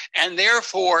contexts. And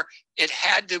therefore, it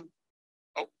had to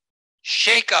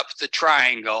shake up the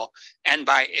triangle, and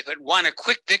if it won a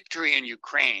quick victory in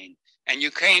Ukraine, and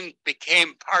Ukraine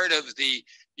became part of the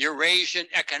Eurasian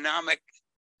Economic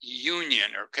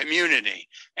union or community.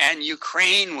 And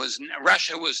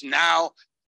Russia was now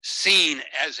seen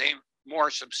as a more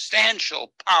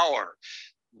substantial power,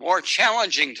 more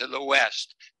challenging to the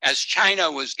West, as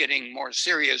China was getting more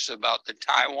serious about the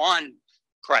Taiwan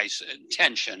crisis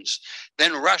tensions.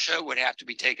 Then Russia would have to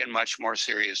be taken much more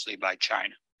seriously by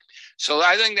China. So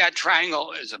I think that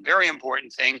triangle is a very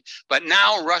important thing. But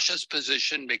now Russia's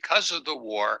position, because of the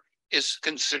war, is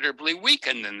considerably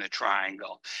weakened in the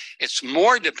triangle. It's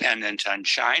more dependent on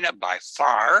China by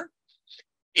far.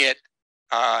 It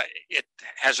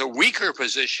has a weaker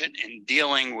position in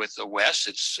dealing with the West.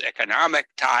 Its economic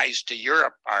ties to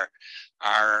Europe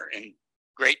are in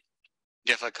great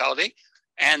difficulty.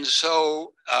 And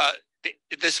so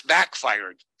this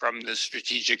backfired from the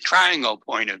strategic triangle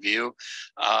point of view.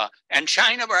 And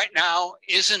China right now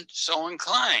isn't so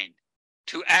inclined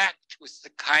to act with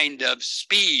the kind of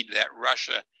speed that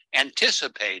Russia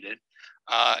anticipated.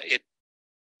 It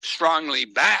strongly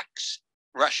backs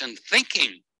Russian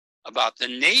thinking about the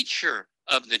nature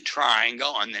of the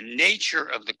triangle and the nature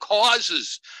of the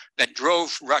causes that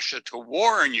drove Russia to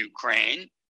war in Ukraine,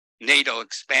 NATO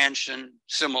expansion,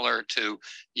 similar to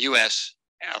US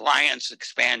alliance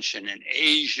expansion in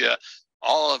Asia,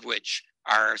 all of which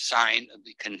are a sign of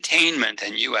the containment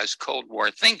and US Cold War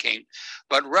thinking.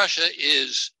 But Russia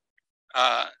is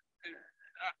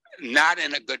not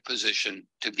in a good position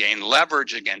to gain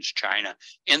leverage against China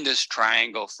in this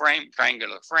triangular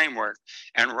framework.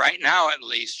 And right now, at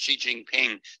least, Xi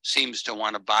Jinping seems to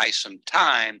want to buy some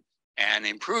time and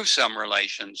improve some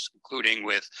relations, including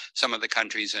with some of the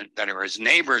countries that are his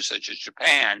neighbors, such as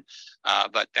Japan,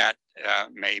 but that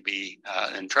may be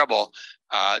in trouble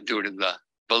due to the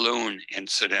balloon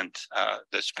incident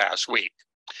this past week.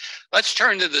 Let's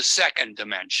turn to the second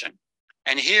dimension.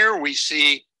 And here we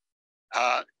see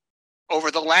over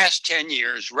the last 10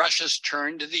 years, Russia's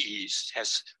turn to the East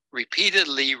has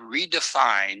repeatedly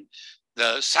redefined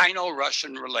the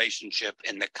Sino-Russian relationship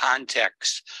in the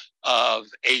context of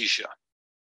Asia.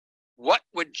 What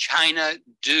would China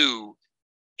do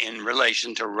in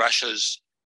relation to Russia's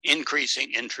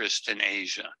increasing interest in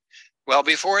Asia? Well,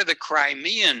 before the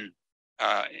Crimean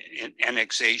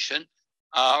annexation,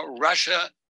 Russia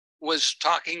was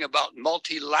talking about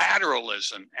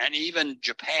multilateralism, and even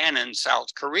Japan and South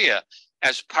Korea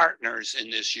as partners in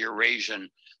this Eurasian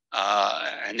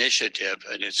initiative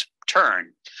at its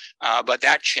turn. But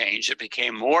that changed. It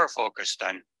became more focused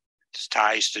on its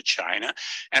ties to China.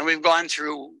 And we've gone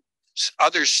through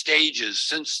other stages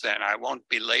since then. I won't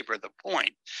belabor the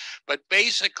point. But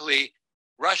basically,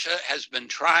 Russia has been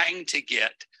trying to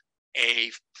get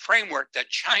a framework that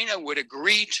China would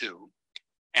agree to,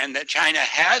 and that China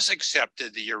has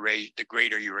accepted the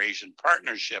Greater Eurasian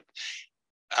Partnership,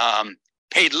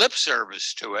 paid lip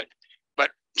service to it,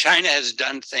 but China has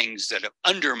done things that have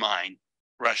undermined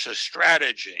Russia's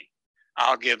strategy.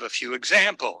 I'll give a few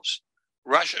examples.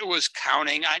 Russia was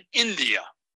counting on India,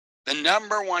 the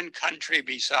 #1 country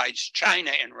besides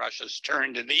China in Russia's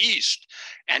turn to the East.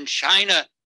 And China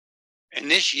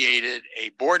initiated a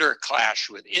border clash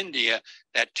with India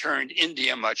that turned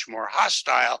India much more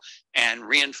hostile and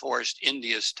reinforced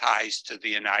India's ties to the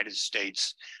United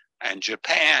States and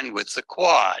Japan with the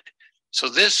Quad. So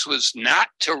this was not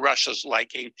to Russia's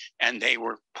liking, and they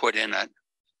were put in a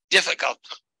difficult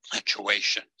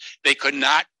situation. They could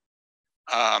not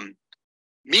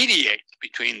mediate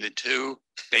between the two.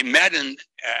 They met in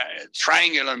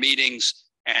triangular meetings,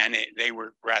 and they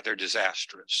were rather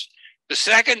disastrous. The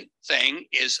second thing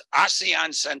is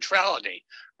ASEAN centrality.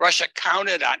 Russia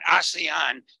counted on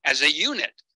ASEAN as a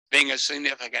unit being a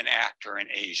significant actor in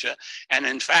Asia. And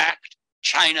in fact,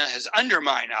 China has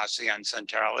undermined ASEAN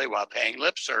centrality while paying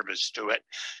lip service to it.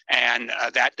 And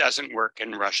that doesn't work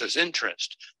in Russia's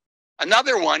interest.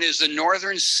 Another one is the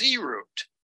Northern Sea route.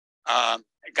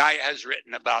 Gaye has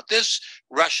written about this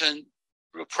Russian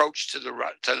approach to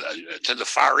the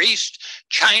Far East.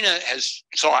 China has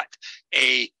sought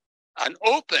an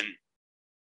open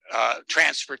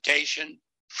transportation,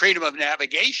 freedom of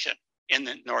navigation in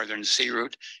the Northern Sea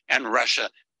route, and Russia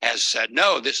has said,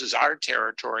 no, this is our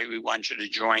territory. We want you to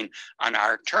join on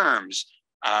our terms.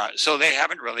 So they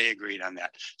haven't really agreed on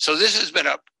that. So this has been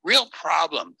a real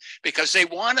problem because they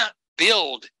want to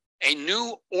build a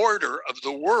new order of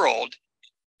the world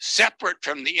separate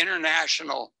from the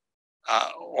international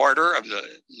order of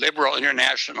the liberal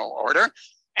international order.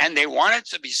 And they want it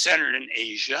to be centered in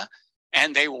Asia.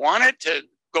 And they want it to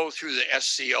go through the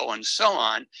SCO and so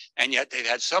on, and yet they've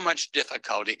had so much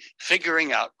difficulty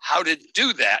figuring out how to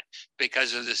do that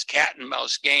because of this cat and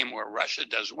mouse game where Russia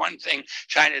does one thing,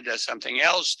 China does something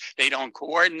else, they don't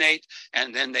coordinate,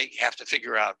 and then they have to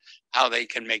figure out how they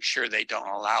can make sure they don't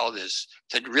allow this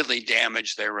to really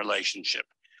damage their relationship.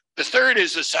 The third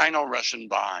is the Sino-Russian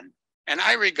bond, and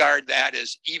I regard that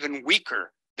as even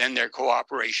weaker than their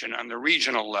cooperation on the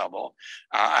regional level.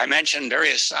 I mentioned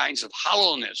various signs of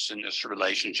hollowness in this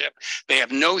relationship. They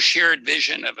have no shared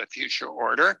vision of a future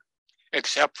order,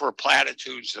 except for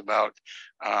platitudes about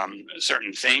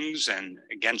certain things and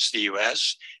against the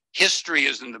US. History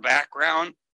is in the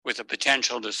background with the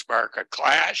potential to spark a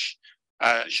clash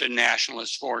should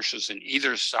nationalist forces in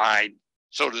either side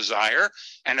so desire.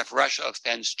 And if Russia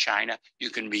offends China, you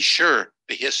can be sure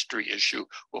the history issue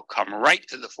will come right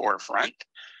to the forefront.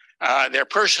 Their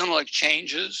personal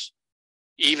exchanges,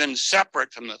 even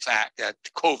separate from the fact that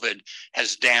COVID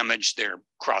has damaged their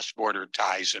cross-border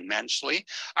ties immensely,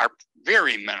 are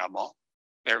very minimal.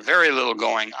 There's very little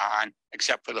going on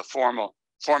except for the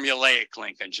formulaic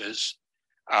linkages.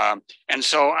 And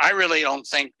so I really don't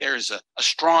think there's a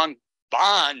strong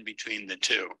bond between the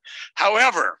two.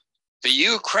 However, the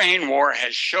Ukraine war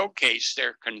has showcased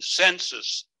their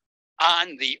consensus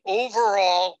on the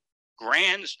overall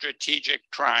grand strategic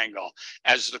triangle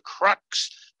as the crux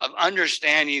of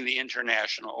understanding the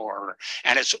international order.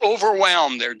 And it's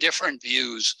overwhelmed their different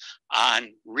views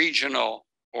on regional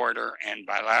order and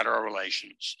bilateral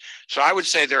relations. So I would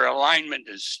say their alignment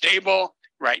is stable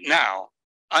right now,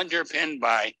 underpinned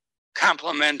by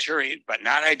complementary but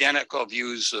not identical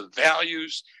views of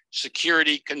values,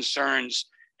 security concerns,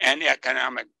 and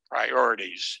economic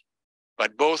priorities.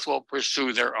 But both will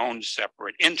pursue their own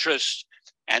separate interests,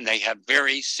 and they have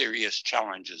very serious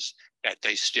challenges that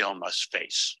they still must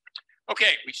face.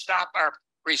 Okay, we stop our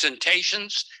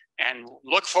presentations and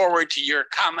look forward to your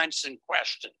comments and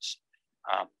questions.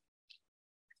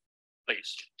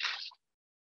 Please.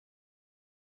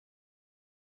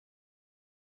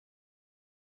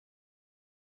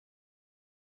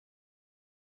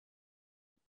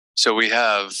 So we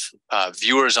have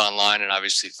viewers online and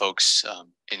obviously folks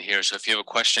in here. So if you have a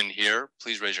question here,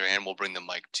 please raise your hand. We'll bring the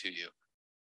mic to you.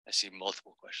 I see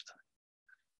multiple questions.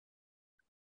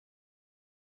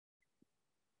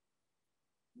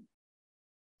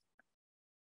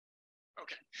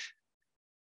 Okay.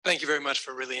 Thank you very much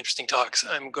for really interesting talks.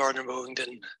 I'm Gardner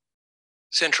Bovington,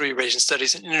 Central Eurasian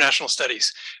Studies and International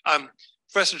Studies.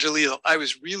 Professor deLisle, I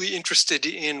was really interested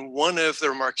in one of the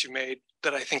remarks you made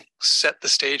that I think set the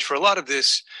stage for a lot of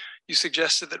this. You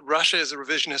suggested that Russia is a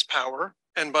revisionist power,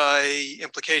 and by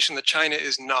implication that China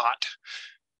is not.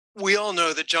 We all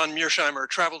know that John Mearsheimer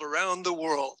traveled around the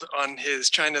world on his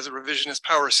China as a revisionist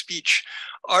power speech.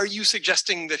 Are you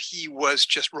suggesting that he was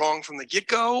just wrong from the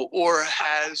get-go, or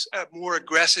has a more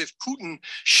aggressive Putin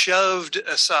shoved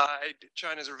aside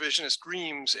China's revisionist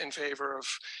dreams in favor of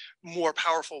more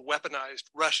powerful, weaponized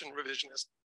Russian revisionism?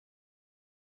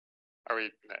 Are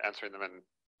we answering them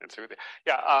in sympathy?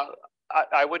 Yeah,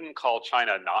 I wouldn't call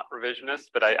China not revisionist,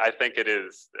 but I think it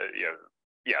is, you know,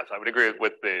 yes, I would agree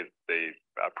with the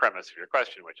premise of your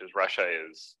question, which is Russia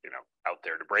is, you know, out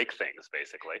there to break things,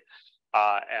 basically.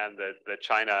 And that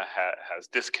China has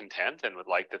discontent and would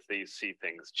like to see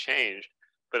things change.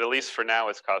 But at least for now,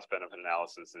 its cost-benefit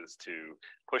analysis is to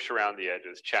push around the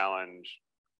edges, challenge,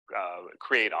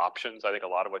 create options. I think a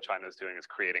lot of what China is doing is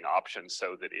creating options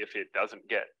so that if it doesn't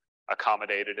get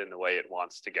accommodated in the way it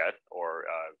wants to get, or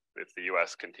if the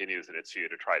US continues in its view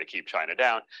to try to keep China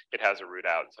down, it has a route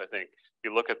out. So I think if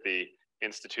you look at the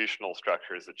institutional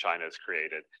structures that China has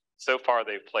created, so far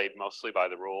they've played mostly by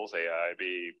the rules,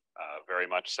 AIIB very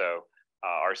much so,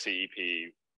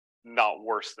 RCEP not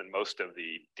worse than most of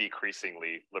the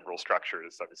decreasingly liberal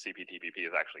structures. So the CPTPP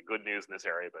is actually good news in this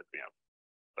area, but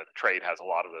but trade has a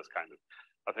lot of those kinds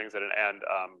of things in it. And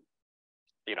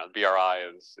you know, BRI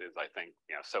is I think,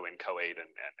 you know, so inchoate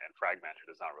and fragmented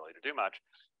is not really to do much.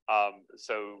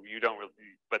 So you don't really,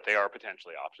 but they are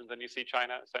potentially options. And you see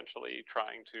China essentially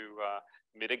trying to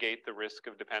mitigate the risk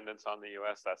of dependence on the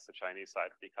US. That's the Chinese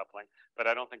side of decoupling. But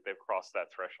I don't think they've crossed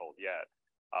that threshold yet.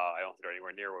 I don't think they're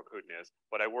anywhere near where Putin is.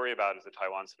 What I worry about is the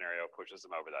Taiwan scenario pushes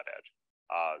them over that edge.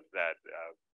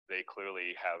 They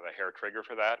clearly have a hair trigger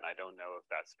for that. And I don't know if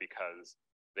that's because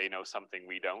they know something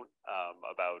we don't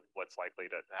about what's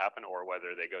likely to happen, or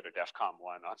whether they go to DEFCON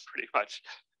 1 on pretty much,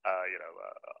 you know,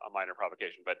 a minor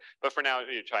provocation. But for now,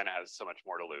 China has so much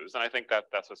more to lose, and I think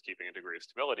that's what's keeping a degree of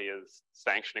stability. Is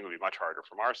sanctioning would be much harder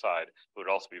from our side. It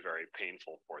would also be very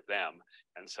painful for them,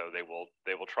 and so they will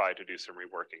try to do some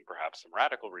reworking, perhaps some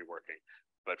radical reworking.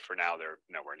 But for now, they're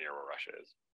nowhere near where Russia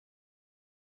is.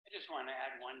 just want to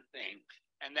add one thing,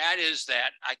 and that is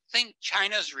that I think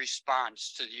China's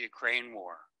response to the Ukraine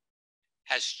war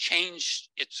has changed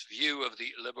its view of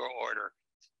the liberal order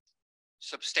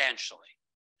substantially,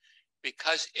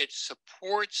 because it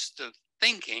supports the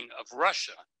thinking of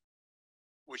Russia,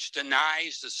 which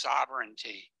denies the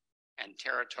sovereignty and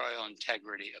territorial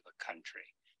integrity of a country.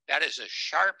 That is a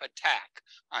sharp attack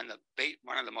on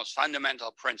one of the most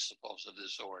fundamental principles of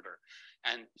this order.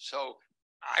 And so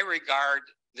I regard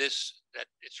this, that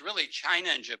it's really China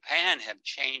and Japan have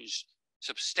changed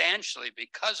substantially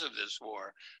because of this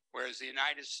war, whereas the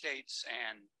United States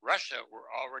and Russia were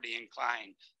already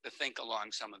inclined to think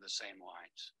along some of the same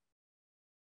lines.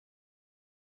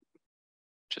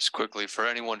 Just quickly, for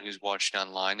anyone who's watching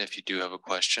online, if you do have a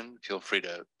question, feel free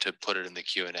to put it in the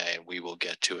Q&A and we will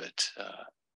get to it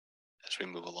as we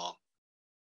move along.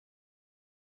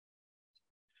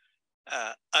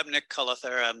 I'm Nick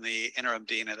Cullither. I'm the interim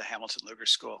dean of the Hamilton Luger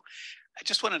School. I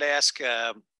just wanted to ask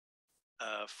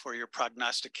for your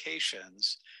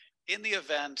prognostications in the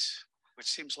event, which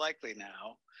seems likely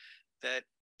now, that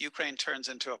Ukraine turns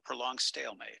into a prolonged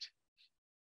stalemate.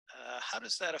 How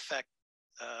does that affect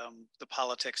the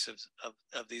politics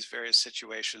of these various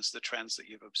situations, the trends that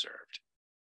you've observed?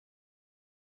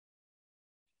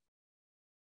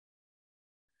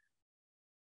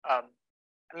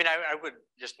 I mean, I would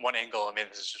just one angle. I mean,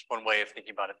 this is just one way of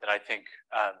thinking about it. That I think,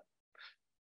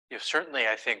 certainly,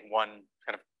 I think one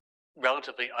kind of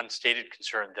relatively unstated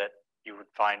concern that you would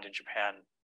find in Japan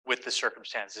with the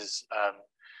circumstances,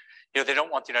 they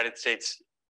don't want the United States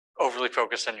overly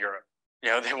focused on Europe.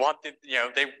 They want the,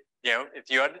 if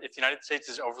the United States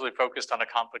is overly focused on a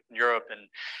conflict in Europe and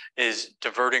is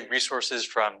diverting resources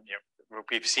from,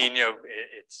 we've seen,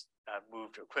 it's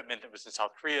moved equipment that was in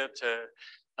South Korea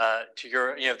to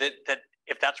Europe. That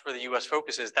if that's where the U.S.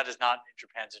 focus is, that is not in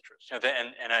Japan's interest.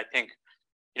 And I think,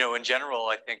 in general,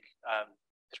 I think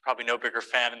there's probably no bigger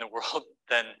fan in the world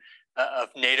than of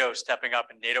NATO stepping up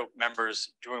and NATO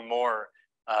members doing more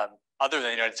other than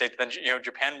the United States. Then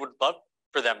Japan would love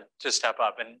for them to step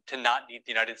up and to not need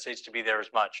the United States to be there as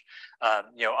much.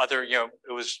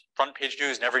 It was front page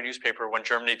news in every newspaper when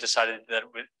Germany decided that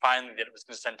finally that it was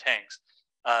going to send tanks.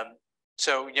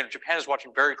 So Japan is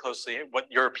watching very closely what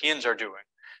Europeans are doing.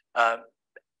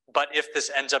 But if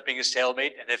this ends up being a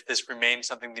stalemate, and if this remains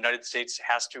something the United States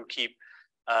has to keep,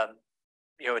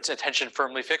 its attention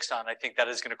firmly fixed on, I think that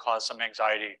is going to cause some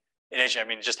anxiety in Asia. I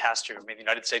mean, it just has to. I mean, the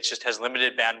United States just has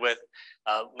limited bandwidth,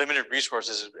 limited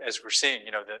resources, as we're seeing.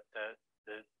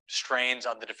 The strains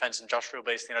on the defense industrial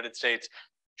base of the United States.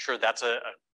 Sure, that's a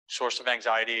source of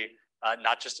anxiety,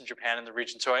 not just in Japan and the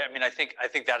region. So I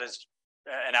think that is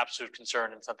an absolute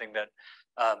concern and something that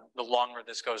the longer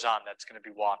this goes on, that's going to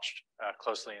be watched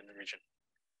closely in the region.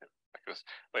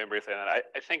 William, briefly on that.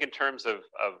 I think in terms of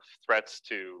threats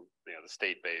to the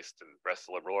state-based and the rest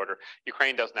of the liberal order,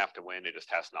 Ukraine doesn't have to win; it just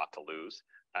has not to lose.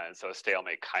 And so a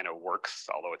stalemate kind of works,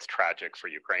 although it's tragic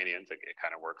for Ukrainians. It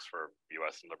kind of works for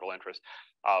U.S. and liberal interests.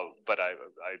 But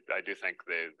I do think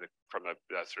from a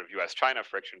sort of U.S.-China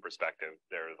friction perspective,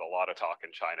 there's a lot of talk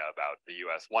in China about the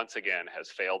U.S. once again has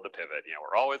failed to pivot.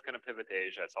 We're always going to pivot to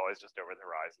Asia. It's always just over the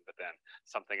horizon. But then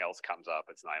something else comes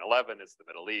up. It's 9/11. It's the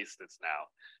Middle East. It's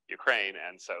now Ukraine.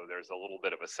 And so there's a little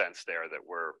bit of a sense there that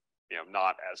we're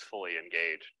not as fully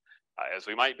engaged as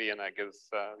we might be, and that gives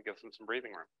them some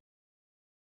breathing room.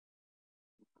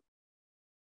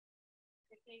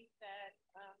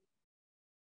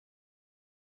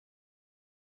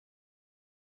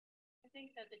 I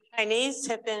think that the Chinese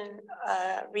have been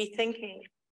rethinking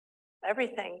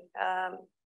everything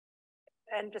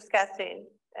and discussing,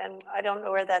 and I don't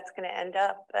know where that's going to end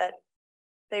up, but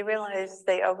they realize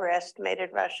they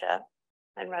overestimated Russia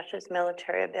and Russia's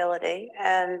military ability,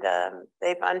 and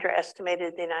they've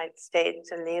underestimated the United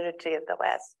States and the unity of the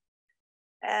West.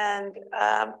 And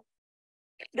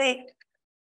they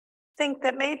think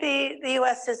that maybe the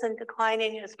US isn't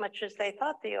declining as much as they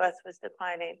thought the US was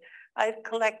declining. I've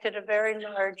collected a very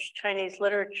large Chinese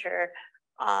literature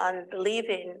on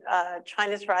believing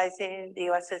China's rising, the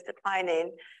US is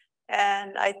declining.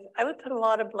 And I would put a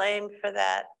lot of blame for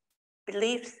that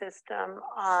belief system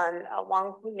on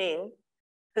Wang Huning,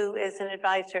 who is an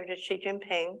advisor to Xi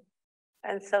Jinping.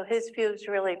 And so his views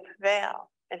really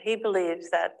prevail. And he believes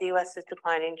that the US is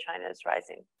declining, China is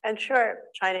rising. And sure,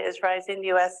 China is rising,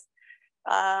 the US,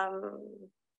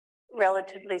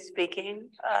 relatively speaking,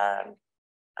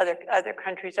 other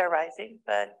countries are rising,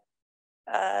 but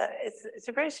it's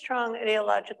a very strong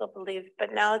ideological belief,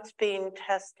 but now it's being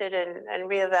tested and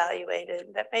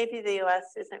reevaluated that maybe the US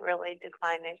isn't really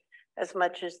declining as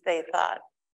much as they thought.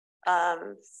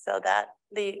 So that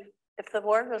if the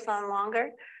war goes on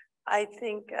longer, I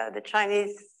think the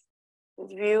Chinese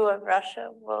view of Russia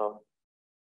will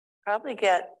probably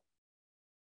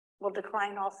will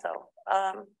decline also.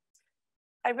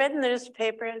 I read in the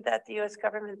newspaper that the US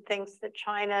government thinks that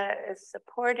China is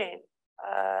supporting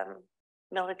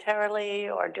militarily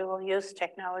or dual use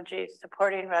technology,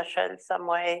 supporting Russia in some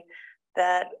way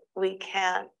that we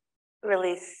can't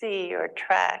really see or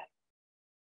track.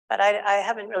 But I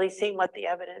haven't really seen what the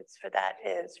evidence for that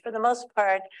is. For the most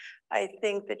part, I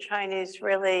think the Chinese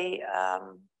really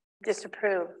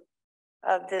disapprove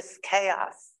of this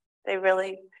chaos. They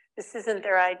really, this isn't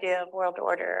their idea of world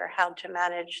order or how to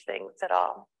manage things at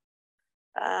all.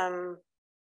 So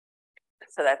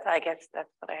I guess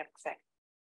that's what I have to say.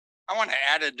 I want to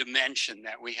add a dimension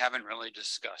that we haven't really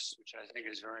discussed, which I think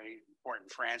is very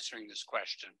important for answering this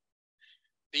question.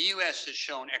 The US has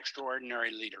shown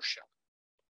extraordinary leadership,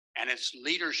 and its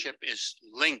leadership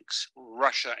links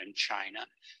Russia and China.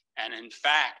 And in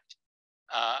fact,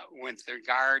 with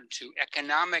regard to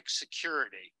economic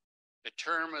security, the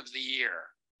term of the year,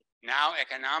 now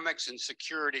economics and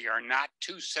security are not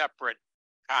two separate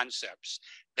concepts.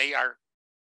 They are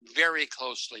very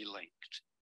closely linked.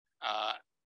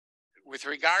 With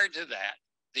regard to that,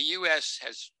 the US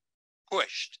has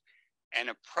pushed an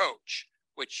approach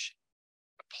which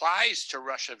applies to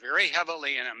Russia very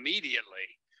heavily and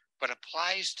immediately, but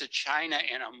applies to China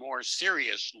in a more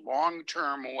serious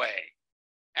long-term way.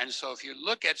 And so if you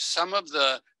look at some of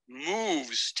the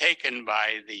moves taken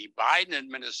by the Biden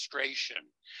administration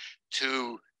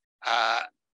to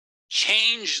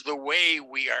change the way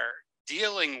we are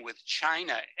dealing with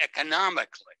China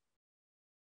economically,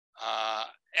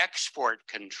 export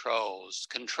controls,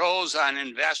 controls on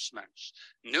investments,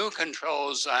 new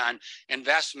controls on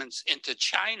investments into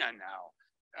China now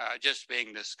just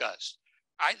being discussed.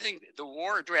 I think the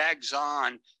war drags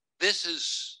on. This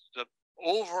is the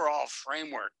overall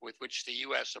framework with which the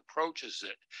US approaches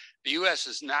it. The US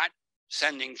is not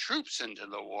sending troops into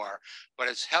the war, but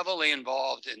it's heavily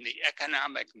involved in the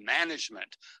economic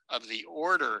management of the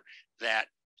order that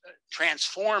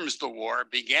transforms the war,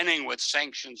 beginning with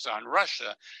sanctions on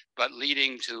Russia, but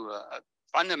leading to a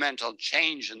fundamental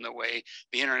change in the way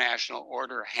the international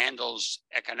order handles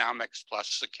economics plus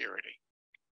security.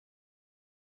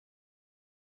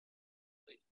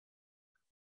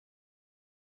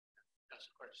 Yes,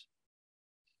 of course.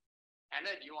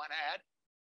 Anna, do you want to add?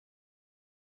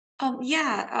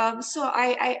 So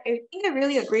I think I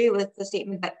really agree with the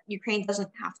statement that Ukraine doesn't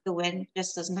have to win,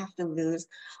 just doesn't have to lose.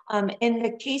 In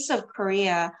the case of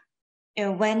Korea,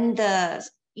 when the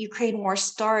Ukraine war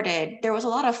started, there was a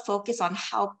lot of focus on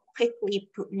how quickly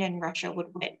Putin and Russia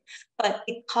would win. But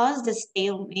because the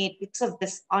stalemate, because of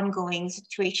this ongoing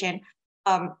situation,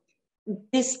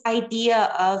 this idea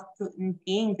of Putin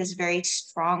being this very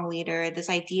strong leader,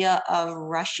 this idea of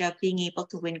Russia being able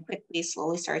to win quickly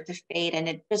slowly started to fade, and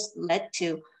it just led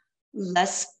to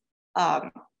less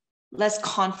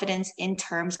confidence in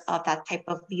terms of that type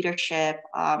of leadership.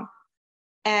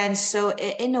 And so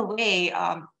in a way,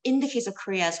 in the case of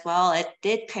Korea as well, it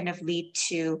did kind of lead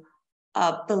to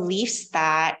beliefs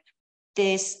that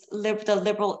the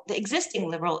existing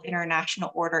liberal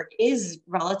international order is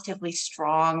relatively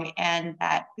strong, and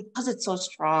that because it's so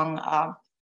strong,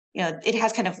 it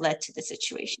has kind of led to the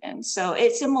situation. So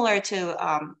it's similar to,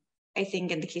 I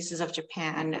think in the cases of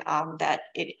Japan, that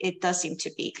it does seem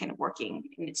to be kind of working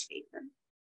in its favor.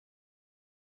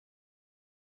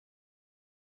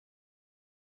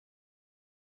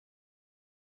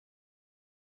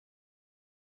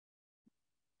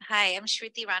 Hi, I'm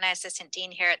Shruti Rana, Assistant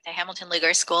Dean here at the Hamilton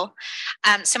Lugar School.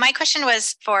 So my question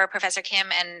was for Professor Kim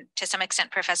and to some extent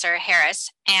Professor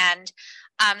Harris. And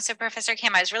so Professor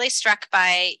Kim, I was really struck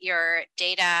by your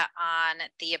data on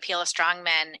the appeal of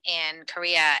strongmen in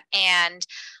Korea. And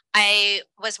I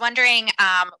was wondering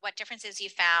what differences you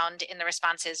found in the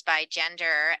responses by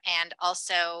gender, and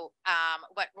also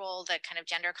what role the kind of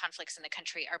gender conflicts in the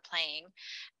country are playing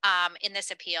in this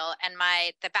appeal. And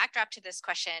the backdrop to this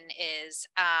question is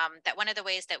that one of the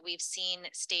ways that we've seen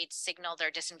states signal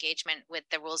their disengagement with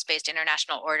the rules-based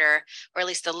international order, or at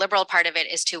least the liberal part of it,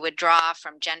 is to withdraw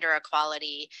from gender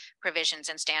equality provisions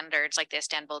and standards like the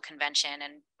Istanbul Convention,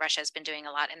 and Russia has been doing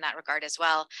a lot in that regard as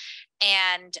well.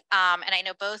 And I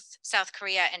know both South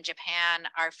Korea and Japan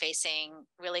are facing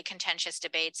really contentious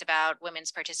debates about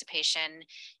women's participation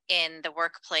in the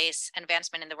workplace,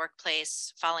 advancement in the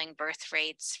workplace, falling birth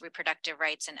rates, reproductive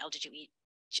rights, and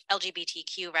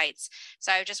LGBTQ rights.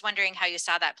 So I was just wondering how you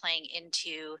saw that playing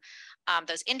into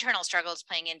those internal struggles,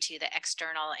 playing into the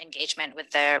external engagement with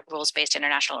the rules-based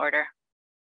international order.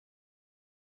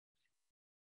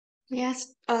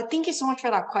 Yes, thank you so much for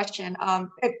that question.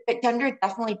 Gender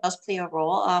definitely does play a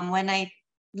role. When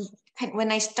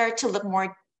I start to look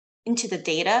more into the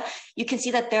data, you can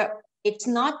see that it's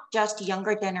not just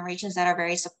younger generations that are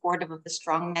very supportive of the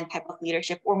strongman type of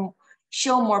leadership or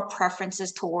show more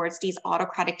preferences towards these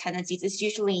autocratic tendencies. It's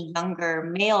usually younger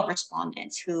male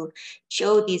respondents who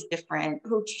show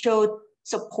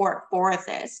support for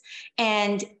this.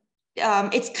 And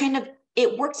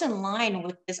it works in line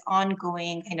with this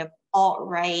ongoing kind of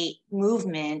alt-right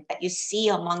movement that you see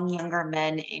among younger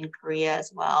men in Korea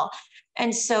as well.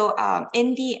 And so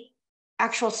in the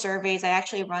actual surveys, I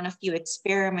actually run a few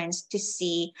experiments to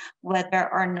see whether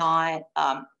or not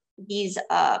these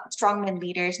strongman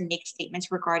leaders make statements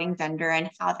regarding gender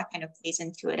and how that kind of plays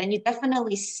into it. And you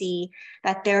definitely see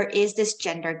that there is this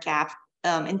gender gap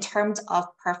in terms of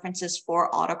preferences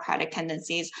for autocratic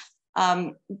tendencies.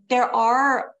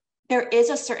 There is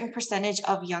a certain percentage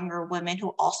of younger women who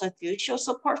also do show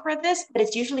support for this, but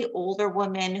it's usually older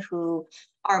women who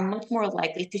are much more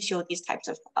likely to show these types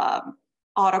of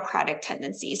autocratic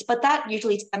tendencies. But that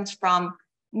usually stems from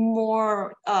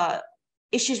more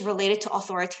issues related to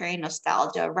authoritarian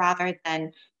nostalgia rather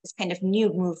than this kind of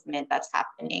new movement that's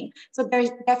happening. So there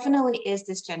definitely is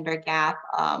this gender gap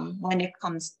when it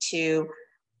comes to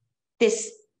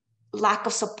this lack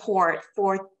of support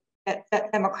for the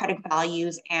democratic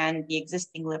values and the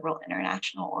existing liberal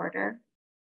international order.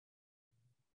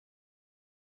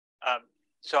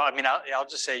 So, I mean, I'll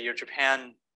just say,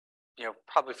 Japan,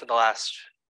 probably for the last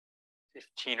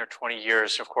 15 or 20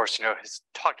 years, of course, has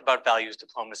talked about values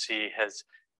diplomacy, has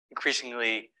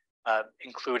increasingly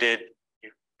included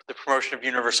the promotion of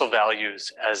universal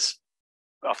values as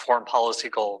a foreign policy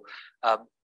goal.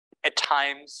 At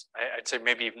times, I'd say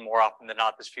maybe even more often than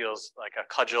not, this feels like a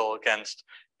cudgel against,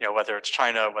 whether it's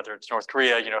China, whether it's North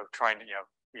Korea, trying to,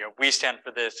 we stand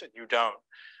for this and you don't.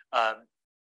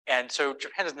 And so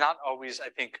Japan is not always, I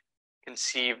think,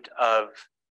 conceived of,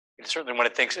 certainly when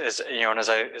it thinks as, and as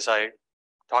I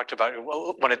talked about,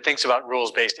 when it thinks about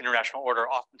rules-based international order,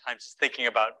 oftentimes it's thinking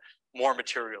about more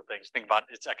material things, think about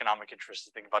its economic interests,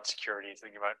 think about security,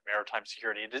 think about maritime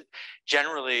security.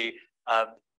 Generally,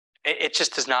 it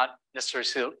just does not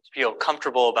necessarily feel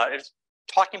comfortable about it.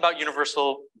 Talking about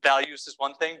universal values is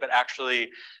one thing, but actually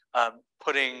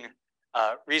putting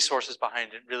resources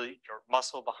behind it, really, or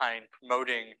muscle behind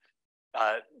promoting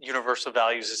universal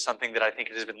values is something that I think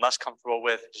it has been less comfortable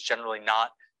with. It's generally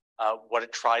not what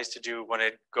it tries to do when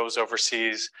it goes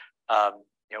overseas,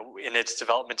 in its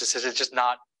development decisions. It's just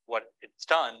not what it's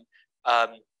done.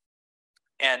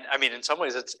 And I mean, in some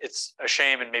ways, it's a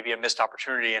shame and maybe a missed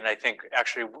opportunity. And I think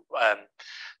actually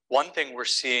one thing we're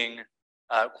seeing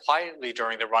quietly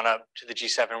during the run-up to the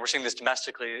G7, we're seeing this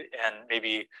domestically and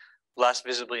maybe less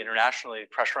visibly internationally,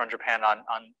 pressure on Japan on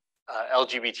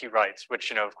LGBT rights,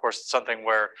 which, of course, is something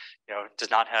where,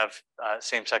 does not have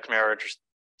same-sex marriage or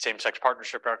same-sex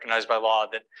partnership recognized by law.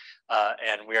 That,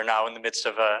 and we are now in the midst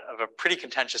of a pretty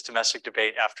contentious domestic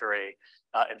debate after a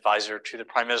advisor to the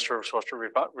Prime Minister was supposed to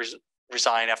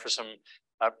resign after some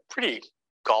pretty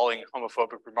galling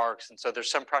homophobic remarks. And so there's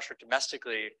some pressure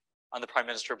domestically on the Prime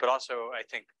Minister, but also I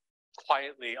think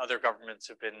quietly other governments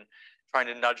have been trying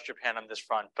to nudge Japan on this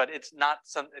front, but it's not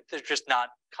something, they're just not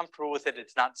comfortable with it.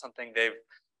 It's not something they've,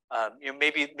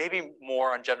 maybe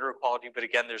more on gender equality, but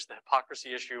again, there's the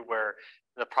hypocrisy issue where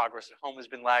the progress at home has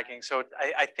been lagging. So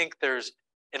I think there's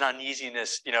an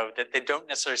uneasiness, that they don't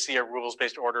necessarily see a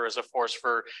rules-based order as a force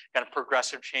for kind of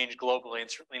progressive change globally, and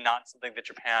certainly not something that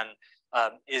Japan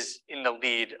is in the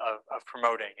lead of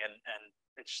promoting. And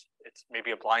it's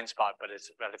maybe a blind spot, but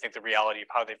I think the reality of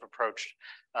how they've approached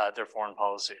their foreign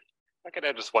policy. I could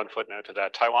add just one footnote to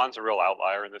that. Taiwan's a real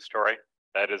outlier in this story.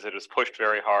 That is, it has pushed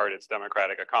very hard its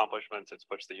democratic accomplishments. It's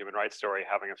pushed the human rights story,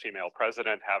 having a female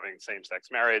president, having same-sex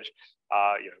marriage,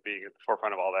 being at the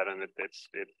forefront of all that, and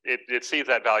it sees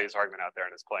that values argument out there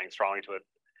and is playing strongly to it.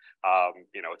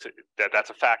 That's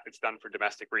a fact. It's done for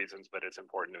domestic reasons, but it's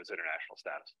important to its international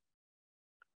status.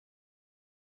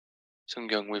 So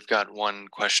Young, we've got one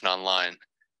question online.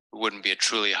 It wouldn't be a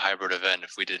truly hybrid event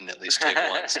if we didn't at least take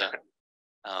one. So.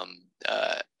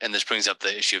 And this brings up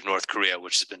the issue of North Korea,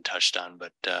 which has been touched on,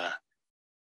 but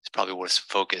it's probably worth some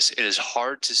focus. It is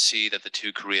hard to see that the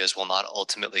two Koreas will not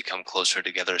ultimately come closer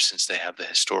together since they have the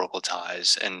historical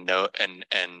ties and no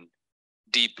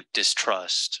deep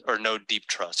trust,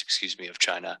 of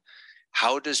China.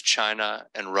 How does China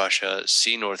and Russia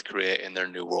see North Korea in their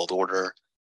new world order?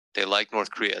 They like North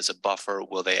Korea as a buffer.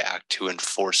 Will they act to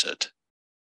enforce it?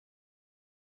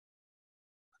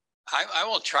 I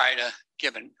will try to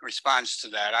give a response to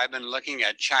that. I've been looking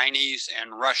at Chinese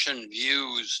and Russian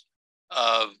views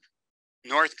of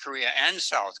North Korea and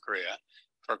South Korea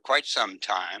for quite some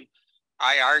time.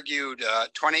 I argued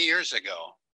 20 years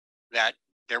ago that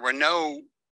there were no,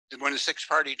 when the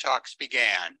six-party talks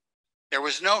began, there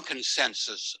was no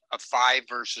consensus of 5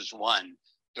 versus 1,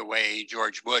 the way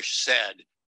George Bush said.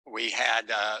 We had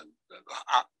a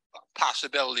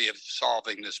possibility of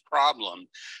solving this problem,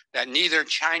 that neither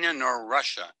China nor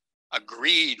Russia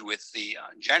agreed with the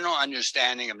general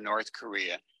understanding of North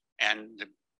Korea and the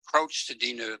approach to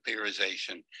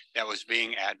denuclearization that was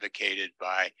being advocated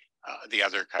by the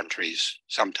other countries,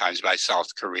 sometimes by South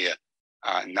Korea,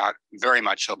 not very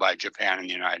much so by Japan and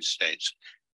the United States.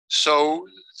 So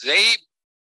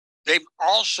they've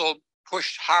also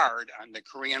pushed hard on the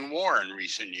Korean War in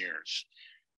recent years,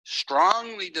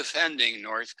 strongly defending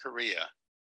North Korea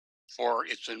for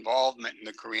its involvement in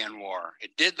the Korean War.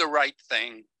 It did the right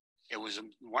thing. It was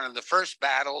one of the first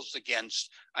battles against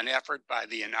an effort by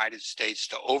the United States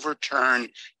to overturn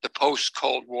the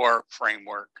post-Cold War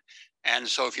framework. And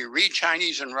so if you read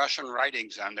Chinese and Russian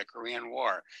writings on the Korean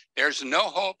War, there's no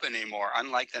hope anymore,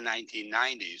 unlike the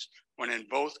 1990s, when in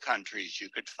both countries you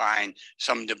could find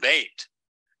some debate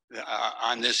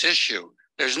on this issue.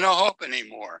 There's no hope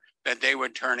anymore that they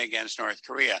would turn against North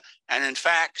Korea. And in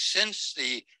fact, since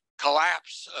the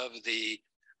collapse of the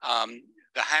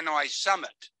Hanoi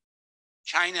summit,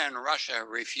 China and Russia have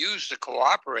refused to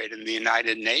cooperate in the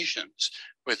United Nations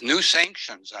with new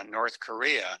sanctions on North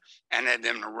Korea, and have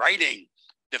been writing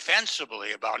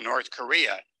defensively about North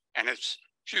Korea. And it's,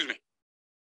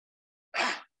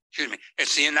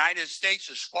 it's the United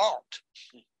States' fault.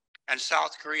 And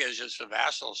South Korea is just a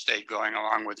vassal state going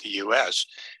along with the US,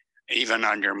 even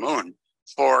under Moon,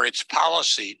 for its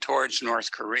policy towards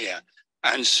North Korea.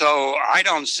 And so I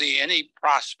don't see any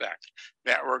prospect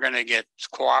that we're going to get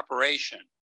cooperation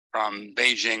from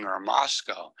Beijing or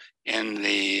Moscow in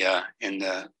the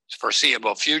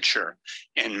foreseeable future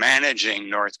in managing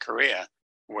North Korea,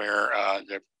 where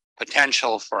the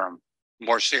potential for a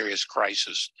more serious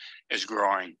crisis is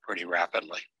growing pretty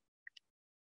rapidly.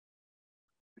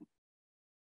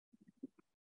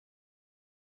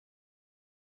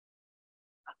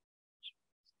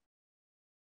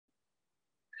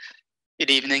 Good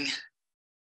evening.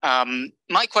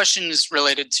 My question is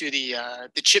related to the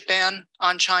chip ban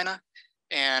on China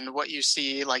and what you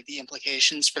see like the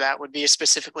implications for that would be,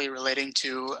 specifically relating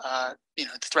to the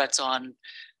threats on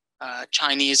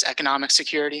Chinese economic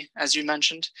security, as you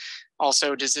mentioned.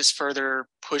 Also, does this further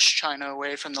push China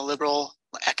away from the liberal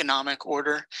economic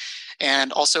order?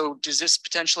 And also, does this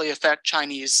potentially affect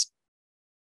Chinese,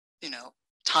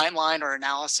 timeline or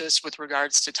analysis with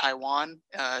regards to Taiwan,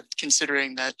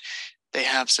 considering that they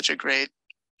have such a great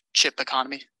chip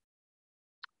economy?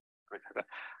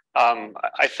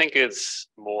 I think it's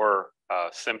more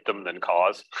symptom than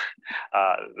cause.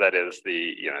 That is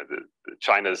the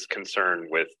China's concern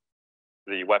with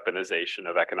the weaponization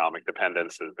of economic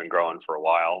dependence has been growing for a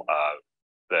while.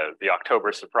 The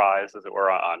October surprise, as it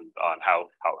were, on how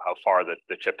far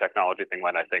the chip technology thing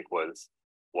went, I think was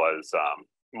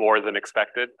more than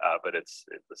expected, but it's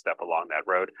a step along that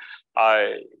road.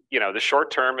 The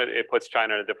short term, it puts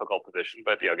China in a difficult position,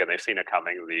 but again, they've seen it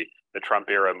coming. The Trump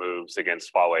era moves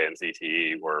against Huawei and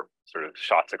ZTE were sort of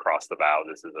shots across the bow.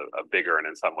 This is a bigger and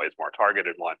in some ways more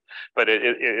targeted one, but it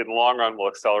in the long run will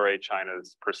accelerate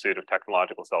China's pursuit of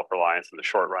technological self-reliance. In the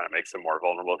short run, it makes them more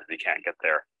vulnerable because you can't get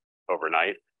there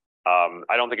overnight.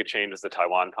 I don't think it changes the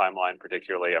Taiwan timeline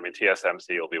particularly. I mean,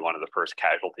 TSMC will be one of the first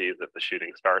casualties if the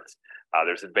shooting starts.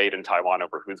 There's a debate in Taiwan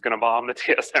over who's going to bomb the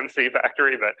TSMC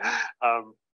factory, but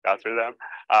that's for them.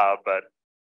 But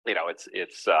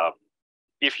it's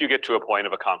if you get to a point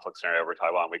of a conflict scenario over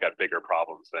Taiwan, we got bigger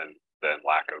problems than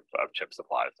lack of chip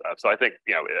supplies. So I think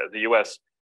the U.S.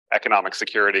 economic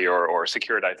security or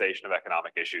securitization of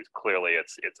economic issues, clearly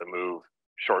it's a move.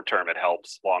 Short term, it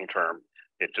helps. Long term,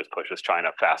 it just pushes China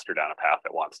faster down a path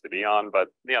it wants to be on. But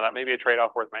that may be a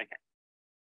trade-off worth making.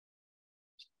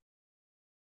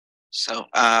 So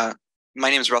my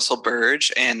name is Russell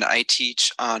Burge, and I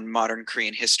teach on modern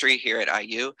Korean history here at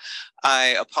IU.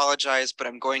 I apologize, but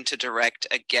I'm going to direct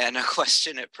again a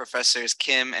question at Professors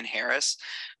Kim and Harris,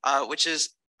 which is,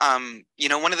 one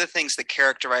of the things that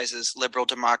characterizes liberal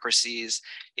democracies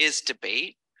is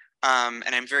debate. And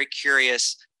I'm very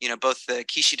curious, both the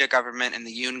Kishida government and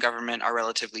the Yoon government are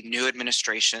relatively new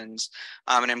administrations.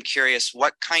 And I'm curious,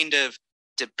 what kind of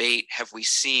debate have we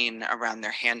seen around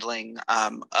their handling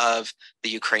of the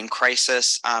Ukraine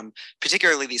crisis,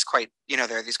 particularly these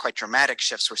there are these quite dramatic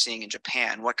shifts we're seeing in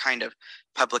Japan. What kind of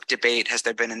public debate has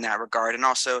there been in that regard? And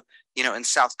also, in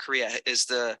South Korea, is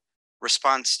the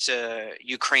response to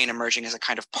Ukraine emerging as a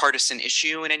kind of partisan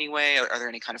issue in any way? Are there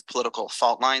any kind of political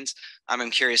fault lines?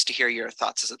 I'm curious to hear your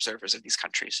thoughts as observers of these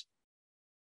countries.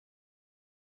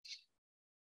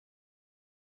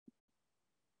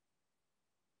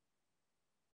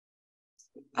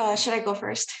 Should I go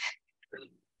first?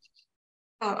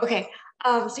 Okay.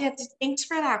 So yeah, thanks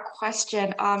for that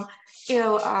question.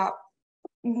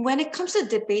 When it comes to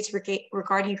debates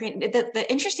regarding Ukraine, the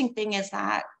interesting thing is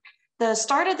that the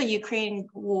start of the Ukraine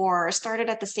war started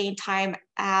at the same time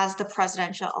as the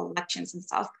presidential elections in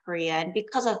South Korea. And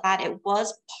because of that, it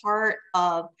was part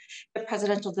of the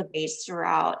presidential debates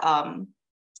throughout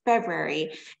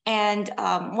February. And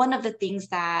one of the things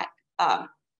that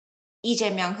Lee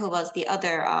Jae-myung, who was the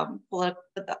other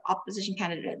the opposition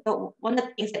candidate, one of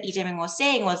the things that Lee Jae-myung was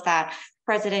saying was that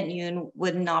President Yoon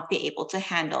would not be able to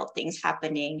handle things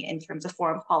happening in terms of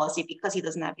foreign policy because he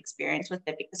doesn't have experience with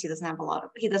it, because he doesn't have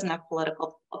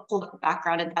political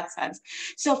background in that sense.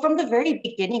 So from the very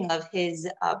beginning of his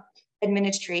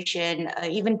administration,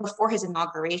 even before his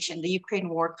inauguration, the Ukraine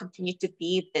war continued to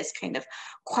be this kind of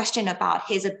question about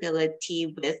his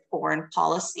ability with foreign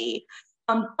policy.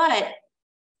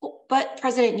 But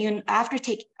President Yoon,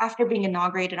 after being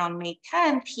inaugurated on May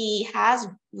 10th, he has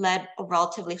led a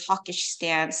relatively hawkish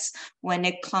stance when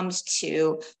it comes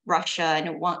to Russia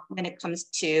and when it comes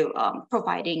to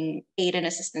providing aid and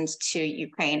assistance to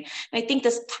Ukraine. And I think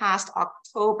this past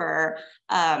October,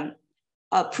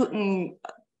 Putin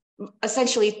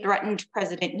essentially threatened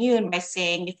President Yoon by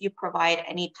saying, if you provide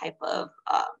any type of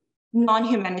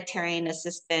non-humanitarian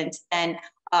assistance, then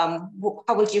how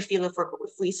would you feel if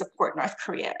we support North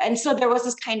Korea? And so there was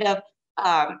this kind of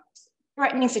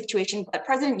threatening situation, but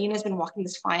President Yoon has been walking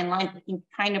this fine line,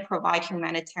 trying to provide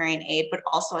humanitarian aid, but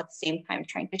also at the same time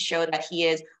trying to show that he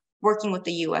is working with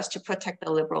the US to protect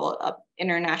the liberal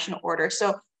international order.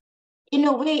 So in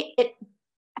a way,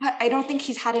 I don't think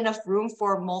he's had enough room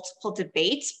for multiple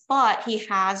debates, but he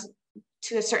has,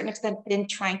 to a certain extent, been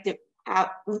trying to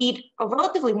lead a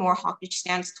relatively more hawkish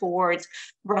stance towards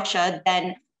Russia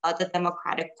than the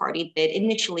Democratic Party did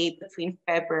initially between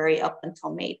February up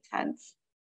until May 10th.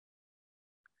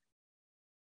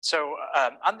 So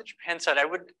on the Japan side,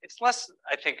 it's less,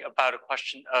 I think, about a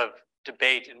question of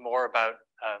debate and more about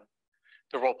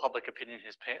the role public opinion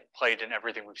has played in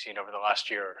everything we've seen over the last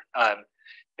year.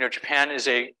 Japan is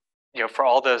for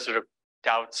all those sort of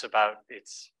doubts about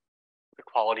the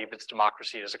quality of its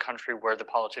democracy as a country where the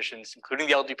politicians, including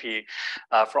the LDP,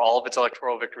 for all of its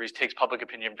electoral victories, takes public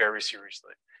opinion very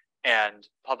seriously. And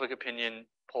public opinion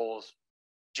polls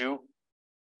do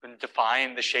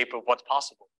define the shape of what's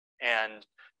possible. And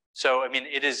so,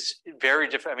 it is very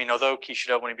different. Although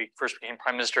Kishida, when he first became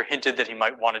prime minister, hinted that he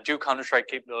might want to do counter-strike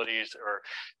capabilities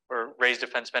or raise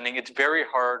defense spending, it's very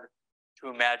hard to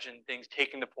imagine things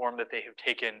taking the form that they have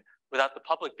taken without the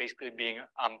public basically being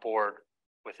on board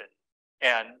with it.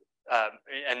 And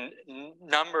a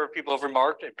number of people have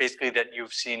remarked basically that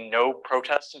you've seen no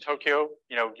protests in Tokyo.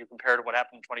 You compare to what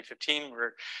happened in 2015,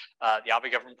 where the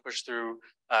Abe government pushed through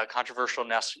controversial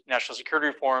national security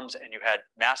reforms, and you had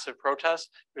massive protests.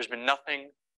 There's been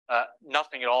nothing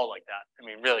at all like that.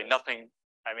 Really nothing.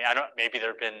 Maybe there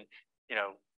have been,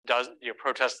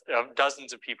 protests of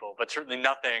dozens of people, but certainly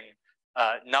nothing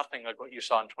like what you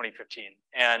saw in 2015.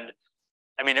 And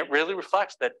it really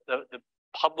reflects that the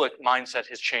public mindset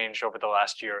has changed over the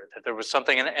last year, that there was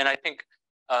something, and I think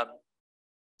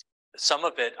some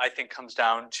of it, comes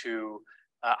down to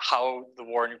how the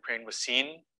war in Ukraine was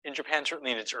seen in Japan,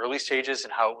 certainly in its early stages,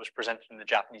 and how it was presented in the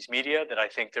Japanese media, that I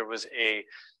think there was the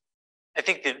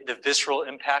visceral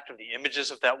impact of the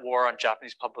images of that war on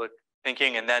Japanese public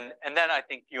thinking, and then I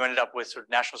think you ended up with sort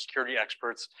of national security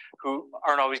experts who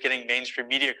aren't always getting mainstream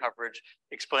media coverage,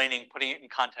 putting it in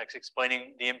context,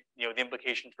 explaining the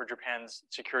implications for Japan's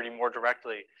security more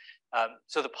directly.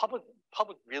 So the public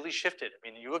really shifted.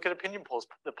 You look at opinion polls,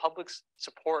 the public's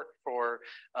support for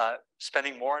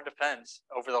spending more on defense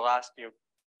over the last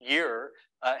year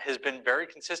has been very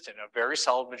consistent, a very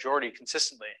solid majority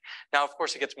consistently. Now, of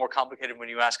course, it gets more complicated when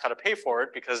you ask how to pay for it,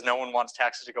 because no one wants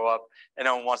taxes to go up and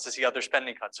no one wants to see other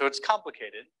spending cuts. So it's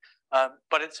complicated,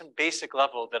 but at some basic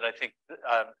level that I think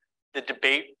the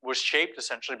debate was shaped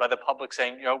essentially by the public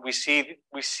saying, we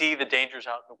see the dangers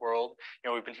out in the world.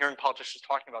 We've been hearing politicians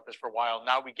talking about this for a while.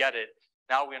 Now we get it.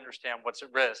 Now we understand what's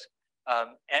at risk.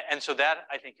 And so that,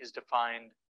 I think, has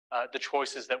defined the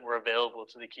choices that were available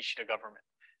to the Kishida government.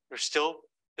 There's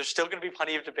still going to be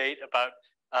plenty of debate about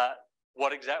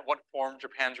what form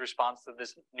Japan's response to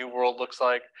this new world looks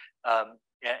like,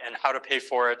 and how to pay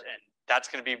for it, and that's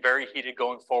going to be very heated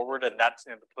going forward. And that's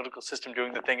the political system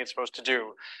doing the thing it's supposed to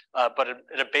do. But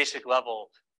at a basic level,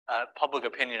 public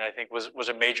opinion, I think, was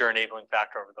a major enabling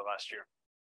factor over the last year.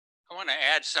 I want to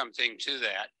add something to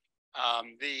that.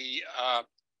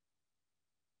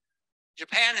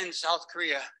 Japan and South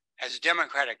Korea, as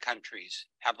democratic countries,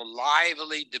 have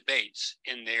lively debates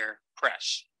in their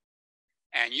press.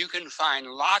 And you can find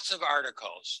lots of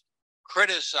articles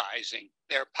criticizing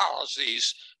their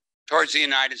policies towards the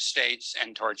United States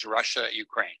and towards Russia,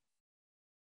 Ukraine.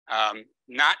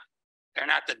 They're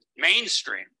not the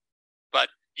mainstream, but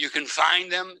you can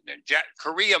find them,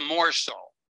 Korea more so,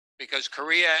 because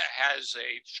Korea has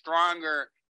a stronger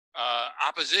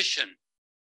opposition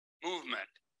movement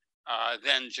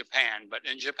than Japan. But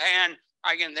in Japan,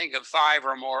 I can think of 5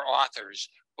 or more authors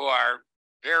who are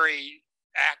very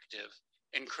active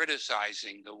in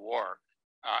criticizing the war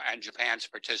and Japan's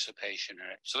participation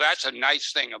in it. So that's a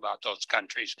nice thing about those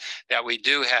countries, that we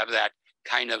do have that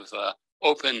kind of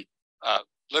open,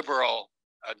 liberal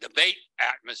debate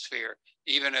atmosphere,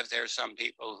 even if there's some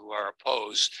people who are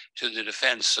opposed to the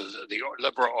defense of the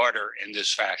liberal order in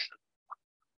this fashion.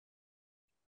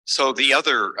 So the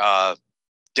other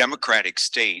democratic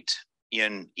state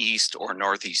in East or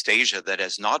Northeast Asia that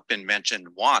has not been mentioned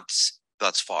once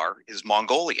thus far is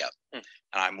Mongolia. And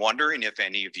I'm wondering if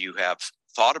any of you have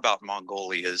thought about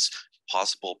Mongolia's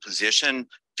possible position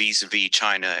vis-a-vis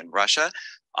China and Russia.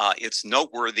 It's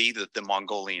noteworthy that the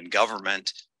Mongolian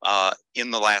government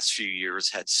in the last few years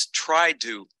has tried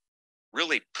to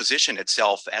really position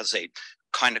itself as a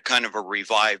kind of a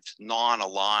revived,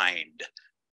 non-aligned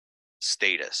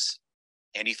status.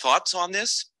 Any thoughts on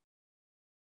this?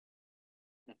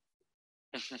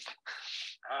 In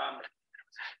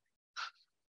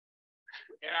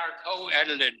our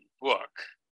co-edited book,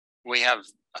 we have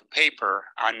a paper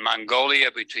on Mongolia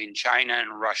between China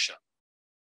and Russia,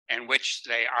 in which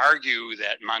they argue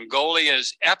that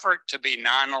Mongolia's effort to be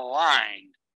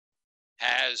non-aligned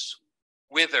has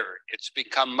withered. It's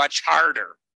become much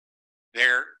harder.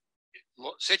 They're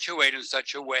situated in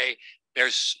such a way,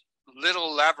 there's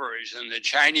little leverage, and the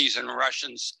Chinese and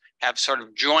Russians have sort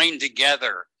of joined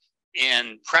together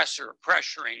in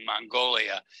pressuring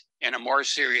Mongolia in a more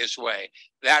serious way.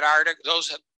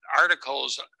 Those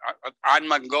articles on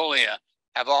Mongolia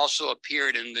have also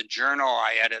appeared in the journal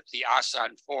I edit, the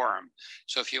Asan Forum.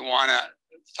 So if you want to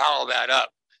follow that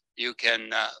up, you can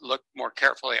look more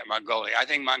carefully at Mongolia. I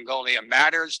think Mongolia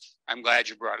matters. I'm glad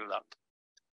you brought it up.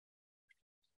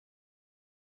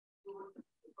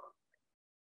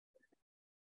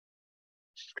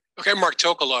 Okay, Mark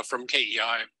Tokola from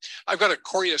KEI. I've got a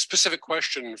Korea-specific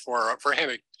question for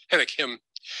Hannah Kim.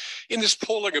 In this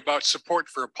polling about support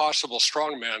for a possible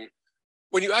strongman,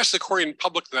 when you ask the Korean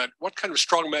public that, what kind of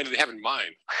strongman do they have in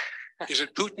mind? Is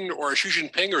it Putin or Xi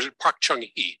Jinping, or is it Park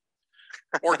Chung-hee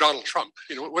or Donald Trump?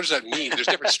 You know, what does that mean? There's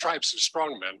different stripes of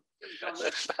strongmen.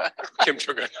 Kim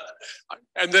Jong-un.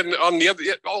 And then on the other,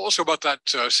 also about that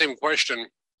same question,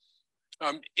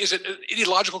 is it an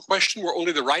ideological question where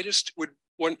only the rightist would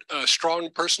want a strong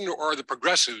person, or are the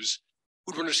progressives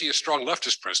who'd want to see a strong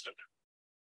leftist president?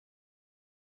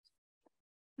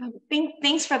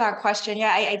 Thanks for that question.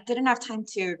 Yeah, I didn't have time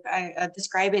to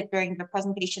describe it during the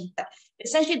presentation. But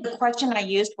essentially, the question I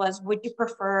used was, would you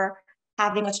prefer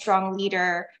having a strong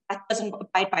leader that doesn't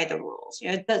abide by the rules,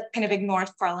 you know, that kind of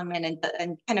ignores parliament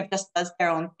and kind of just does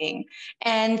their own thing?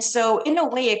 And so in a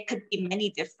way, it could be many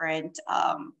different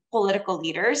political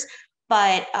leaders,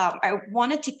 but I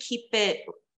wanted to keep it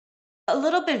a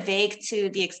little bit vague to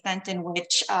the extent in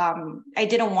which I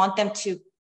didn't want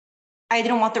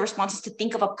the responses to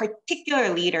think of a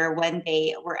particular leader when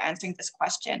they were answering this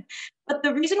question. But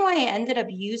the reason why I ended up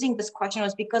using this question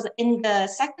was because in the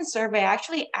second survey, I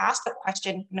actually asked the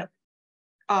question, you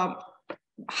know,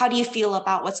 how do you feel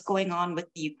about what's going on with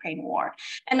the Ukraine war?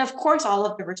 And of course, all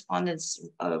of the respondents,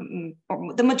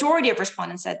 the majority of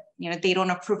respondents said, you know, they don't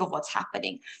approve of what's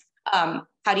happening.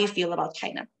 How do you feel about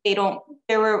China?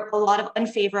 There were a lot of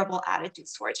unfavorable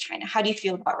attitudes towards China. How do you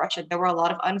feel about Russia? There were a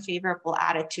lot of unfavorable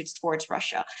attitudes towards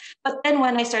Russia. But then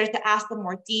when I started to ask them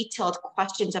more detailed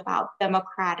questions about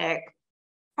democratic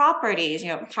properties, you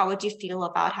know, how would you feel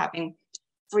about having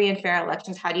free and fair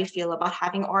elections? How do you feel about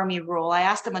having army rule? I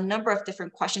asked them a number of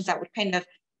different questions that would kind of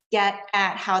get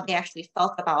at how they actually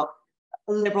felt about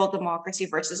liberal democracy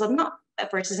versus an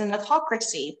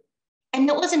autocracy. And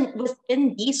it wasn't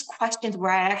within these questions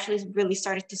where I actually really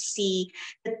started to see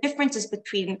the differences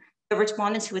between the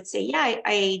respondents who would say, yeah,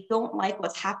 I don't like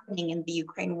what's happening in the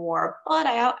Ukraine war, but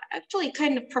I actually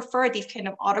kind of prefer these kind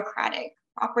of autocratic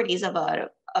properties of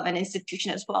an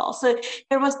institution as well. So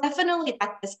there was definitely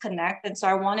that disconnect. And so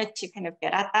I wanted to kind of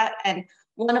get at that. And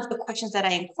one of the questions that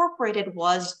I incorporated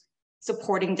was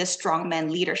supporting this strongman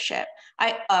leadership.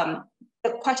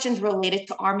 the questions related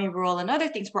to Army rule and other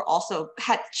things were also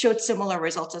showed similar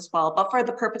results as well. But for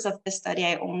the purpose of this study,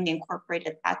 I only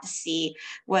incorporated that to see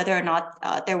whether or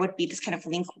not there would be this kind of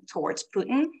link towards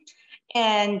Putin.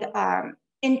 And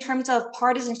in terms of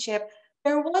partisanship,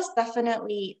 there was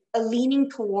definitely a leaning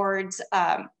towards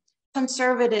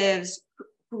conservatives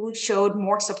who showed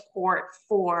more support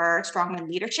for strongman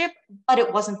leadership, but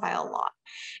it wasn't by a lot.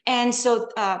 And so,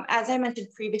 as I mentioned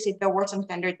previously, there were some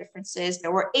gender differences,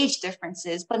 there were age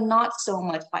differences, but not so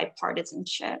much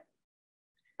bipartisanship.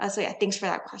 So yeah, thanks for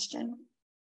that question.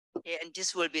 Yeah, and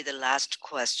this will be the last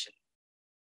question.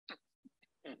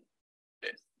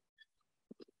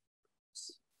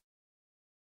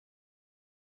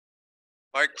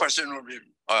 My question will be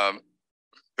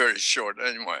very short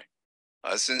anyway.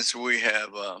 Since we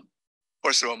have,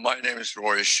 first of all, my name is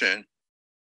Roy Shin,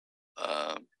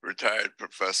 retired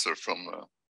professor from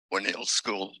Winneal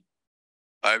School.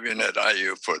 I've been at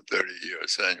IU for 30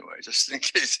 years anyway, just in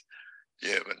case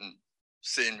you haven't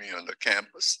seen me on the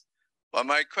campus. But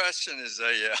my question is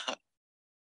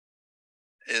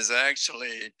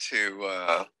actually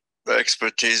to the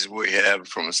expertise we have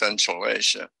from Central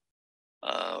Asia.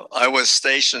 I was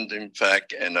stationed, in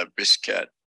fact, in Bishkek,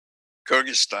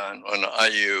 Kyrgyzstan on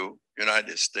IU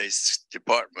United States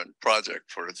Department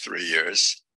project for 3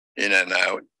 years, in and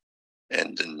out.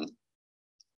 And then,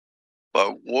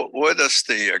 but where does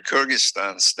the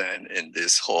Kyrgyzstan stand in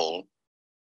this whole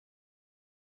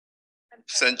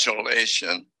Central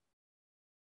Asian?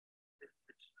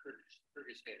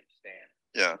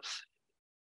 Yeah.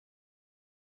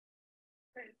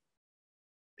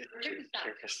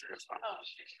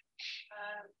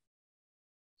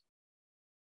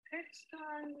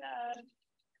 Kyrgyzstan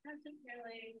hasn't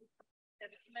really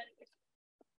implemented.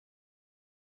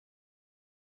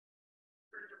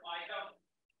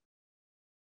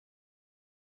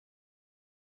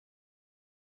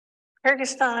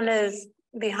 Kyrgyzstan is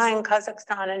behind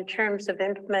Kazakhstan in terms of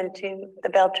implementing the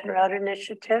Belt and Road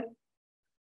Initiative.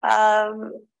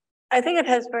 I think it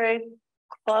has very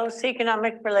close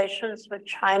economic relations with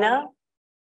China.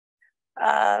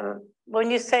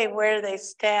 When you say where they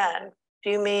stand, do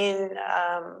you mean,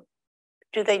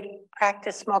 do they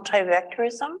practice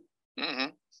multi-vectorism? Mm-hmm.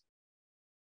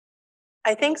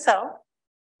 I think so,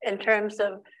 in terms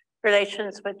of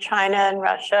relations with China and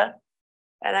Russia.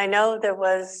 And I know there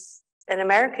was an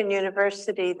American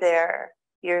university there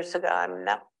years ago. I'm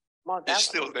not more. It's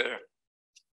still there.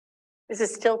 Is it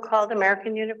still called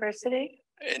American University?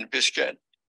 In Bishkek.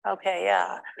 Okay,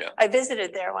 yeah. Yeah. I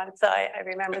visited there once, so I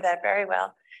remember that very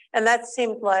well. And that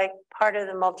seemed like part of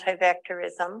the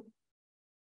multi-vectorism.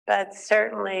 But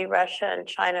certainly Russia and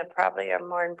China probably are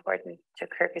more important to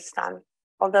Kyrgyzstan,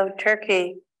 although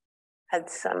Turkey had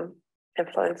some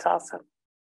influence also.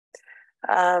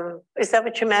 Is that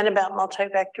what you meant about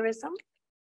multi-vectorism?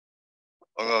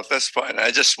 Well, that's fine.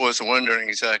 I just was wondering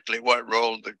exactly what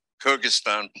role the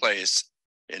Kyrgyzstan plays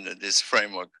in this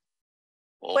framework.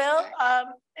 Well,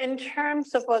 in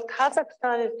terms of what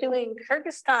Kazakhstan is doing,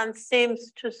 Kyrgyzstan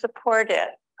seems to support it.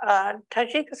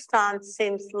 Tajikistan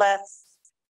seems less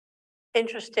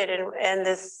interested in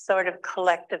this sort of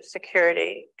collective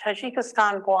security.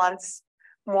 Tajikistan wants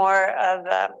more of,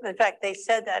 in fact, they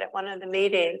said that at one of the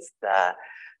meetings,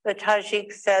 the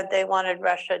Tajiks said they wanted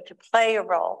Russia to play a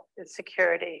role in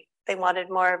security. They wanted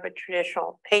more of a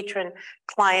traditional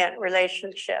patron-client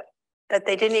relationship, that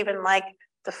they didn't even like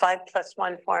the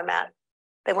 5+1 format.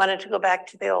 They wanted to go back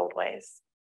to the old ways.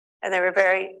 And they were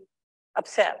very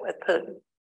upset with Putin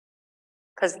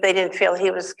because they didn't feel he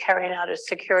was carrying out a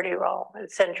security role in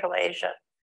Central Asia.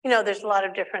 You know, there's a lot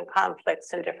of different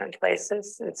conflicts in different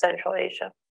places in Central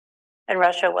Asia, and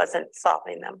Russia wasn't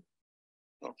solving them.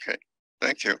 Okay,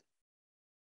 thank you.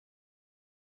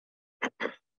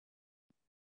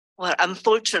 Well,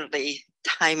 unfortunately,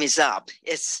 time is up.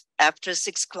 It's after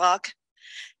 6 o'clock.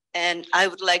 And I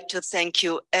would like to thank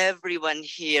you, everyone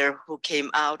here who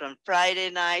came out on Friday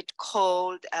night,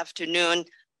 cold afternoon.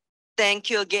 Thank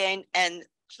you again. And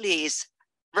please,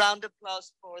 round of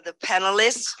applause for the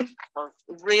panelists.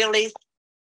 Really.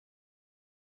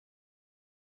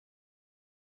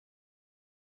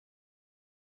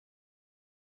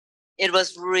 It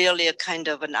was really a kind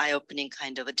of an eye-opening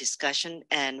kind of a discussion,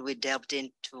 and we delved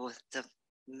into the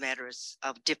matters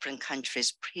of different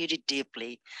countries pretty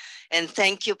deeply. And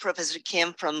thank you, Professor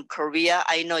Kim from Korea.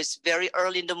 I know it's very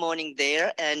early in the morning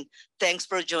there, and thanks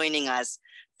for joining us.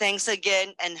 Thanks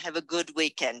again, and have a good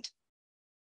weekend.